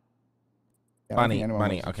 Yeah, Bunny,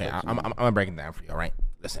 okay, I'm going to break it down for you, all right?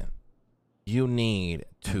 Listen, you need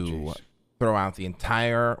to throw out the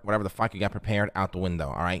entire, whatever the fuck you got prepared, out the window,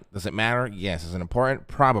 all right? Does it matter? Yes. Is it important?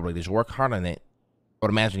 Probably. Did you work hard on it? I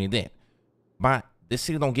would imagine you did. But this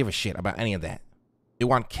city don't give a shit about any of that. They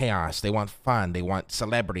want chaos. They want fun. They want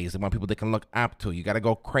celebrities. They want people they can look up to. You got to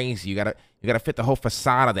go crazy. You got to fit the whole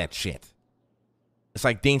facade of that shit. It's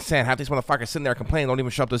like Dean said, half these motherfuckers sitting there complaining, don't even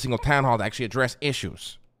show up to a single town hall to actually address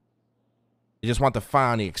issues. You just want the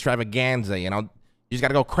fun, the extravaganza, you know. You just got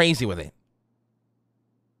to go crazy with it.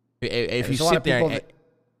 If you sit there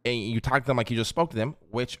and you talk to them like you just spoke to them,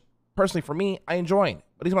 which personally for me, I enjoy.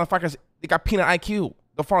 But these motherfuckers, they got peanut IQ.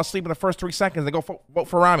 They'll fall asleep in the first 3 seconds. They go vote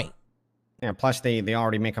for Rami. Yeah, plus they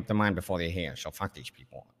already make up their mind before they're here. So fuck these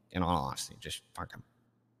people. In all honesty, just fuck them.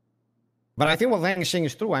 But I think what Lang is saying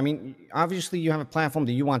is true. I mean, obviously you have a platform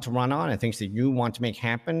that you want to run on and things that you want to make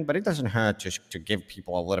happen, but it doesn't hurt to give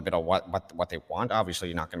people a little bit of what they want. Obviously,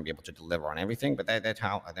 you're not going to be able to deliver on everything, but that's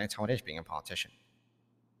how it is being a politician.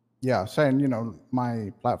 Yeah, saying, you know,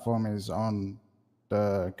 my platform is on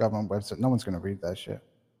the government website. No one's going to read that shit.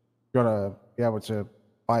 You got to be able to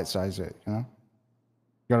bite-size it, you know?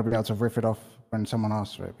 You got to be able to riff it off when someone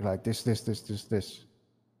asks for it. Be like, this.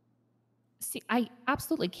 See, I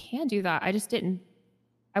absolutely can do that.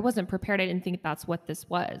 I wasn't prepared. I didn't think that's what this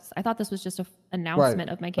was. I thought this was just an announcement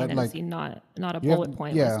of my candidacy, not a bullet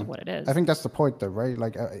point list of what it is. I think that's the point though, right?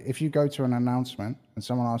 Like if you go to an announcement and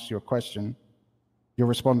someone asks you a question, your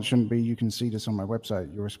response shouldn't be, you can see this on my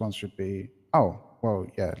website. Your response should be, oh, well,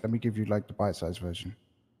 yeah, let me give you like the bite-sized version.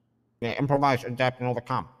 Yeah, improvise, adapt, and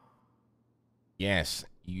overcome. Yes,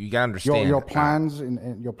 you gotta understand. Your plans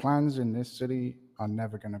in this city are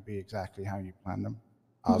never going to be exactly how you plan them.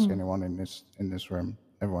 Ask anyone in this room.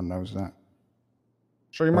 Everyone knows that.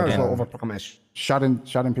 So you might as well overpromise.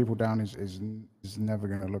 Shutting people down is never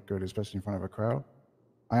going to look good, especially in front of a crowd.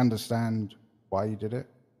 I understand why you did it,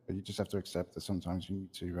 but you just have to accept that sometimes you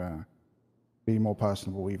need to be more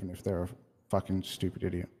personable, even if they're a fucking stupid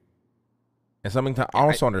idiot. And something to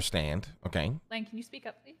also understand, okay? Lang, can you speak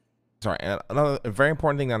up, please? Sorry, another very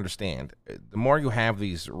important thing to understand, the more you have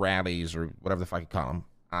these rallies or whatever the fuck you call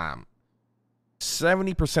them,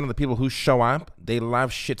 70% of the people who show up, they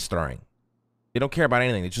love shit stirring. They don't care about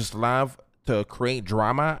anything. They just love to create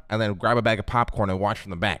drama and then grab a bag of popcorn and watch from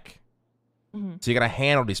the back. So you got to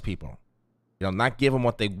handle these people. You know, not give them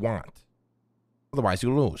what they want. Otherwise,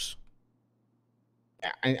 you lose.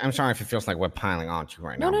 I'm sorry if it feels like we're piling on to you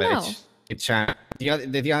right now, No. it's the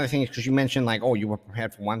other thing is because you mentioned like, oh, you were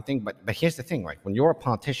prepared for one thing, but here's the thing, like when you're a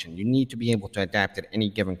politician, you need to be able to adapt to any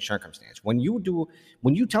given circumstance. When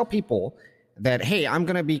you tell people that, hey, I'm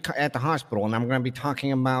going to be at the hospital and I'm going to be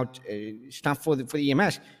talking about stuff for the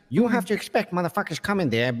EMS, you have to expect motherfuckers coming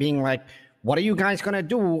there being like, what are you guys going to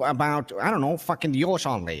do about, I don't know, fucking the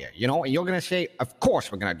ozone layer, you know? And you're going to say, of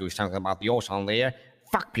course we're going to do something about the ozone layer.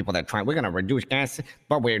 Fuck people that try. We're going to reduce gas,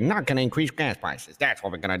 but we're not going to increase gas prices. That's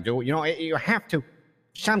what we're going to do. You know, you have to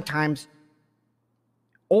sometimes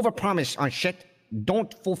overpromise on shit.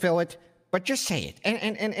 Don't fulfill it, but just say it.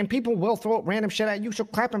 And people will throw random shit at you, so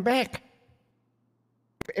clap them back.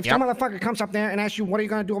 If some motherfucker comes up there and asks you, what are you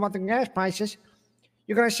going to do about the gas prices?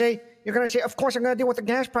 You're going to say, of course I'm going to deal with the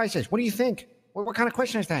gas prices. What do you think? What kind of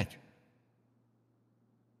question is that?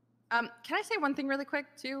 Can I say one thing really quick,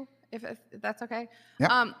 too? If that's okay.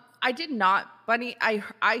 Yeah. I did not, Bunny.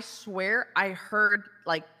 I swear I heard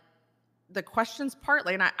like the questions part,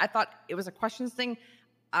 like, and I thought it was a questions thing.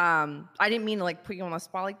 I didn't mean to like put you on the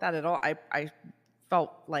spot like that at all. I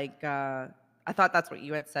felt like I thought that's what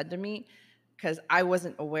you had said to me, because I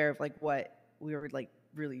wasn't aware of like what we were like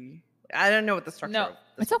really. I don't know what the structure. No,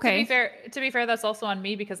 it's okay. To be fair, that's also on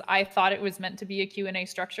me because I thought it was meant to be a Q&A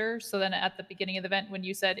structure. So then at the beginning of the event, when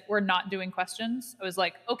you said we're not doing questions, I was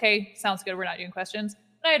like, okay, sounds good. We're not doing questions.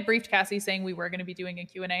 And I had briefed Cassie saying we were going to be doing a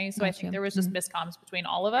Q&A. So I think there was just miscomms between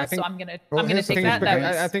all of us. So I'm gonna take that.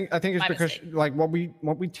 I think it's because like what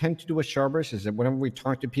we tend to do with servers is that whenever we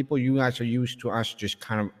talk to people, you guys are used to us just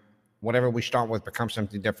kind of whatever we start with becomes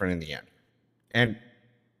something different in the end, and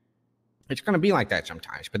it's going to be like that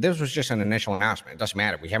sometimes, but this was just an initial announcement. It doesn't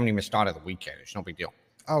matter. We haven't even started the weekend. It's no big deal.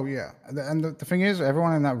 Oh, yeah. And the thing is,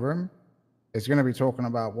 everyone in that room is going to be talking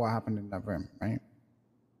about what happened in that room, right?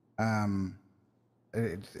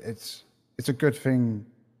 It's a good thing.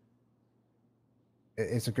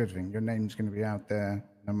 It's a good thing. Your name's going to be out there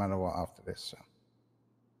no matter what after this.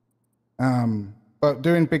 So, but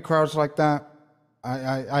doing big crowds like that,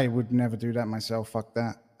 I would never do that myself. Fuck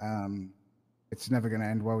that. It's never going to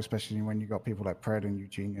end well, especially when you got people like Pred and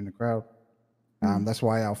Eugene in the crowd. That's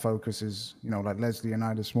why our focus is, you know, like Leslie and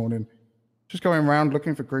I this morning, just going around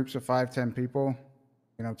looking for groups of 5-10 people,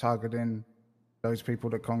 you know, targeting those people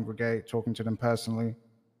that congregate, talking to them personally.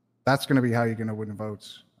 That's going to be how you're going to win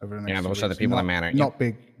votes over the next. Yeah, those are the people that matter. Not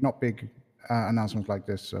big announcements like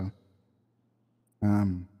this. So,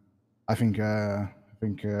 I think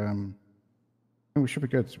think we should be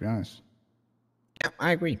good, to be honest. Yeah,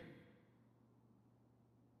 I agree.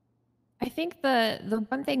 I think the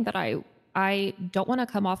one thing that I don't want to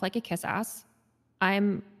come off like a kiss ass. I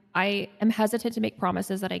am hesitant to make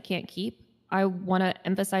promises that I can't keep. I want to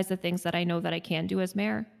emphasize the things that I know that I can do as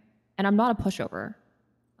mayor, and I'm not a pushover.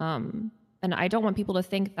 And I don't want people to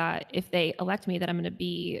think that if they elect me that I'm going to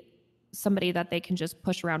be somebody that they can just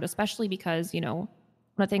push around, especially because, you know,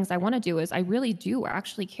 one of the things I want to do is I really do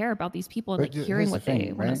actually care about these people and like hearing what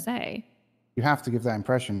they want to say. You have to give that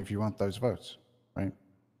impression if you want those votes, right?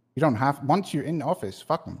 You don't have, once you're in office,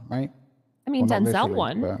 fuck them, right? I mean, Well, not Denzel literally,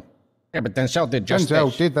 won. but- Yeah, but Denzel did just Denzel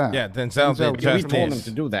this. did that. Yeah, Denzel did Yeah, we just told him this.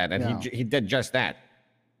 to do that, and Yeah. he did just that.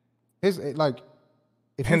 His, like,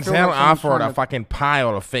 if you feel Denzel like someone's offered trying a to- fucking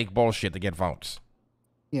pile of fake bullshit to get votes.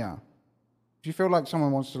 Yeah. If you feel like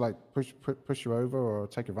someone wants to like push you over or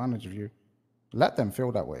take advantage of you, let them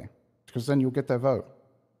feel that way, because then you'll get their vote.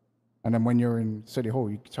 And then when you're in City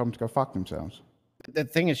Hall, you tell them to go fuck themselves. The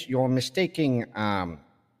thing is, you're mistaking, I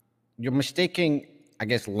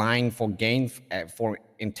guess, lying for gain for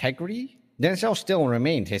integrity. Denzel still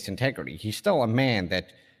remained his integrity. He's still a man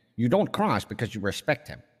that you don't cross because you respect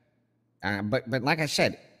him. But like I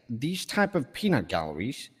said, these type of peanut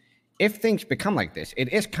galleries, if things become like this,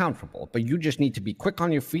 it is counterable, but you just need to be quick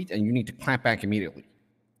on your feet and you need to clap back immediately.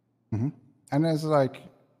 Mm-hmm. And there's like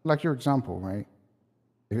your example, right?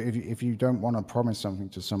 If you don't want to promise something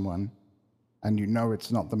to someone and you know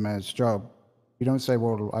it's not the mayor's job, you don't say,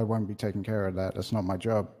 well, I won't be taking care of that. That's not my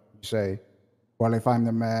job. You say, well, if I'm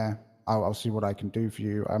the mayor, I'll see what I can do for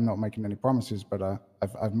you. I'm not making any promises, but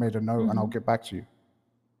I've made a note and I'll get back to you.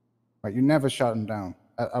 Right? You never shut them down.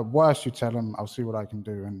 At worst, you tell them, I'll see what I can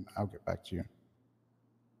do and I'll get back to you.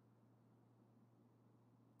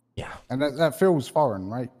 Yeah. And that feels foreign,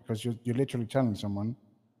 right? Because you're literally telling someone,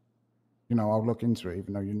 you know, I'll look into it,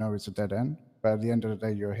 even though you know it's a dead end. But at the end of the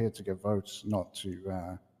day, you're here to get votes, not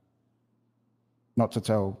to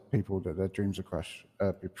tell people that their dreams are crushed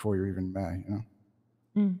before you're even mayor, you know?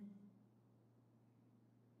 Mm.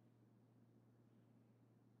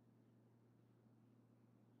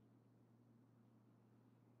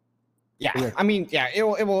 Yeah, I mean, yeah, it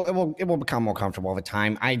will become more comfortable over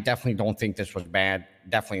time. I definitely don't think this was bad.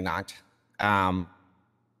 Definitely not.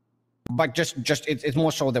 But just it's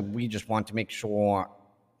more so that we just want to make sure,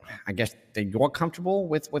 I guess, that you're comfortable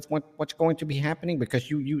with what's going to be happening,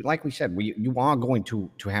 because you like we said, you are going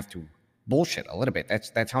to have to bullshit a little bit.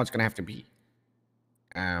 That's how it's going to have to be.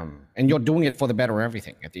 And you're doing it for the better of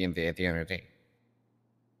everything at the end of the day.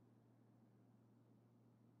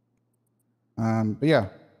 But yeah,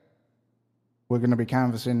 we're going to be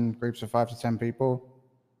canvassing groups of 5 to 10 people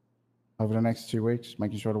over the next 2 weeks,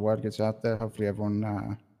 making sure the word gets out there. Hopefully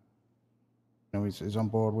everyone is on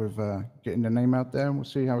board with getting the name out there, and we'll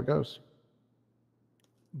see how it goes.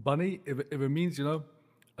 Bunny, if it means, you know,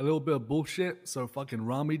 a little bit of bullshit so fucking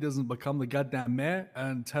Rami doesn't become the goddamn mayor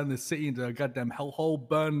and turn the city into a goddamn hellhole,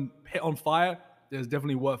 burn pit on fire, it's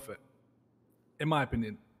definitely worth it. In my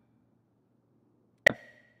opinion.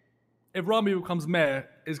 If Rami becomes mayor,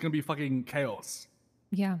 it's going to be fucking chaos.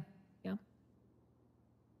 Yeah. Yeah.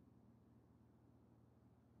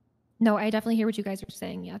 No, I definitely hear what you guys are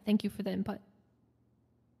saying. Yeah. Thank you for the input.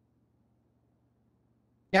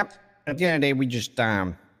 Yep. At the end of the day, we just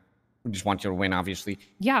want you to win, obviously.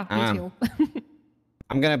 Yeah, me too.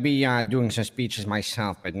 I'm gonna be doing some speeches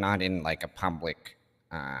myself, but not in like a public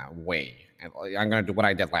way. I'm gonna do what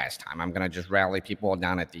I did last time. I'm gonna just rally people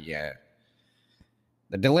down at the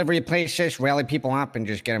delivery places, rally people up, and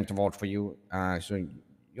just get them to vote for you. So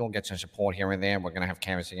you'll get some support here and there. We're gonna have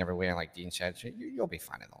canvassing everywhere, like Dean said. So you'll be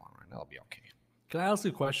fine in the long run. It'll be okay. Can I ask you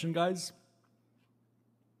a question, guys?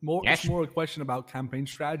 Yes. It's more a question about campaign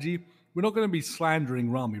strategy. We're not going to be slandering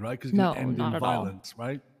Rami, right? Because it's No, going to end not in at all. violence,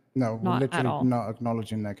 right? No, we're Not at literally all. not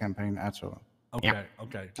acknowledging their campaign at all. Okay,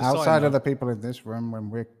 okay. Just so I Outside of know. the people in this room, when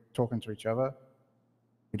we're talking to each other,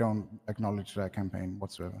 we don't acknowledge their campaign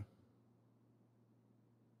whatsoever.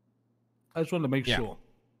 I just wanted to make sure.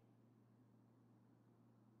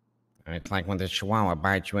 It's like when the Chihuahua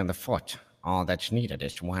bites you in the foot. All that's needed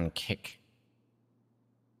is one kick.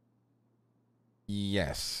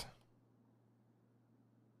 Yes.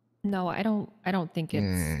 No, I don't think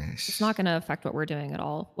it's not going to affect what we're doing at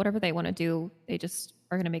all. Whatever they want to do, they just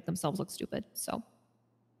are going to make themselves look stupid. So.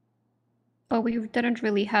 But we didn't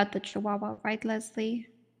really hurt the Chihuahua, right, Leslie?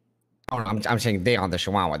 Oh, I'm saying they are the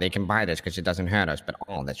Chihuahua. They can bite us because it doesn't hurt us, but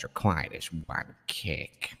all that's required is one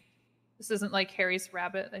kick. This isn't like Harry's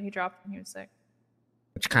rabbit that he dropped when he was sick.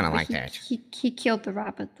 It's kind of But like that. He killed the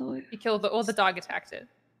rabbit, though. He killed the dog attacked it.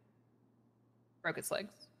 Broke its legs.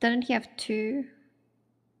 Didn't he have 2?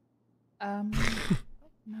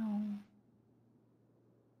 No.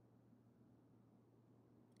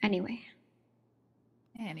 Anyway.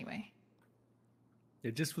 Anyway.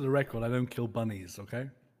 Yeah, just for the record, I don't kill bunnies, okay?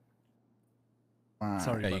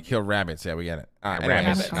 Sorry. Yeah, you Bunny. kill rabbits. Yeah, we get it. Anyways,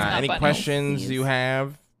 rabbits. any Bunnies. questions you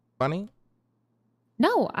have, Bunny?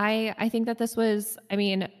 No, I think that this was, I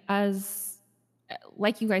mean, as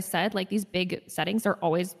like you guys said, like these big settings are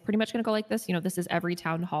always pretty much going to go like this. You know, this is every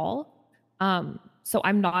town hall. So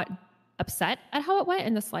I'm not upset at how it went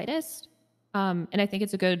in the slightest. And I think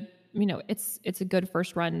it's a good, you know, it's a good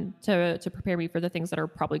first run to prepare me for the things that are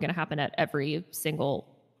probably going to happen at every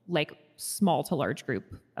single like small to large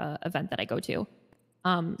group event that I go to.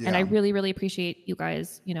 And I really, really appreciate you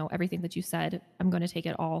guys, you know, everything that you said. I'm going to take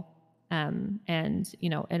it all. And you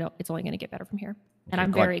know, it's only going to get better from here. And Okay,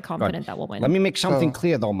 I'm good, very confident good. that we'll win. Let me make something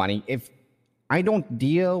clear though, Money. If I don't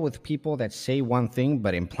deal with people that say one thing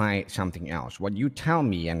but imply something else, what you tell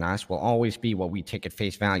me and us will always be what we take at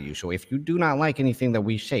face value. So if you do not like anything that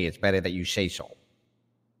we say, it's better that you say so.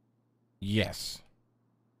 Yes.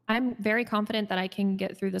 I'm very confident that I can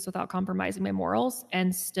get through this without compromising my morals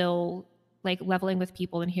and still like leveling with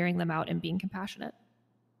people and hearing them out and being compassionate.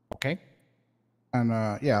 Okay. And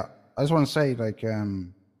yeah, I just want to say, like,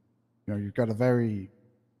 you know, you've got a very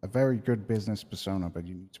good business persona, but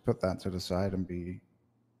you need to put that to the side and be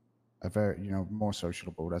a very, you know, more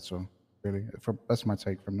sociable. That's all, really. That's my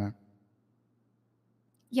take from that.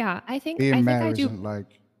 Yeah, I think Being mayor I do. isn't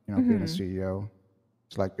like, you know, being a CEO.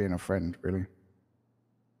 It's like being a friend, really.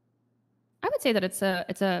 I would say that it's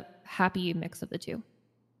a happy mix of the two.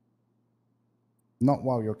 Not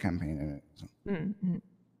while you're campaigning it. Mm-hmm.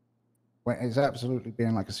 When, it's absolutely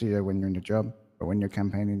being like a CEO when you're in your job, but when you're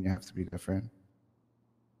campaigning, you have to be their friend.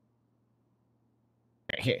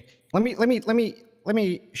 Here, let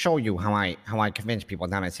me show you how I convince people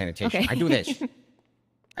down at sanitation. Okay. I do this.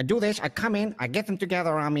 I do this. I come in, I get them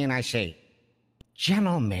together around me, and I say,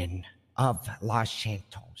 "Gentlemen of Los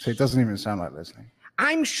Santos." So it doesn't even sound like listening.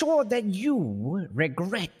 I'm sure that you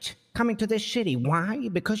regret coming to this city. Why?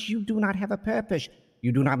 Because you do not have a purpose.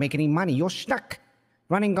 You do not make any money. You're stuck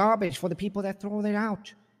running garbage for the people that throw it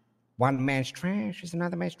out. One man's trash is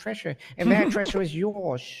another man's treasure, and that treasure is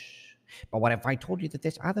yours. But what if I told you that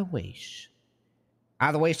there's other ways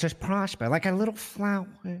to prosper, like a little flower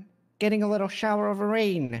getting a little shower of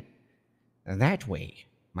rain? And that way,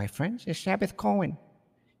 my friends, is Sabbath Cohen.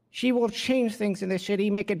 She will change things in the city,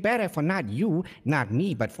 make it better for not you, not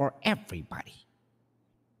me, but for everybody.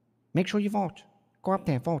 Make sure you vote. Go up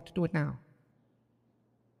there, vote. Do it now.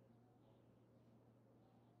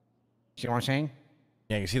 See what I'm saying?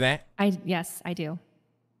 Yeah, you see that? Yes, I do.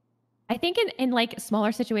 I think in like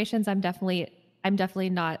smaller situations, I'm definitely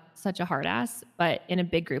not such a hard ass, but in a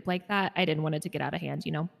big group like that, I didn't want it to get out of hand,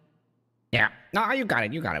 you know? Yeah. No, you got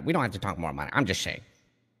it. You got it. We don't have to talk more about it. I'm just saying.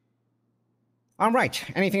 All right.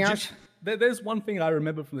 Anything else? There's one thing I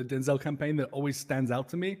remember from the Denzel campaign that always stands out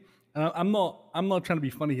to me. And I'm not trying to be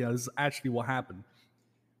funny here. This is actually what happened.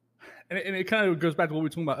 And it kind of goes back to what we were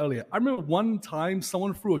talking about earlier. I remember one time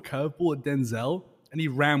someone threw a curveball at Denzel and he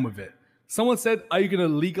ran with it. Someone said, "Are you going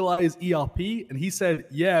to legalize ERP?" And he said,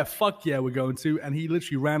 "Yeah, fuck yeah, we're going to." And he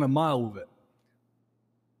literally ran a mile with it.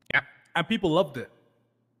 Yeah. And people loved it.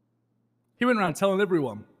 He went around telling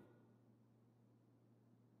everyone.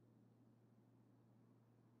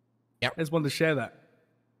 Yep. I just wanted to share that.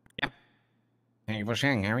 Yep. Thank you for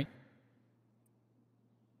sharing, Harry.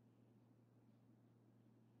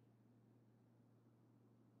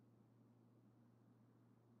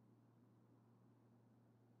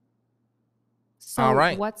 So All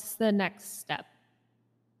right. what's the next step?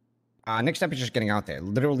 Next step is just getting out there.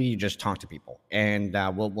 Literally just talk to people. And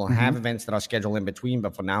we'll have events that are scheduled in between,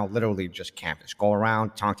 but for now, literally just canvas. Go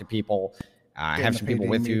around, talk to people, have some people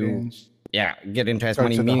with you. Yeah, get into as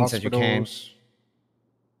many meetings as you can.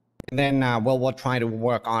 And then we'll try to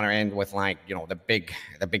work on our end with, like, you know, the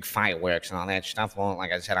big fireworks and all that stuff. Well,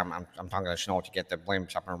 like I said, I'm talking to Snow to get the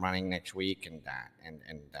blimps up and running next week and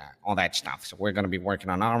all that stuff. So we're going to be working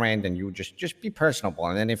on our end, and you just be personable.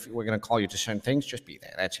 And then if we're going to call you to certain things, just be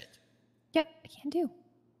there. That's it. Yeah, I can do.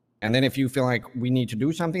 And then if you feel like we need to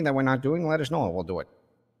do something that we're not doing, let us know and we'll do it.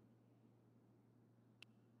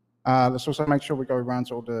 Let's also make sure we go around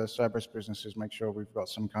to all the Cerberus businesses, make sure we've got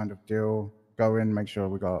some kind of deal going, make sure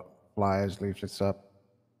we got flyers, leaflets up.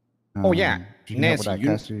 Oh, yeah.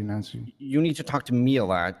 Nancy, you need to talk to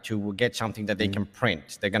Mila to get something that they can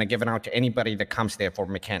print. They're going to give it out to anybody that comes there for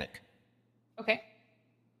mechanic. Okay.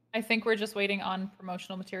 I think we're just waiting on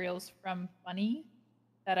promotional materials from Bunny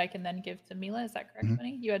that I can then give to Mila. Is that correct,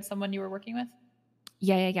 Bunny? You had someone you were working with?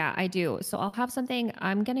 Yeah, I do. So I'll have something.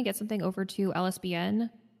 I'm going to get something over to LSBN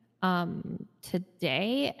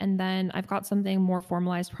today, and then I've got something more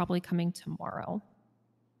formalized probably coming tomorrow.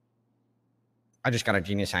 I just got a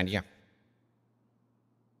genius idea.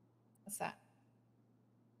 What's that?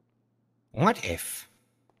 What if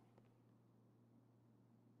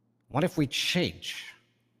we change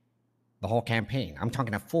the whole campaign? I'm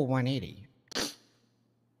talking a full 180.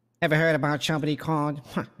 Ever heard about somebody called,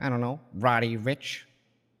 I don't know, Roddy Rich?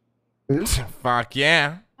 Fuck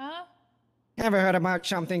yeah. Huh? Ever heard about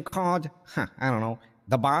something called, I don't know,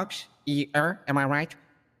 The Box? Am I right?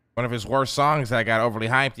 One of his worst songs that got overly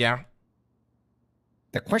hyped, yeah.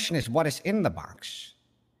 The question is, what is in the box?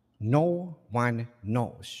 No one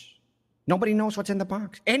knows. Nobody knows what's in the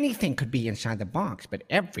box. Anything could be inside the box, but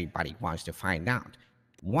everybody wants to find out.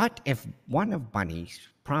 What if one of Bunny's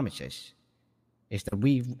promises is that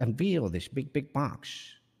we unveil this big, big box,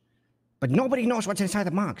 but nobody knows what's inside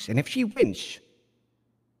the box, and if she wins,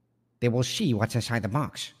 they will see what's inside the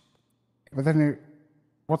box. But then,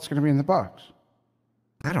 what's going to be in the box?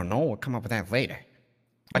 I don't know. We'll come up with that later.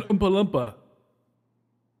 Oompa Loompa.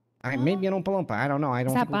 Maybe an Oompa Loompa. I don't know. I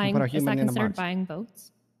don't think we can put a human in the box. Is that considered buying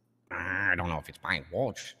votes? I don't know if it's buying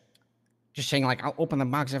votes. Just saying, like, I'll open the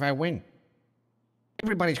box if I win.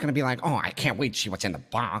 Everybody's going to be like, oh, I can't wait to see what's in the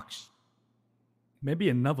box. Maybe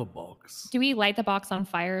another box. Do we light the box on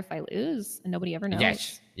fire if I lose and nobody ever knows?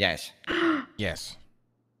 Yes. Yes.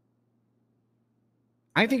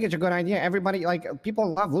 I think it's a good idea. Everybody, like,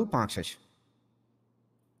 people love loot boxes.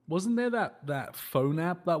 Wasn't there that phone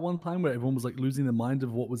app that one time where everyone was like losing their mind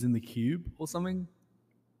of what was in the cube or something?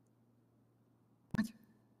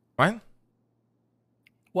 What?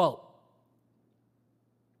 Well,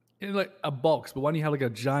 in like a box, but why don't you have like a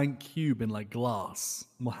giant cube in like glass?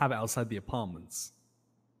 And we'll have it outside the apartments.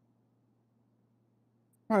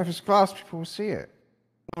 Well, if it's glass, people will see it.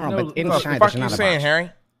 But inside, what the fuck are you saying,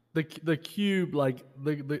 Harry? The cube, like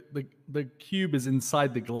the cube is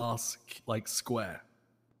inside the glass like square.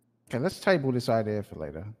 Okay, let's table this idea for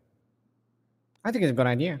later. I think it's a good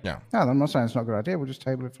idea. Yeah. No, I'm not saying it's not a good idea. We'll just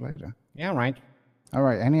table it for later. Yeah, right. All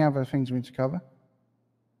right. Any other things we need to cover?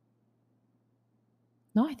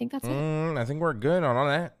 No, I think that's it. I think we're good on all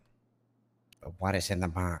that. But what is in the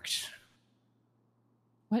box?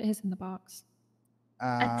 What is in the box?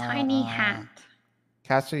 A tiny hat.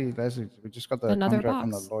 Cassie, Leslie, we just got the Another contract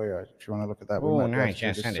from box. the lawyer. If you want to look at that. Oh, we might nice. do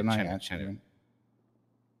Yeah, this send it, tonight, send it, actually. send it.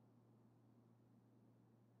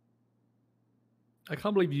 I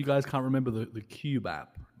can't believe you guys can't remember the Cube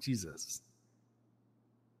app. Jesus.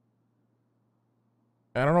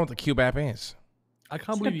 I don't know what the Cube app is. I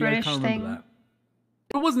can't believe you guys can't remember that.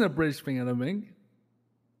 It wasn't a British thing, I don't think.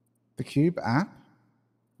 The Cube app?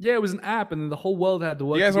 Yeah, it was an app, and then the whole world had to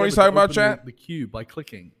work. You guys know what he's together talking to about, open chat? The cube by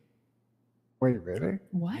clicking. Wait, really?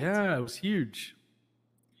 What? Yeah, it was huge.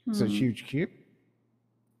 It's a huge cube?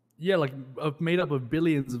 Yeah, like made up of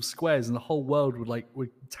billions of squares, and the whole world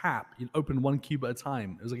would tap. You'd open one cube at a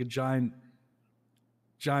time. It was like a giant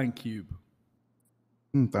cube.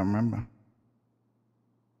 Don't remember.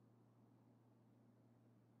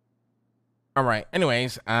 All right.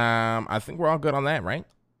 Anyways, I think we're all good on that, right?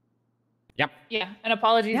 Yep. Yeah, and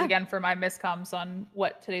apologies again for my miscoms on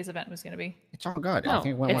what today's event was going to be. It's all good. No, I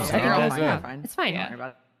think it went well. it's- I think Yeah. that's fine. It's fine. Don't worry about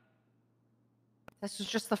it. This was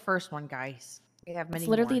just the first one, guys. We have many It's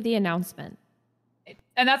literally more. the announcement.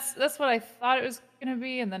 And that's what I thought it was going to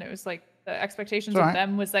be, and then it was like the expectations It's all of right.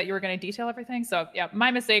 them was that you were going to detail everything. So yeah, my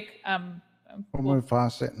mistake. We'll move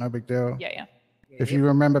past it. No big deal. Yeah. If you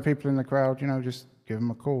remember people in the crowd, just give them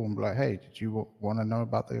a call and be like, hey, did you want to know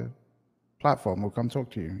about the platform? We'll come talk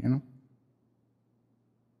to you,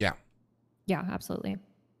 Yeah. Yeah, absolutely.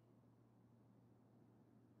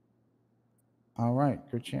 All right.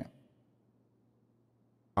 Good chat.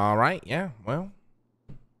 All right. Yeah. Well.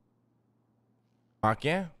 Fuck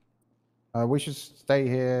yeah. We should stay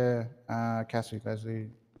here, Cassie, Leslie,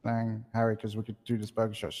 Lang, Harry, because we could do this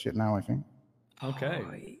burger shot shit now, I think.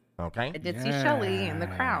 Okay. Okay. I did see Shelly in the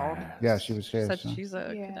crowd. Yeah, she was here. Said so. she's a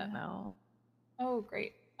cadet now. Oh,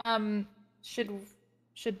 great.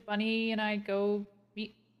 Should Bunny and I go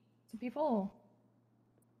meet some people?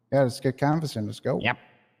 Yeah, let's get canvassing. Let's go. Yep.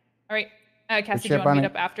 All right. Cassie, do shit, you want to meet Bunny.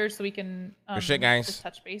 up after so we can Good shit, guys. just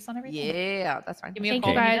touch base on everything? Yeah, that's fine. Give me a Thank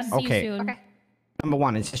call you when you're guys. done. See Okay. you soon. Okay. Number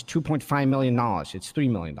one, it says $2.5 million. It's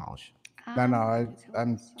 $3 million. No,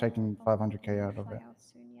 I'm taking 500K out of it.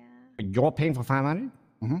 But you're paying for 500?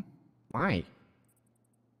 Mm-hmm. Why?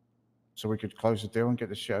 So we could close the deal and get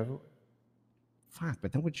the show over with. Fuck,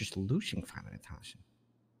 but then we're just losing 500,000.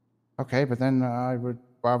 Okay, but then I would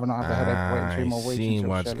rather not have the headache of waiting 2 more weeks. See until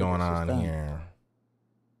what's Shelley going gets this on done. here.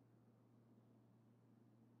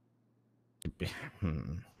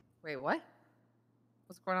 Wait, what?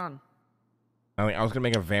 What's going on? I was gonna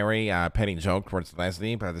make a very petty joke towards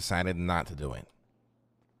Leslie, but I decided not to do it.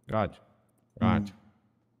 God.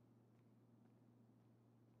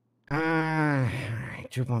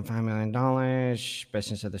 $2.5 million.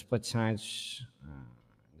 Business of the split sides.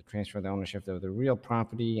 The transfer of the ownership of the real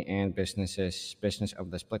property and business of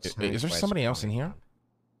the split sides. Is there somebody else in here?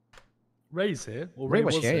 Ray's here. Well, Ray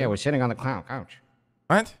was here. Yeah, we're sitting on the couch.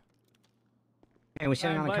 What? Yeah, we're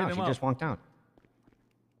sitting on the couch. He just walked out.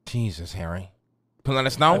 Jesus, Harry. Can you let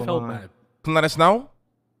us know? I felt bad. Can you let us know?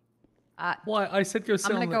 Why? I said go sit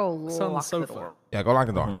I'm on gonna go the, sit on the lock the sofa. door. Yeah, go lock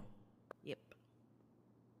the door. Yep.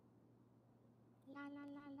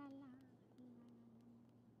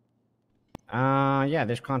 Yeah,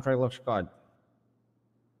 this contract looks good.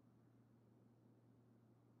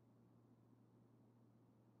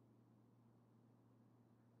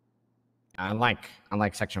 I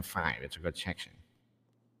like section 5. It's a good section.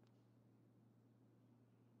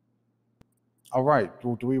 All right.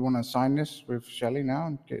 Do we want to sign this with Shelly now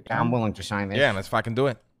and get it done? I'm willing to sign this. Yeah, let's fucking do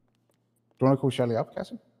it. Do you want to call Shelly up,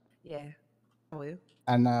 Cassie? Yeah. Will you?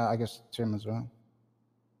 And I guess Tim as well.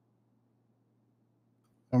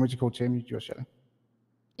 And would you call Tim? You or Shelly?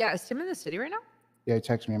 Yeah, is Tim in the city right now? Yeah, he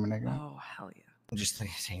texted me a minute ago. Oh, hell yeah. I'm just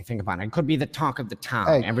saying, think about it. It could be the talk of the town.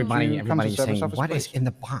 Hey, everybody's service saying, office, what is please?" in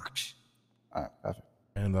the box? All right, perfect.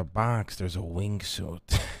 In the box, there's a wingsuit.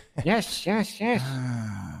 Yes.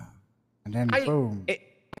 And then boom. I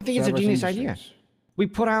think it's a genius idea. We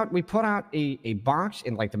put out a box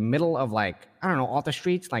in like the middle of like, I don't know, off the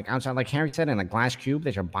streets, like outside, like Harry said, in a glass cube.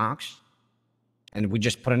 There's a box. And we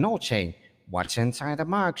just put a note saying, what's inside the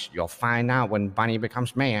box? You'll find out when Bunny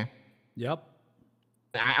becomes mayor. Yep.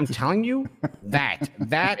 I'm telling you, that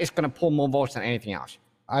is going to pull more votes than anything else.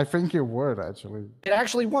 I think it would, actually. It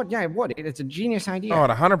actually would. Yeah, it would. It's a genius idea. Oh,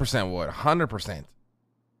 it 100% would. 100%.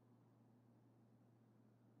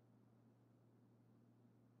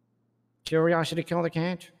 Curiosity killed the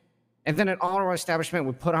cat. And then at all our establishment,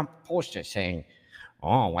 we put up posters saying,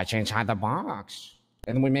 oh, what's inside the box?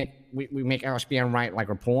 And then we make LSBN write like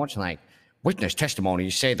reports like, witness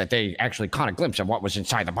testimonies say that they actually caught a glimpse of what was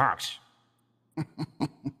inside the box.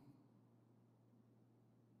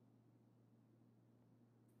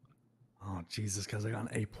 Oh, Jesus, because I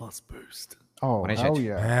got an A+ boost. Oh, What is hell it?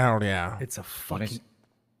 yeah. Hell yeah. It's a What is fucking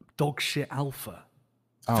it? dog shit alpha.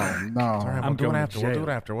 Oh, no. All right, we'll I'm do it going to after. We'll do jail.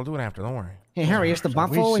 it after. We'll do it after. Don't worry. Hey, Harry, it's the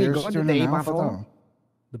buffalo and you go to the buffalo.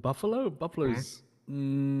 The buffalo? Buffalo's...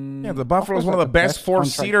 Mm, Yeah, the Buffalo is one of the best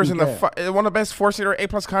four-seaters in the one of the best four-seater A+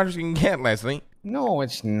 contracts you can get, Leslie. No,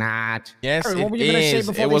 it's not. Yes, Harry, it what were you gonna say is.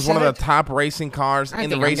 before It they was one of said the top racing cars I in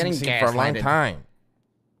the think I'm racing getting scene for a long gaslighted. time.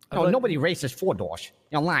 No, nobody races 4-doors.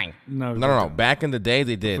 You're lying. No. Back in the day,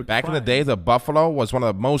 they did. Back in the day, the Buffalo was one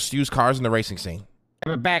of the most used cars in the racing scene.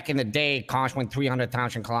 But back in the day, cars went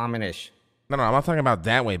 300,000 kilometers. No, I'm not talking about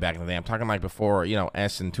that way back in the day. I'm talking like before,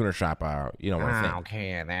 S and Tuner Shop, were a thing. Okay,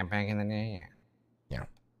 yeah, that back in the day. Yeah.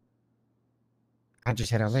 I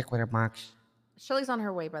just had a liquid box. Shelly's on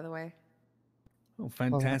her way, by the way. Oh, The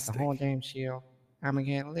fantastic. whole damn seal. I'm gonna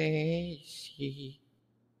get lazy.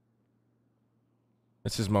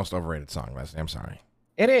 It's his most overrated song, Leslie. I'm sorry.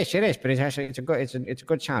 It is, but it's a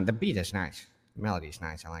good sound. The beat is nice. The melody is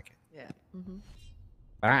nice. I like it. Yeah. Mm-hmm.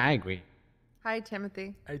 But I agree. Hi,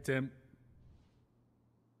 Timothy. Hey, Tim.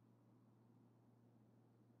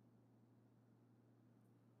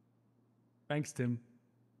 Thanks, Tim.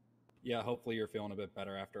 Yeah, hopefully you're feeling a bit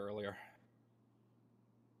better after earlier.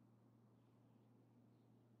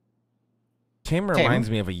 Tim reminds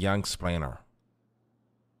me of a young Splainer.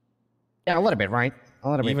 Yeah, a little bit, right? A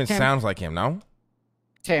little bit. Even Tim, sounds like him, no?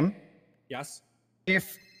 Tim, Yes?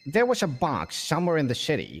 if there was a box somewhere in the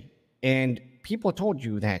city and people told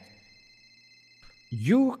you that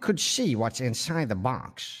you could see what's inside the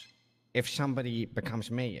box if somebody becomes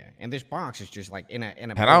mayor, and this box is just like in a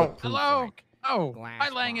Hello? bulletproof, Hello? like, Oh, glass my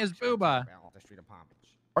lang box is Booba. off the street apartments.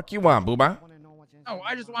 What you want, Booba? Oh,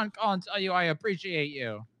 I just want to call and tell you I appreciate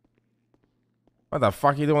you. What the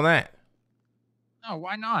fuck you doing that? Oh,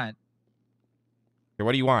 why not? Okay,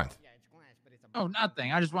 what do you want? Oh,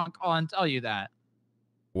 nothing. I just want to call and tell you that.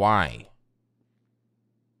 Why?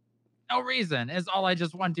 No reason is all I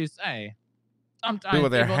just want to say. Sometimes Booba,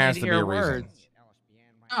 there people has need to to be hear a reason. words.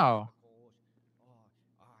 Oh.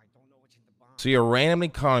 So you're randomly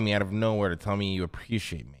calling me out of nowhere to tell me you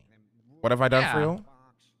appreciate me. What have I done for Yeah. you?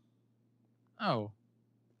 Oh.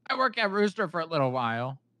 I work at Rooster for a little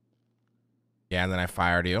while. Yeah, and then I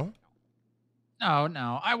fired you.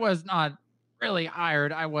 No. I was not really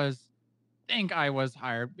hired. I think I was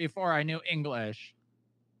hired before I knew English.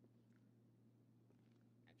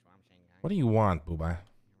 What do you want, Booba?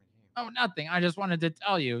 Oh, nothing. I just wanted to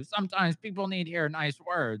tell you. Sometimes people need to hear nice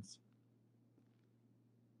words.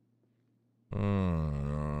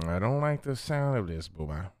 I don't like the sound of this,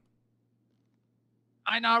 Booba.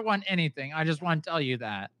 I not want anything. I just want to tell you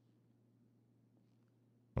that.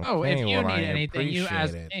 Oh, if Okay, you well, need I anything, you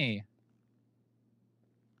ask appreciate it. me.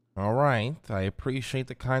 All right. I appreciate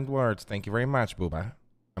the kind words. Thank you very much, Booba.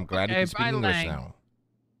 I'm glad you Okay, can speak bye, English Lang. now.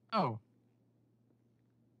 Oh,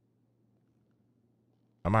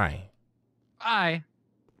 Am I? bye.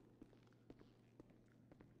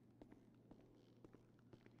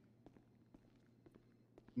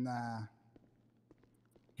 Nah. You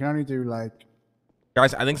can only do like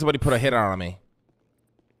Guys, I think somebody put a hit out on me.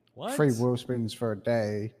 What? 3 wheel spins for a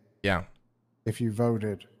day. Yeah. If you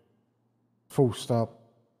voted. Full stop.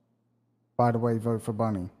 By the way, vote for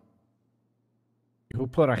Bunny. Who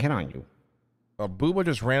put a hit on you? Well, Booba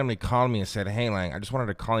just randomly called me and said, "Hey, Lang, I just wanted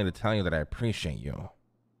to call you to tell you that I appreciate you."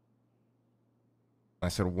 I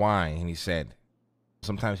said, "Why?" And he said,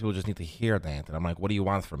 "Sometimes people just need to hear that." And I'm like, "What do you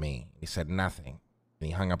want from me?" He said, "Nothing." And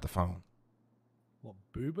he hung up the phone. What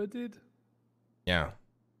Booba did? Yeah.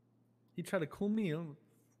 He tried to call me.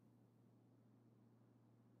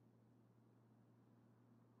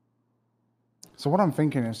 So what I'm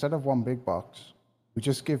thinking, instead of one big box, we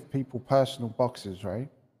just give people personal boxes, right?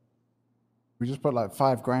 We just put like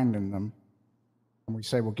 5 grand in them, and we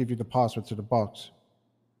say we'll give you the password to the box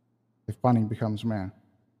if Bunny becomes mayor.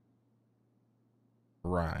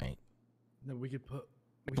 Right. No, we could put.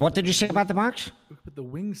 What did you say about the box? We could put the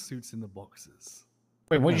wingsuits in the boxes.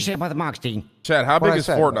 Wait, what did you say about the box, Dean? Chad, how What big I is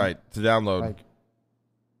said, Fortnite right? to download? Like,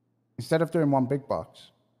 instead of doing one big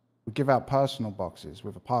box, we give out personal boxes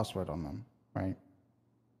with a password on them, right?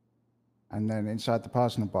 And then inside the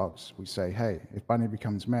personal box, we say, hey, if Bunny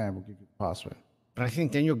becomes mayor, we'll give you the password. But I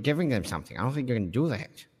think then you're giving them something. I don't think you're going to do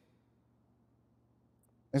that.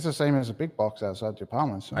 It's the same as a big box outside your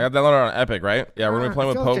apartment. So. I got downloaded on Epic, right? Yeah, we're gonna be playing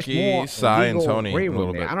I with feel like there's Pokey, more Sai, and legal Tony in a wiggle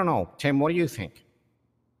little there. bit. I don't know. Tim, what do you think?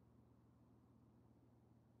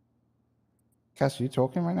 Cass, are you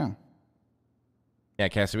talking right now? Yeah,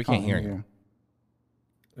 Cassie, we can't hear hear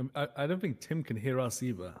you. I don't think Tim can hear us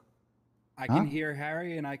either. I can hear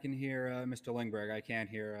Harry and I can hear Mr. Lingberg. I can't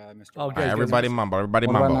hear Mr. Oh, All right, everybody mumble. Everybody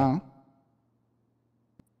What about mumble. now?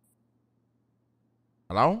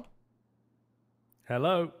 Hello?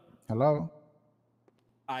 Hello? Hello?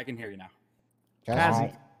 I can hear you now.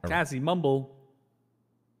 Cassie. Cassie, mumble.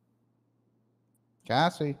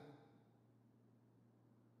 Cassie.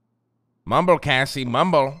 Mumble, Cassie,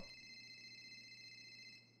 mumble.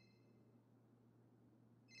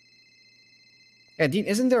 Yeah, Dean,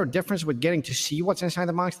 isn't there a difference with getting to see what's inside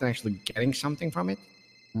the box than actually getting something from it?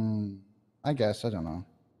 I guess. I don't know.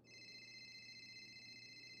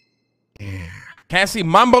 Cassie,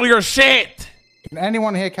 mumble your shit. Can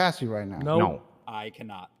anyone hear Cassie right now? No. I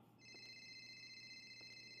cannot.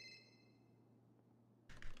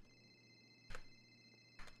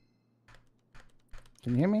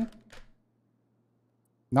 Can you hear me?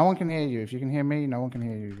 No one can hear you. If you can hear me, no one can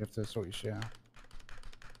hear you. You have to sort your shit out.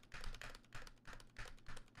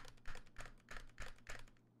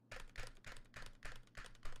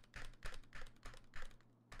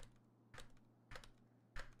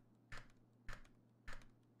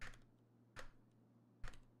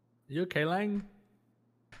 You okay, Lang?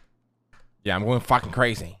 Yeah, I'm going fucking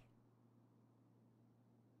crazy.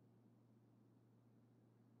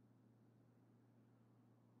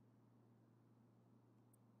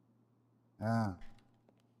 Ah. All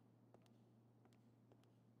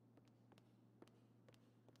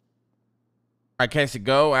right, Cassie,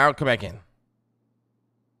 go out, come back in.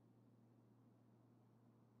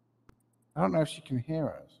 I don't know if she can hear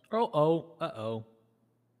us. Uh-oh.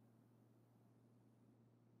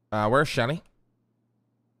 Where's Shelly?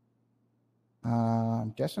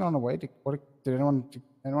 I'm guessing on the way. Did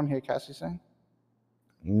anyone hear Cassie say?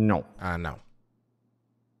 No. No.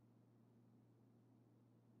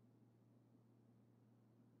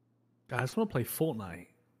 I just want to play Fortnite.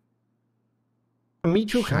 Me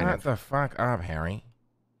too, kind Shut of. the fuck up, Harry.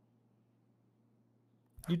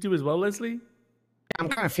 You do as well, Leslie? I'm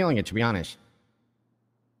kind of feeling it, to be honest.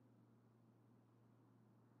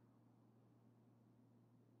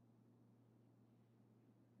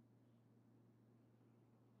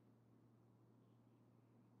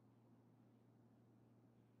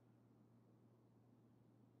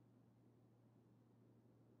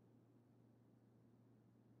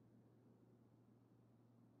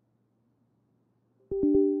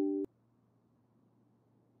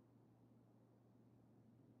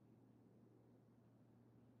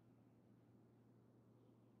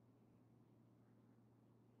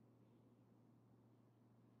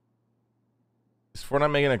 Is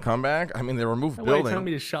Fortnite making a comeback? I mean, they removed No way, tell building.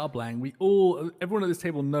 me to shop lang. Everyone at this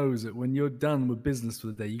table knows that when you're done with business for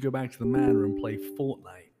the day, you go back to the man room and play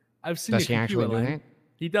Fortnite. I've seen Does he your actually computer, do Lang. that?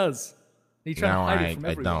 He does. He tries to No, hide it from I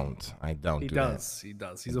everyone. don't. I don't He do does. that. He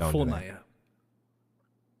does. I He's a don't do that. Fortniter.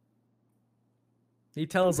 He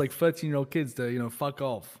tells like 13-year-old kids to, fuck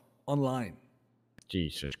off online.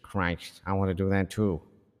 Jesus Christ. I want to do that too.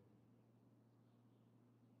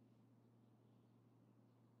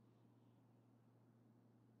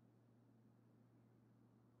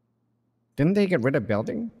 Didn't they get rid of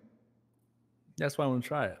building? That's why I want to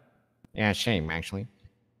try it. Yeah, shame, actually.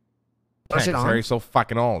 Yeah, Was it 'cause on? Harry's so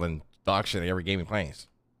fucking old and dog shit in every game he plays.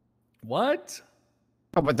 What?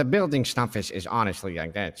 Oh, but the building stuff is honestly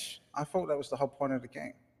like that's. I thought that was the whole point of the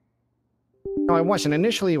game. No, it wasn't.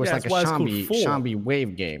 Initially, it was Yeah, like a that's why it's called zombie Four.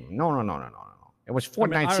 wave game. No. It was I mean,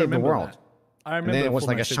 Fortnite I Save the remember World. that. I And remember then it was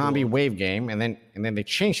like a Fortnite Save the zombie World. wave game, and then they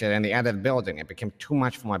changed it and they added building. It became too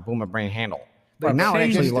much for my boomer brain handle. Right, But now it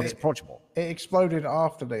changed actually it. looks approachable. It exploded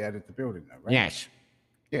after they added the building, though, right? Yes.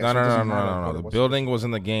 Yeah, No, so it no, doesn't no, matter no, no, what no. it The was. building was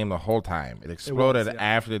in the game the whole time. It exploded yeah.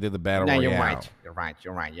 after they did the battle No, royale. you're right.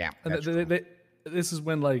 You're right. Yeah. And this is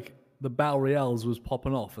when like the battle royales was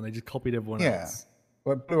popping off, and they just copied everyone Yeah. else.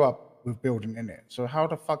 Well, it blew up with building in it. So how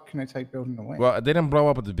the fuck can they take building away? Well, it didn't blow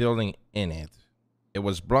up with the building in it. It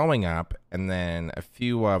was blowing up, and then a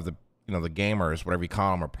few of the the gamers, whatever you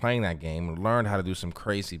call them, were playing that game, learned how to do some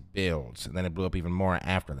crazy builds, and then it blew up even more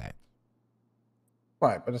after that.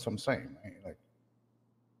 Right, but that's what I'm saying. Right?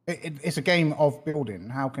 Like, it's a game of building.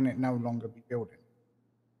 How can it no longer be building?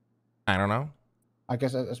 I don't know. I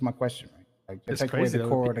guess that's my question. Right? Like, they It's take away crazy. the though.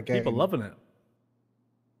 core of the game. People loving it.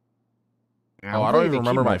 Oh, I don't even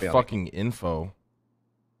remember my fucking info.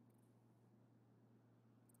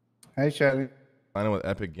 Hey, Shirley. Signing with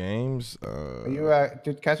Epic Games. Are you?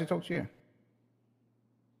 Did Cassie talk to you?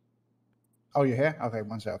 Oh, you're here. Okay,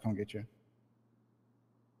 one sec. I'll come get you.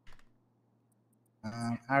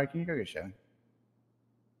 Harry, can you go get Shirley?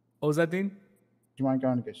 What was that, Dean? Do you mind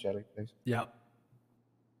going to get Shirley, please? Yeah.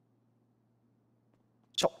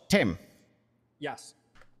 So, Tim, Yes.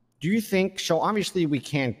 do you think so? Obviously, we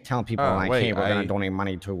can't tell people like, wait, hey, we're going I- to donate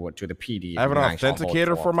money to the PD. I have an and actually vote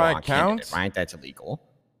authenticator for my our candidate, account? right? That's illegal.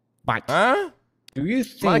 But Huh? do you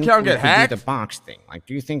think My account we get could do hacked? the box thing? Like,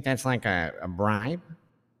 do you think that's like a bribe?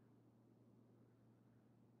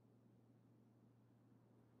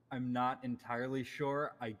 I'm not entirely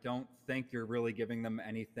sure. I don't think you're really giving them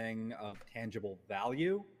anything of tangible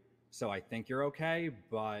value. So I think you're okay,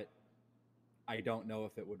 but I don't know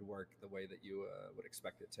if it would work the way that you would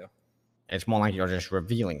expect it to. It's more like you're just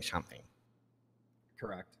revealing something.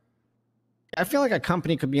 Correct. I feel like a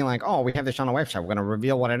company could be like, oh, we have this on our website. We're going to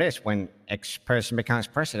reveal what it is when X person becomes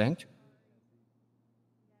president.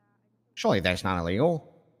 Surely that's not illegal.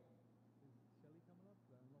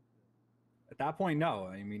 At that point, no.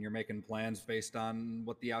 I mean, you're making plans based on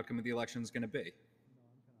what the outcome of the election is going to be.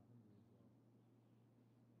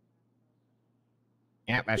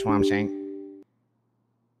 Yeah, that's what I'm saying.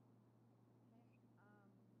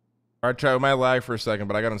 All right, chat. We might lag for a second,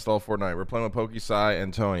 but I got to install Fortnite. We're playing with Pokesai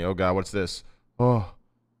and Tony. Oh, God, what's this? Oh,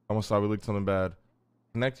 almost thought we leaked something bad.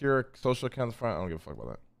 Connect your social accounts front. I don't give a fuck about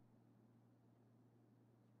that.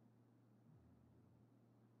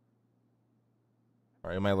 All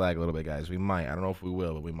right, we might lag a little bit, guys. We might. I don't know if we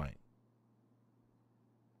will, but we might.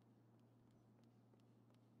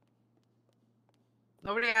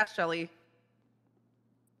 Nobody asked Shelly.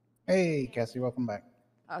 Hey, Cassie, welcome back.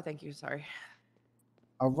 Oh, thank you. Sorry.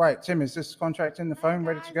 All right, Tim, is this contract in the phone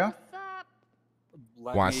ready to go?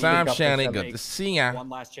 What's me up, pick this Shelly? and Good make to see ya. One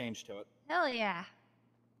last change to it. Hell yeah.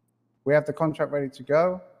 We have the contract ready to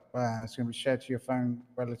go. It's going to be shared to your phone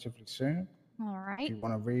relatively soon. All If right. you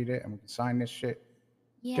want to read it and we can sign this shit,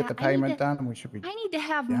 Yeah, get the I need payment to- done, and we should be. I need to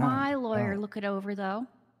have Yeah, my lawyer oh. look it over, though.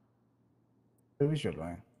 Who is your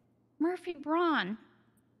lawyer? Murphy Braun.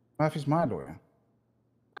 Murphy's my lawyer.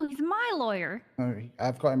 Oh, he's my lawyer.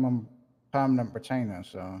 I've got him on permanent retainer,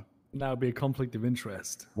 so. That would be a conflict of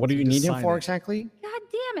interest. What do So you just need him sign for it. exactly? God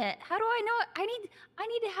damn it. How do I know it? I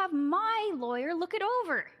need to have my lawyer look it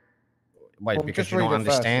over. Wait, Well, because just you don't read it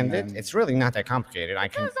first and understand it? then- It's really not that complicated. I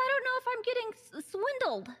can. Because I don't know if I'm getting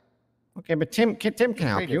swindled. Okay, but Tim can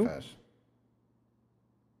help Read it you. first.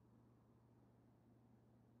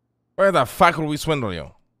 Where the fuck would we swindle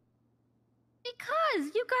you?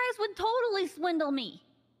 Because you guys would totally swindle me.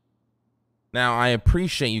 Now, I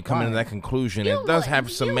appreciate you coming to that conclusion. You It does would- have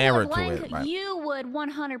you some would, merit to Lang, it. Right? You would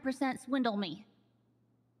 100% swindle me.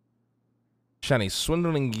 Shani,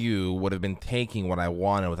 swindling you would have been taking what I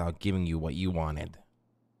wanted without giving you what you wanted.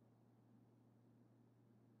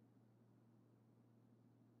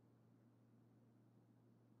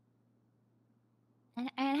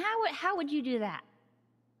 how would you do that?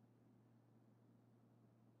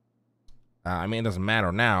 I mean, it doesn't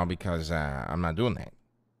matter now because I'm not doing that.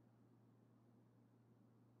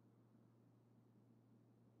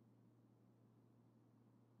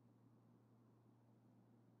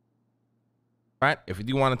 But if you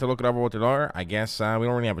do want to look it over with the lawyer, I guess we don't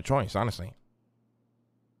really have a choice, honestly.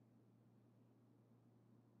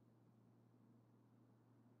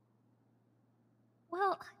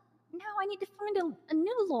 Well, now I need to find a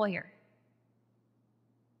new lawyer.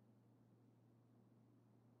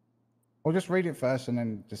 We'll just read it first and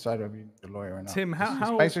then decide whether you need a lawyer or not. Tim, It's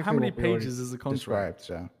how basically many what we already pages is the contract? described,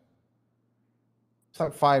 so. It's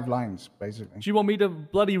like 5 lines, basically. Do you want me to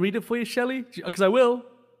bloody read it for you, Shelley? Because I will.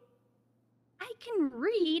 I can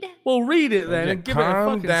read. Well, read it then and give it a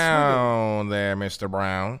Calm fucking down there, Mr.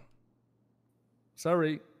 Brown.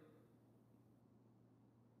 Sorry.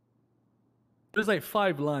 There's like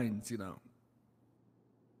 5 lines, you know.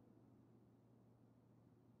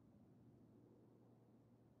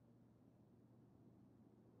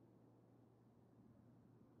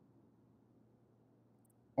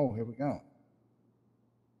 Oh, here we go.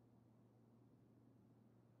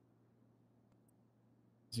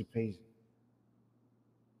 Easy peasy.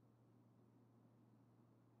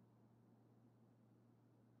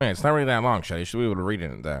 Man, it's not really that long, Shelly. You should be able to read it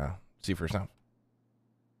and see for yourself.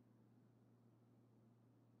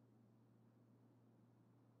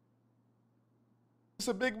 It's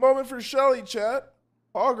a big moment for Shelly, chat.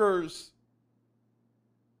 Hoggers.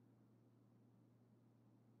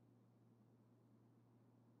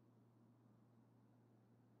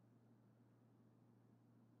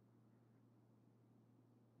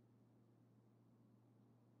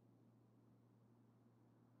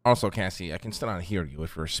 Also, Cassie, I can still not hear you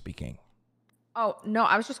if you're speaking. Oh, no,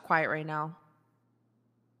 I was just quiet right now.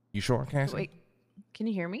 You sure, Cassie? Wait, can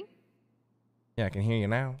you hear me? Yeah, I can hear you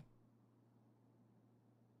now.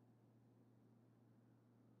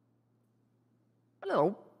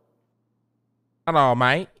 Hello. Hello,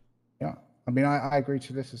 mate. Yeah, I mean, I agree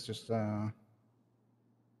to this. It's just up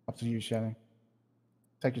to you, Shelley.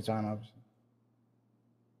 Take your time, obviously.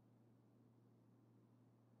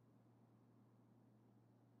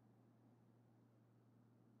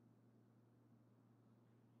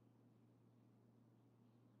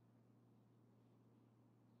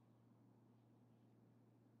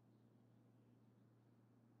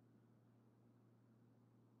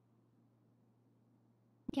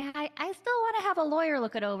 Yeah, I still want to have a lawyer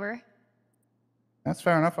look it over. That's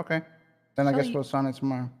fair enough. Okay. Then I So guess you- we'll sign it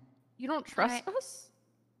tomorrow. You don't trust us?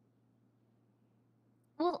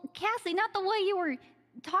 Well, Cassie, not the way you were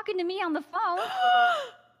talking to me on the phone.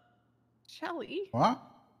 Shelly. What?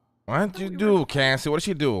 What did you do, Cassie? What did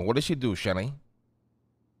she do? What did she do, Shelly?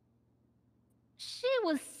 She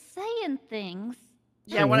was saying things.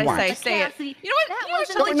 Yeah, what I What? say, say it. Cassie, You know what? that You know what,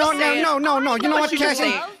 wasn't Shelly, what No, just no, say it. no, no, no. You know what, you just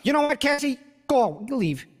Cassie? say it. You know what, Cassie? Go. You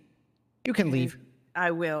leave. You can leave.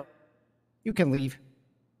 I will. You can leave.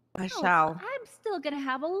 I No, shall. I'm still gonna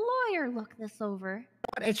have a lawyer look this over.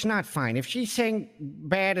 But it's not fine. If she's saying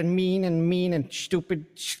bad and mean and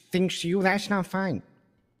stupid things to you, that's not fine.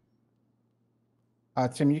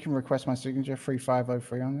 Tim, you can request my signature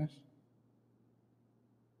 3503 on this.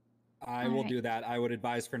 I will do that. I would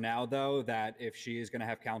advise for now, though, that if she is going to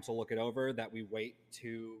have counsel look it over, that we wait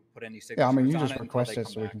to put any signatures Yeah, I mean, you on just it until request they it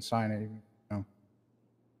come so we back. can sign it. Even, you know,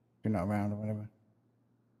 if you're not around or whatever.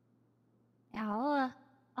 Yeah,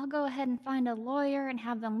 I'll go ahead and find a lawyer and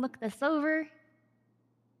have them look this over.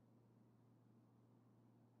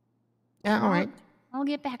 Yeah, all right. I'll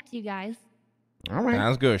get back to you guys. All right.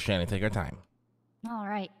 Sounds good, Shelly. Take your time. All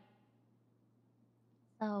right.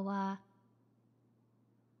 So,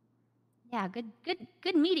 yeah,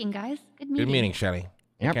 good meeting, guys. Good meeting. Good meeting, Shelly. Take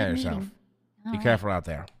Yep. care of Good yourself. meeting. All Be right. careful out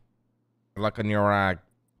there. Good luck on your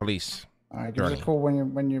police All right, give us journey. a call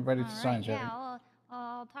when you're ready to All sign, right, Shelley. yeah,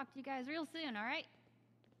 I'll talk to you guys real soon, all right?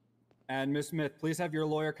 And Ms. Smith, please have your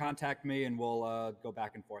lawyer contact me, and we'll go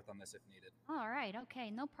back and forth on this if needed. All right,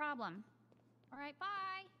 okay, no problem. All right, bye.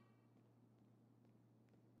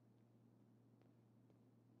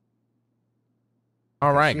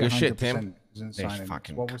 All right, She good shit, 100% Tim. isn't This signing.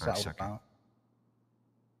 fucking What was that all cocksucker. about?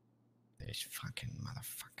 This fucking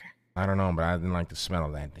motherfucker. I don't know, but I didn't like the smell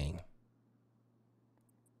of that thing.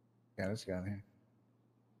 Yeah, let's get out of here.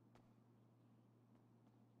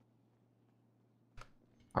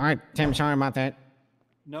 All right, Tim, sorry about that.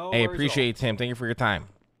 No Hey, worries at appreciate it, Tim. Thank you for your time.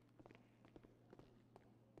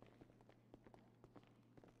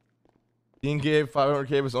 Dean gave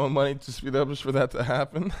 500K of his own money to speed up just for that to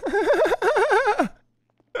happen.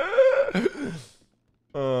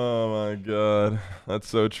 Oh my god, that's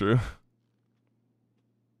so true.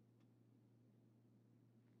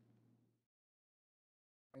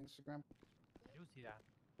 Instagram? I do see that.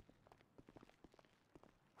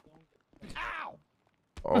 Ow!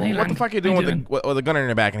 Oh, hey, what the Lang. fuck are you How you doing with the gun in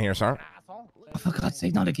your back in here, sir? Oh, for God's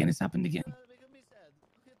sake, not again. It's happened again.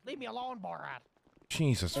 Leave me alone, Borat.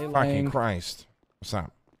 Jesus Hey, fucking Lang. Christ. What's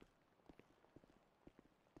up?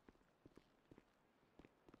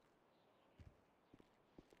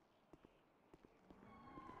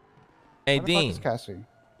 Hey, Where the fuck Dean. is Cassie?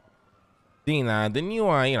 Dean, didn't you,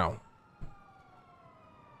 you know...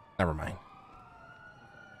 Never mind.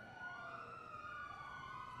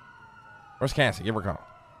 Where's Cassie? Give her a call.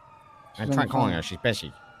 I tried calling her. She's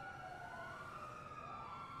busy.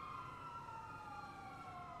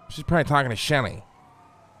 She's probably talking to Shelly.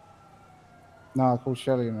 No, I called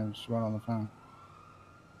Shelly and then she went on the phone.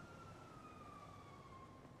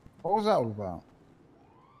 What was that all about?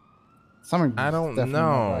 Something. I don't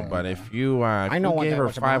know, but if you, if know you what gave that her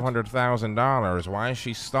was about. $500,000, why is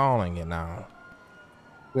she stalling it now?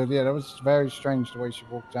 But yeah, that was very strange the way she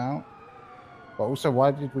walked out. But also,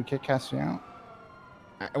 why did we kick Cassie out?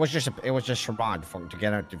 It was just Sherrod to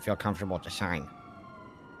get her to feel comfortable to sign.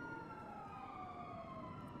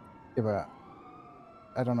 Yeah, but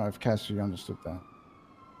I don't know if Cassie understood that.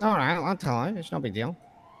 All right, I'll tell her. It's no big deal.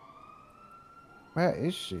 Where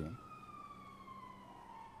is she?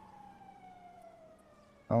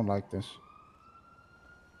 I don't like this.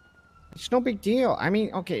 It's no big deal. I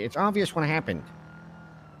mean, okay, it's obvious what happened.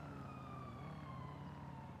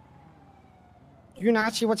 Do you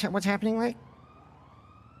not see what's happening, like?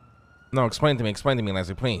 No, explain to me,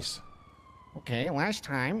 Leslie, please. Okay, last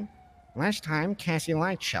time Cassie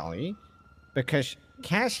liked Shelly because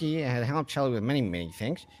Cassie had helped Shelly with many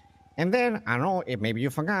things. And then, I don't know, if maybe you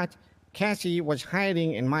forgot, Cassie was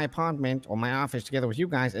hiding in my apartment or my office together with you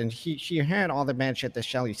guys, and she heard all the bad shit that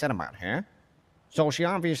Shelly said about her. So she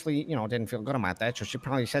obviously, you know, didn't feel good about that, so she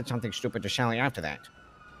probably said something stupid to Shelly after that.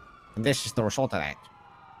 And this is the result of that.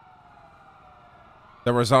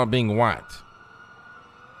 The result being what?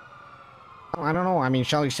 Oh, I don't know. I mean,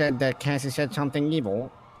 Shelly said that Cassie said something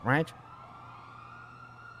evil, right?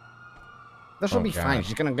 This will be God. fine.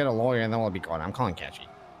 She's gonna get a lawyer and then we'll be good. I'm calling Cassie.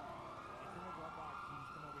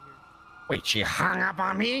 Wait, she hung up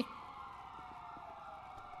on me?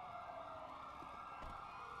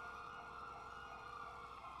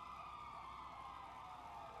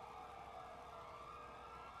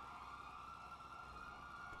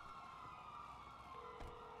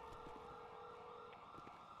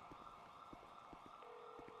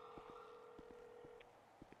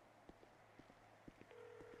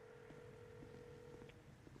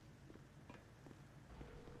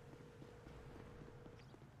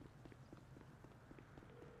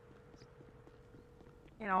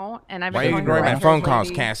 You know, and I've Why are been you calling ignoring her my phone calls,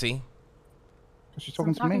 lately. Cassie? She's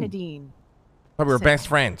I'm talking to Dean. Thought we were Listen. best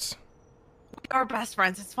friends. We are best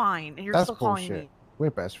friends. It's fine, and you're That's still calling bullshit. me.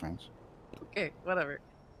 We're best friends. Okay, whatever.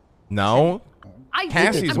 No. I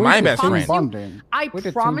Cassie's I my best promise friend. you- I We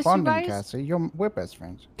did promise team you bonding, guys. Cassie. We're best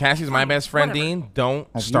friends. Cassie's my best friend, whatever. Dean. Don't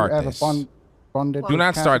Have start you ever this. bonded Do with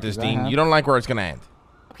not Cassie? start this, 'Cause I Dean. have. You don't like where it's gonna end.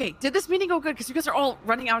 Okay, did this meeting go good? Because you guys are all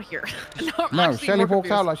running out here. I'm No, actually Shelly more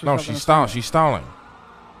walked out confused. like she's No, not she's gonna stalling. sign it. She's stalling.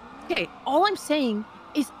 Okay, all I'm saying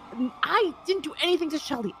is I didn't do anything to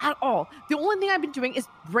Shelly at all. The only thing I've been doing is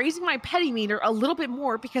raising my petty meter a little bit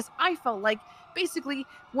more because I felt like basically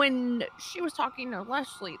when she was talking to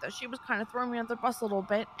Leslie that she was kind of throwing me under the bus a little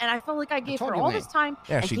bit, and I felt like I gave told her you, all Lang. this time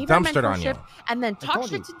Yeah, and she gave her dumpstered on you. mentorship and then I talked told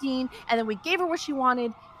shit to Dean, and then we gave her what she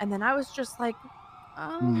wanted, and then I was just like,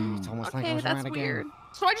 It's almost like I okay, was that's around weird. again.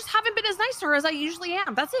 So I just haven't been as nice to her as I usually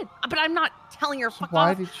am. That's it. But I'm not telling her fuck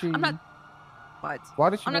Why off. did she? I'm not. What? Why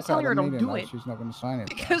did she I'm not walk out telling her of the don't meeting do like it. she's not going to sign it?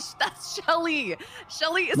 though? Because that's Shelly.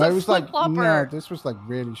 Shelly is No, it a was like flip-flopper. this was like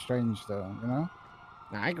really strange though, you know.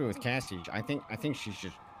 No, I agree with Cassie. I think she's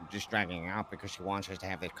just dragging it out because she wants us to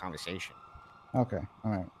have that conversation. Okay,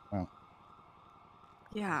 all right, well.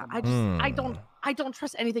 Yeah, I don't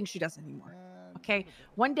trust anything she does anymore. Okay,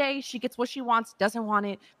 one day she gets what she wants, doesn't want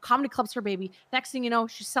it. Comedy club's her baby. Next thing you know,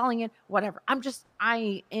 she's selling it. Whatever.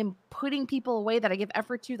 I am putting people away that I give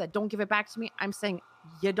effort to that don't give it back to me. I'm saying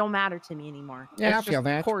you don't matter to me anymore. Yeah, it's I feel just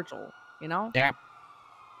that. cordial, you know. Yeah.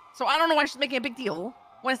 So I don't know why she's making a big deal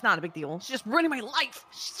when it's not a big deal. She's just ruining my life.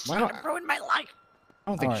 She's Why trying don't- to ruin my life.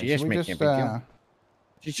 I don't think All right, she is should we making just, a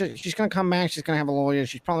big deal. She's gonna come back. She's gonna have a lawyer.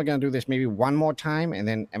 She's probably gonna do this maybe one more time, and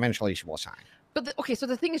then eventually she will sign. But okay, so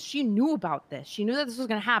the thing is, she knew about this. She knew that this was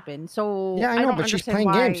going to happen. So Yeah, I know, don't but she's understand playing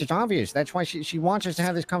why... games. It's obvious. That's why she wants us to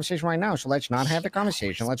have this conversation right now. So let's not have the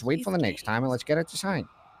conversation. Let's wait for the next time, and let's get her to sign.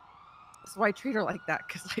 That's why I treat her like that,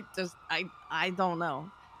 because I don't know.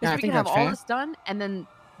 Yeah, I Because we think can have that's all fair. this done, and then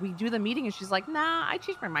we do the meeting, and she's like, "Nah, I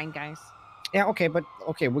changed my mind, guys." Yeah, okay, but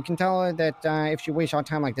okay, we can tell her that if she wastes our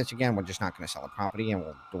time like this again, we're just not going to sell the property, and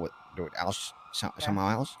we'll do it somehow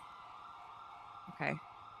else. Okay.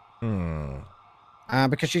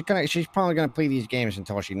 Because she's probably gonna play these games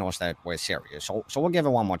until she knows that we're serious. So we'll give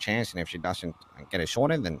her one more chance, and if she doesn't get it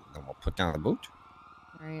sorted, then we'll put down the boot.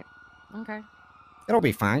 Right. Okay. It'll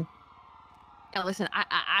be fine. Yeah, listen,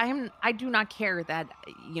 I do not care that,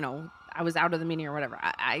 you know, I was out of the meeting or whatever.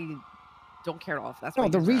 I don't care at all if that's No,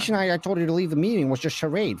 what the you reason I told her to leave the meeting was just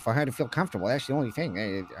charade for her to feel comfortable. That's the only thing.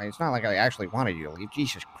 It's not like I actually wanted you to leave.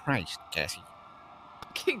 Jesus Christ, Cassie.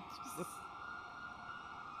 Okay, Jesus.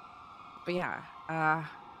 But yeah,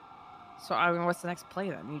 so I mean, what's the next play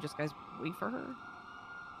then? You just guys wait for her?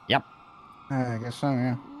 Yep. I guess so,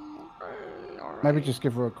 yeah. Maybe just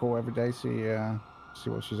give her a call every day, see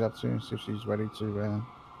what she's up to, see if she's ready to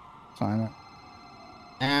sign it.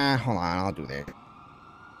 Hold on, I'll do that.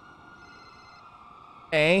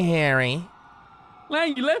 Hey, Harry.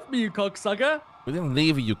 Lang, you left me, you cocksucker. We didn't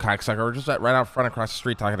leave you, cocksucker. We're just right out front across the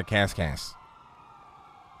street talking to Cass.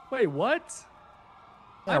 Wait, what?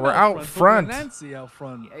 Yeah, I'm we're out talking front. to Nancy out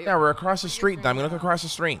front. Yeah, we're across the street, dummy. Look across the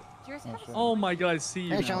street. Oh my God, I see you.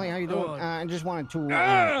 Hey, now. Charlie, how you doing? Oh. I just wanted to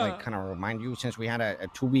like kind of remind you, since we had a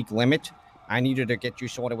 2-week limit, I needed to get you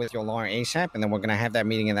sorted with your lawyer ASAP, and then we're gonna have that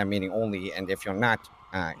meeting and that meeting only. And if you're not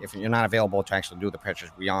available to actually do the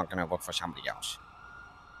purchase, we are gonna look for somebody else.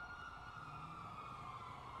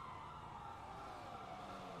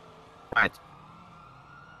 Right.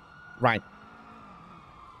 Right.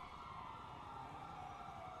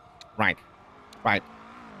 Right. Right.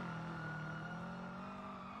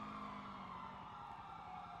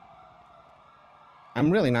 I'm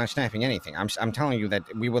really not snapping anything. I'm telling you that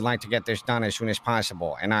we would like to get this done as soon as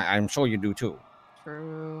possible, and I'm sure you do too.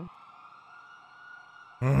 True.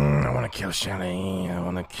 I want to kill Shelly. I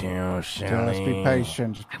want to kill Shelly. Just be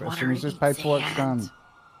patient. As soon as this paperwork's done,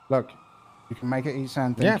 look, you can make it eat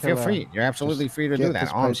sand. Yeah, feel free. You're absolutely free to do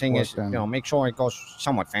that. All I'm saying is, make sure it goes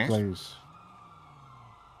somewhat fast. Please.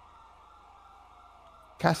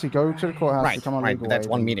 Cassie, go to the courthouse. Right, become a right. legal That's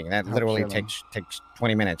aid one and meeting. That help literally Shelly. takes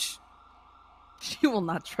 20 minutes. She will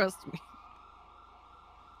not trust me.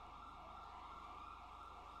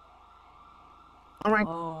 All right.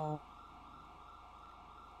 Oh.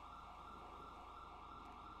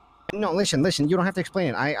 No, listen. You don't have to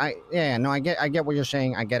explain it. I get what you're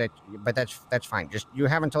saying. I get it, but that's fine. Just you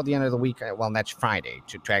have until the end of the week. Well, that's Friday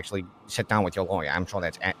to actually sit down with your lawyer. I'm sure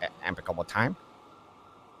that's amicable time.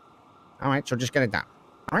 All right, so just get it done.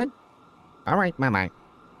 All right, my. My.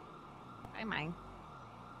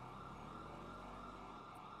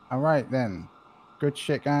 All right then. Good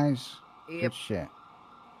shit, guys. Yep. Good shit.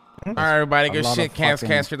 All right, everybody. A Good lot shit. of Cass,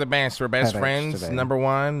 fucking you're the best. We're best headaches friends. today. Number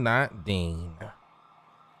one, not Dean.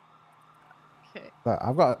 Okay. But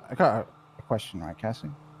I got a question, right,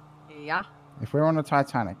 Cassie? Yeah. If we're on the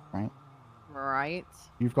Titanic, right? Right.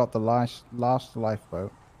 You've got the last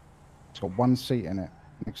lifeboat. It's got one seat in it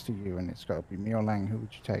next to you, and it's got to be me or Lang. Who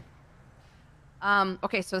would you take?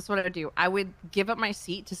 Okay, so that's what I would do. I would give up my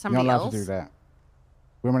seat to You're somebody not allowed else. to do that.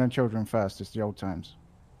 Women and children first. It's the old times.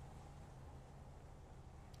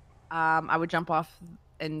 I would jump off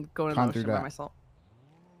and go in the Can't do ocean by that. myself.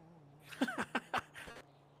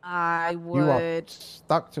 I You are would.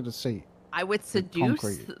 stuck to the seat. I would seduce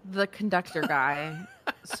concrete. the conductor guy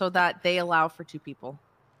so that they allow for 2 people.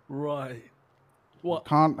 Right. What?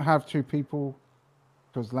 Can't have 2 people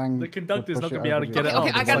because Lang. The conductor's will not push gonna be able to get Okay, it up.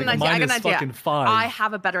 okay, I It's got like an idea. I got an minus idea. fucking 5. I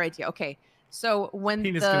have a better idea. Okay, so when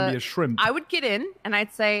Penis gonna be a shrimp. I would get in and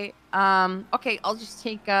I'd say, okay, I'll just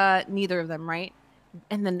take neither of them, right?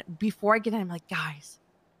 And then before I get in, I'm like, guys,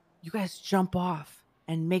 you guys jump off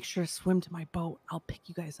and make sure to swim to my boat. I'll pick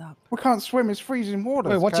you guys up. We can't swim. It's freezing water.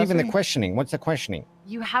 Wait, what's even the Cassie. questioning? What's the questioning?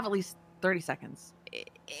 You have at least 30 seconds.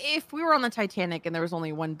 If we were on the Titanic and there was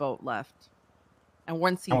only one boat left and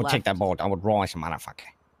one seat I would left. take that boat. I would roll as a motherfucker.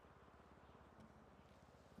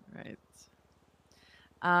 Right.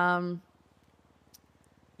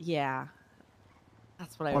 Yeah.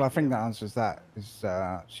 That's what I Well, would I think that answers that. Is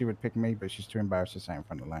she would pick me, but she's too embarrassed to say in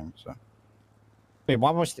front of Lang. So. Wait, why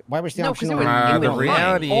was the No, 'cause option? it would- on- The on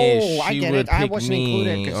reality mine? is Oh, I she get would it. I pick wasn't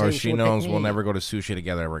included me, 'cause or she she would pick knows we'll me. never go to sushi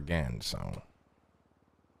together ever again. So.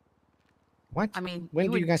 What? I mean, when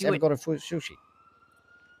do you would guys do ever it- go to sushi?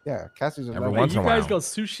 Yeah, Cassie's a Every lovely- once in You a guys while. got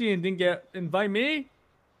sushi and didn't invite me?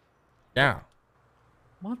 Yeah.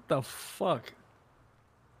 What the fuck?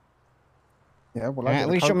 Yeah, well, At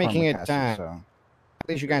least you're making it. Cassie, so. At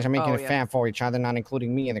least you guys are making Oh, it yeah. fair for each other, not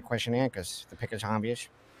including me in the questionnaire, because the pick is obvious.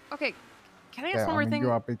 Okay, can I ask Yeah, one more I mean, thing?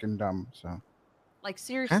 you are big and dumb, so. Like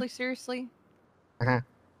seriously, seriously. Uh-huh.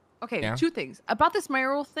 Okay, Yeah. 2 things about this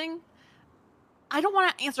mayoral thing. I don't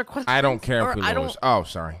want to answer questions. I don't care if or we I lose. don't. Oh,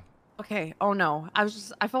 sorry. Okay. Oh no.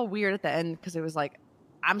 I felt weird at the end because it was like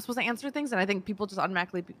I'm supposed to answer things, and I think people just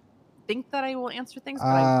automatically think that I will answer things,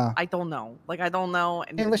 but I don't know. Like I don't know.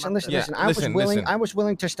 Hey, listen. I was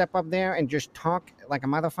willing to step up there and just talk like a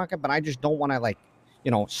motherfucker, but I just don't want to like,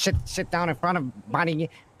 sit down in front of Bonnie,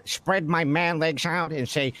 spread my man legs out, and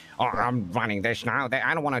say, "Oh, I'm running this now."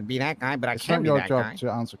 I don't want to be that guy, but I It's can not be your that job guy.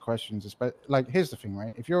 to answer questions. Like, here's the thing,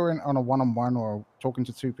 right? If you're on a one-on-one or talking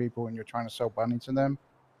to two people and you're trying to sell Bunny to them,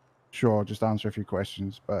 sure, just answer a few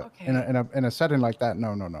questions. But in a setting like that,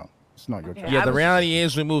 no, it's not your job. Yeah, the reality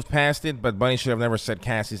is we moved past it, but Bunny should have never said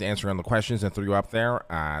Cassie's answering the questions and threw you up there.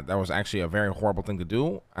 That was actually a very horrible thing to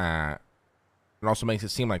do. It also makes it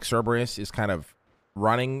seem like Cerberus is kind of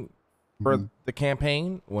running for the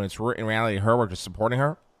campaign when it's in reality her. We're just supporting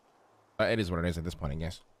her. It is what it is at this point, I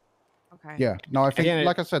guess. Okay. Yeah. No, I think, Again,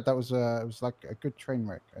 like I said, that was it was like a good train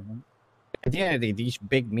wreck. I think. At the end of the day, these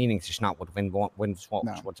big meetings is not what wins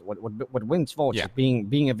votes. What wins votes is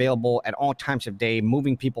being available at all times of day,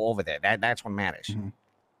 moving people over there. That's what matters.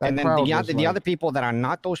 And then the other people that are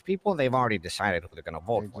not those people, they've already decided who they're going to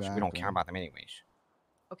vote for. So we don't care about them anyways.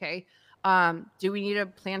 Okay. Do we need a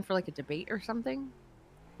plan for like a debate or something?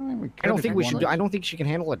 I don't think we should. I don't think she can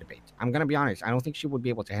handle a debate. I'm going to be honest. I don't think she would be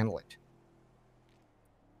able to handle it.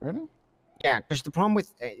 Really? Yeah, because the problem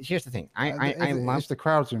with here's the thing. I love it's the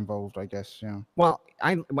crowds involved, I guess. Yeah. Well,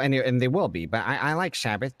 and they will be, but I like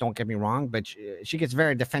Sabbath. Don't get me wrong, but she gets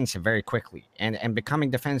very defensive very quickly, and becoming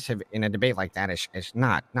defensive in a debate like that is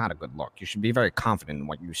not a good look. You should be very confident in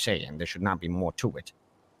what you say, and there should not be more to it.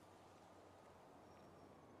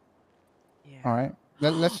 All right.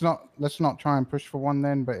 Let's not try and push for one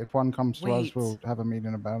then. But if one comes to us, Wait. we'll have a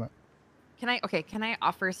meeting about it. Can I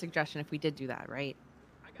offer a suggestion if we did do that, right?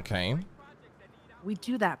 Okay. We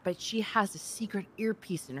do that, but she has a secret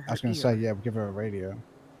earpiece in her I was going to say, yeah, we'll give her a radio.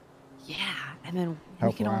 Yeah, and then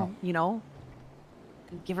Help we can her all, out.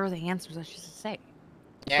 give her the answers that she's to say.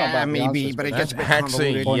 Yeah, maybe, but it gets a bit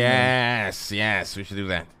Actually, convoluted. yes, we should do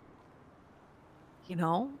that.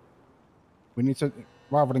 We need to,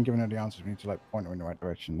 rather than giving her the answers, we need to like point her in the right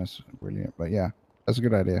direction. That's brilliant. But yeah, that's a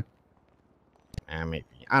good idea. Maybe.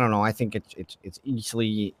 I don't know. I think it's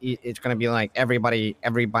easily it's gonna be like everybody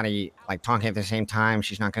like talking at the same time.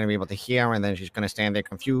 She's not gonna be able to hear, and then she's gonna stand there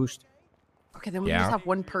confused. Okay, then we just have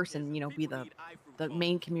one person, be the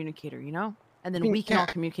main communicator, and then we can all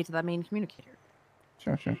communicate to that main communicator.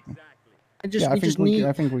 Sure. I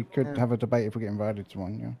think we could have a debate if we get invited to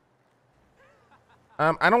one.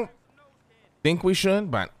 Yeah. I don't think we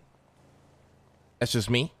should, but that's just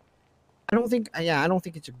me. I don't think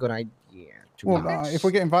it's a good idea. Well, if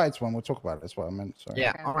we get invited to one, we'll talk about it. That's what I meant. Sorry.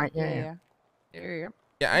 Yeah. All right. Yeah. Yeah,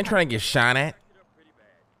 I ain't trying to get shot at.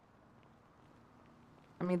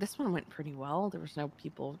 I mean, this one went pretty well. There was no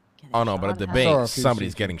people getting Oh no, but a shot at. debate,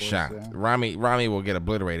 somebody's getting shot. Rami will get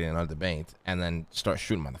obliterated in a debate and then start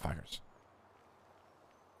shooting motherfuckers.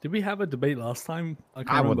 Did we have a debate last time?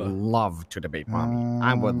 I would love to debate Rami.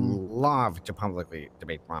 I would love to publicly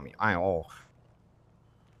debate Rami. I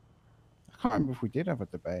can't remember if we did have a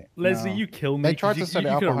debate. Leslie, No. you killed me. They tried to set it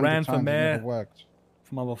up could have 100 ran for times and it mayor. never worked.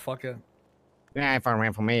 Motherfucker. Yeah, if I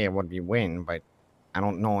ran for mayor, it would be win, but I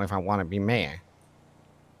don't know if I want to be mayor.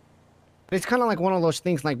 But it's kind of like one of those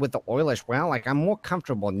things like with the oil as well. Like, I'm more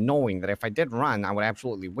comfortable knowing that if I did run, I would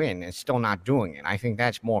absolutely win and still not doing it. I think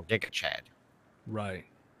that's more Giga Chad. Right.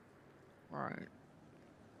 Right.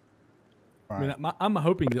 I mean, I'm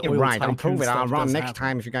hoping the You're oil right. I'll tycoon prove it. I'll stuff run does next happen.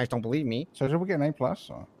 time if you guys don't believe me. So did we get an A+?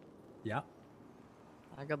 Or? Yeah.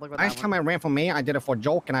 Good luck with Last time I ran for mayor, I did it for a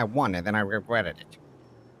joke and I won, and then I regretted it.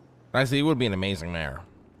 Honestly, he would be an amazing mayor.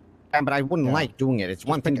 Yeah, but I wouldn't like doing it. It's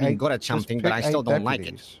one thing being good at something, but I still don't like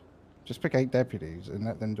it. Just pick 8 deputies and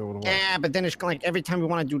let them do all the work. Yeah, but then it's like every time we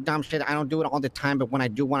want to do dumb shit, I don't do it all the time. But when I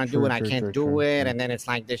do want to do it, I can't do it, and then it's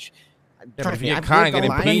like this. Yeah, but if you get caught and get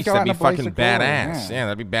impeached, that'd be fucking badass. Yeah,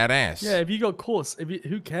 that'd be badass. Yeah, if you got caught,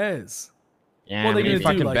 who cares? Yeah, what are they that'd be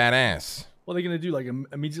gonna do? fucking badass. What are they gonna do? Like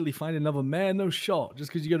immediately find another man? No shot.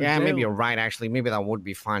 Just because you go to Yeah, jail. maybe you're right. Actually, maybe that would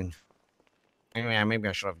be fun. Yeah, maybe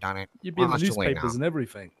I should have done it. You'd be in the it's too late newspapers now. and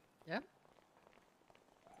everything. Yeah.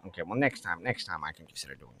 Okay, well next time I can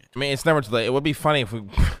consider doing it. I mean, it's never too late. It would be funny if we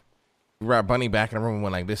brought Bunny back in the room and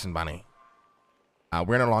went like, listen, Bunny,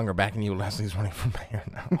 we're no longer backing you. Leslie's running for mayor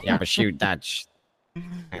now. Yeah, but shoot, that's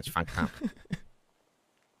fucked up.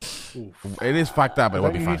 It is fucked up, but it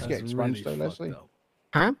would be Don't you need to fun. get expunged though, Leslie?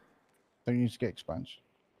 Huh? Don't you need to get expunged?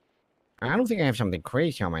 I don't think I have something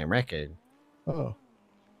crazy on my record. Oh.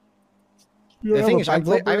 The thing is, I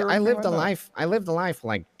lived a life. I lived a life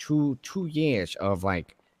like two years of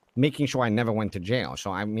like making sure I never went to jail.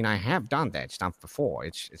 So I mean, I have done that stuff before.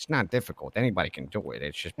 It's not difficult. Anybody can do it.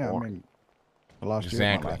 It's just Yeah, I boring. mean, the last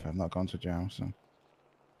year of my life, I've not gone to jail, so.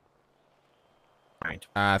 Right.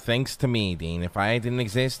 Thanks to me, Dean. If I didn't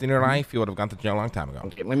exist in your life, you would have gone to jail a long time ago.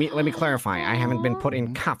 Okay, let me clarify. I haven't been put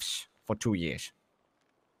in cuffs for 2 years.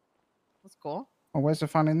 That's cool. Oh, where's the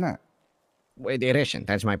fun in that? It isn't.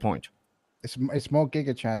 That's my point. It's more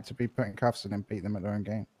Giga Chat to be put in cuffs and then beat them at their own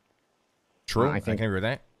game. True. I I think- can agree with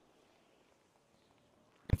that.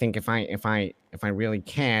 I think if I really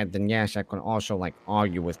cared, then yes, I could also like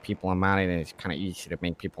argue with people about it, and it's kind of easy to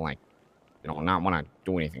make people like, not want to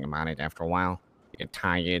do anything about it after a while. You get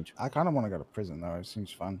tired. I kind of want to go to prison though. It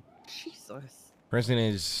seems fun. Jesus. Prison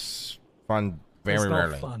is fun very it's not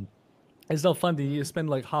rarely. fun. It's not fun. You spend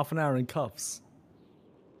like half an hour in cuffs.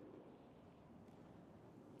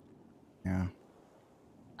 Yeah.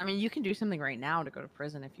 I mean, you can do something right now to go to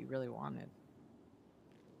prison if you really wanted.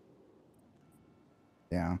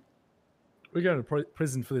 Yeah. We're going to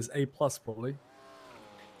prison for this A+ probably.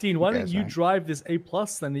 Dean, why don't you drive this A+?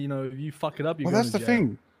 Then if you fuck it up, you Well, go that's to the jail.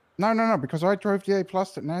 thing. No, because I drove the A+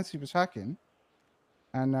 that Nancy was hacking,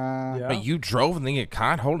 and But you drove and then get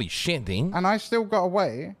caught? Holy shit, Dean. and I still got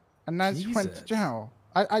away, and Nancy went to Jesus. jail.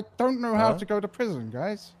 I don't know how Huh? to go to prison,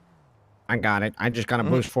 guys. I got it. I just got a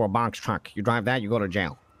boost for a box truck. You drive that, you go to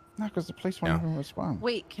jail. No, because the police won't even respond.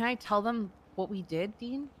 Wait, can I tell them what we did,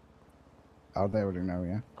 Dean? Oh, they already know,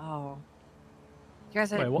 yeah. Oh. You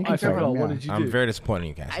guys, Wait, what- You can I tell forgot. them, What yeah. did you I'm do? very disappointed in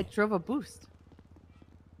you guys. I drove a boost.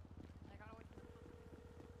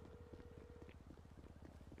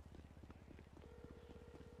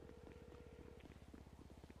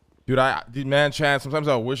 Dude, man, Chad, sometimes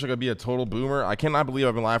I wish I could be a total boomer. I cannot believe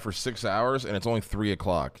I've been live for 6 hours and it's only 3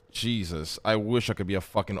 o'clock. Jesus. I wish I could be a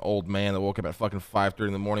fucking old man that woke up at fucking 5:30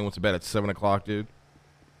 in the morning, went to bed at 7 o'clock, dude.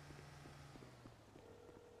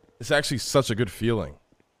 It's actually such a good feeling.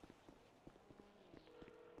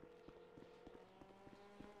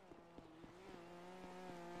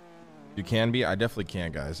 You can be? I definitely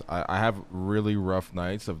can, guys. I have really rough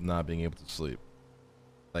nights of not being able to sleep.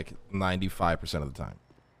 Like 95% of the time.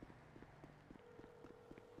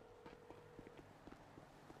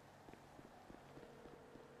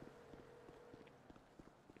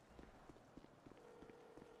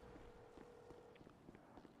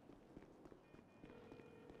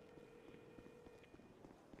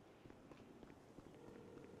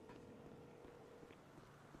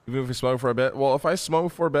 Even if we smoke for a bit? Well, if I smoke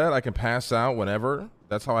before bed, I can pass out whenever.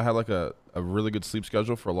 That's how I had like a really good sleep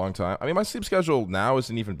schedule for a long time. I mean, my sleep schedule now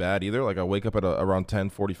isn't even bad either. Like I wake up at around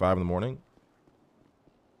 10:45 in the morning.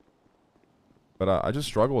 But I just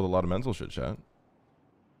struggle with a lot of mental shit, chat.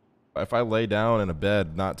 If I lay down in a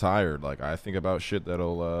bed not tired, like I think about shit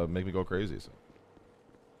that'll make me go crazy. So.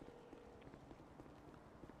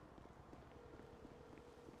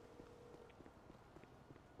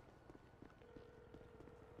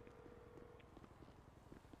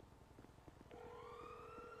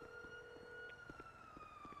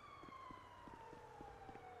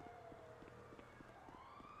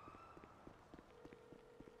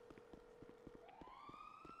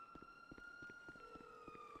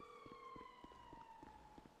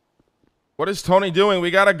 What is Tony doing? We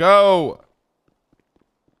gotta go.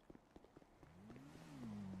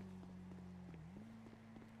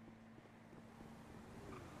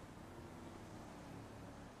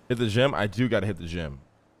 Hit the gym? I do gotta hit the gym.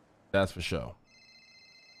 That's for sure.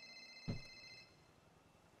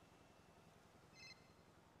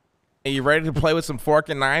 Are you ready to play with some fork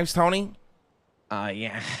and knives, Tony?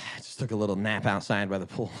 Yeah. Just took a little nap outside by the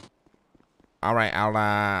pool. All right,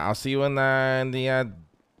 I'll see you in the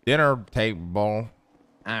dinner table. All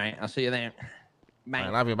right, I'll see you there. Bye. I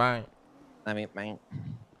love you. Bye. Love you. Bye.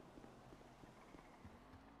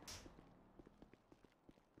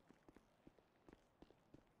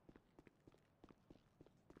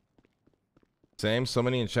 Same. So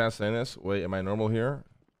many in chat saying this. Wait, am I normal here?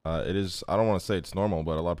 It is. I don't want to say it's normal,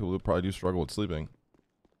 but a lot of people probably do struggle with sleeping,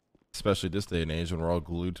 especially this day and age when we're all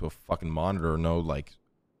glued to a fucking monitor. No, like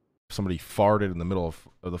somebody farted in the middle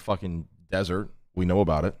of the fucking desert. We know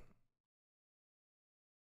about it.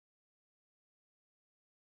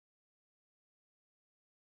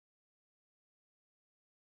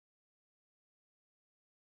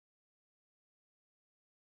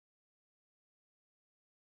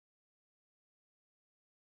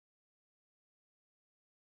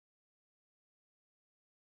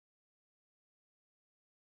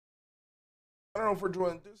 I don't know if we're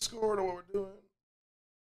joining Discord or what we're doing.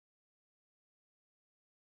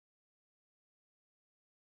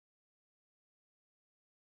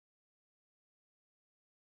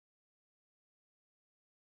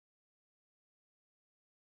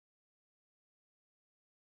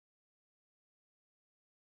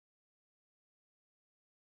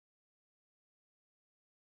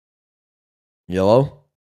 Yellow?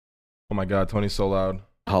 Oh my god, Tony's so loud.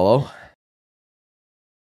 Hello?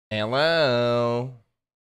 Hello.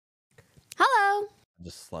 Hello. I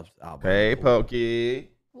just slept out. Hey,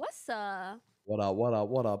 Pokey. What's up? What up? What up?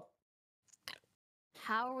 What up?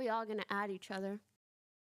 How are we all gonna add each other?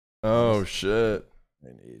 Oh shit.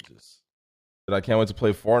 In ages. But I can't wait to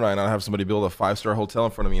play Fortnite and I'll have somebody build a 5-star hotel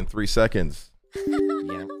in front of me in 3 seconds.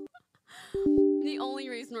 Yeah. The only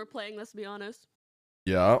reason we're playing, let's be honest.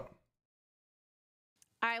 Yeah.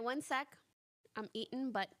 All right, 1 sec. I'm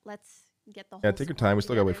eating, but let's get the whole. Yeah, take your time. We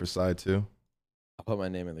still gotta wait for side too. I'll put my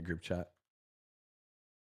name in the group chat.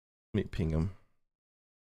 Let me ping him.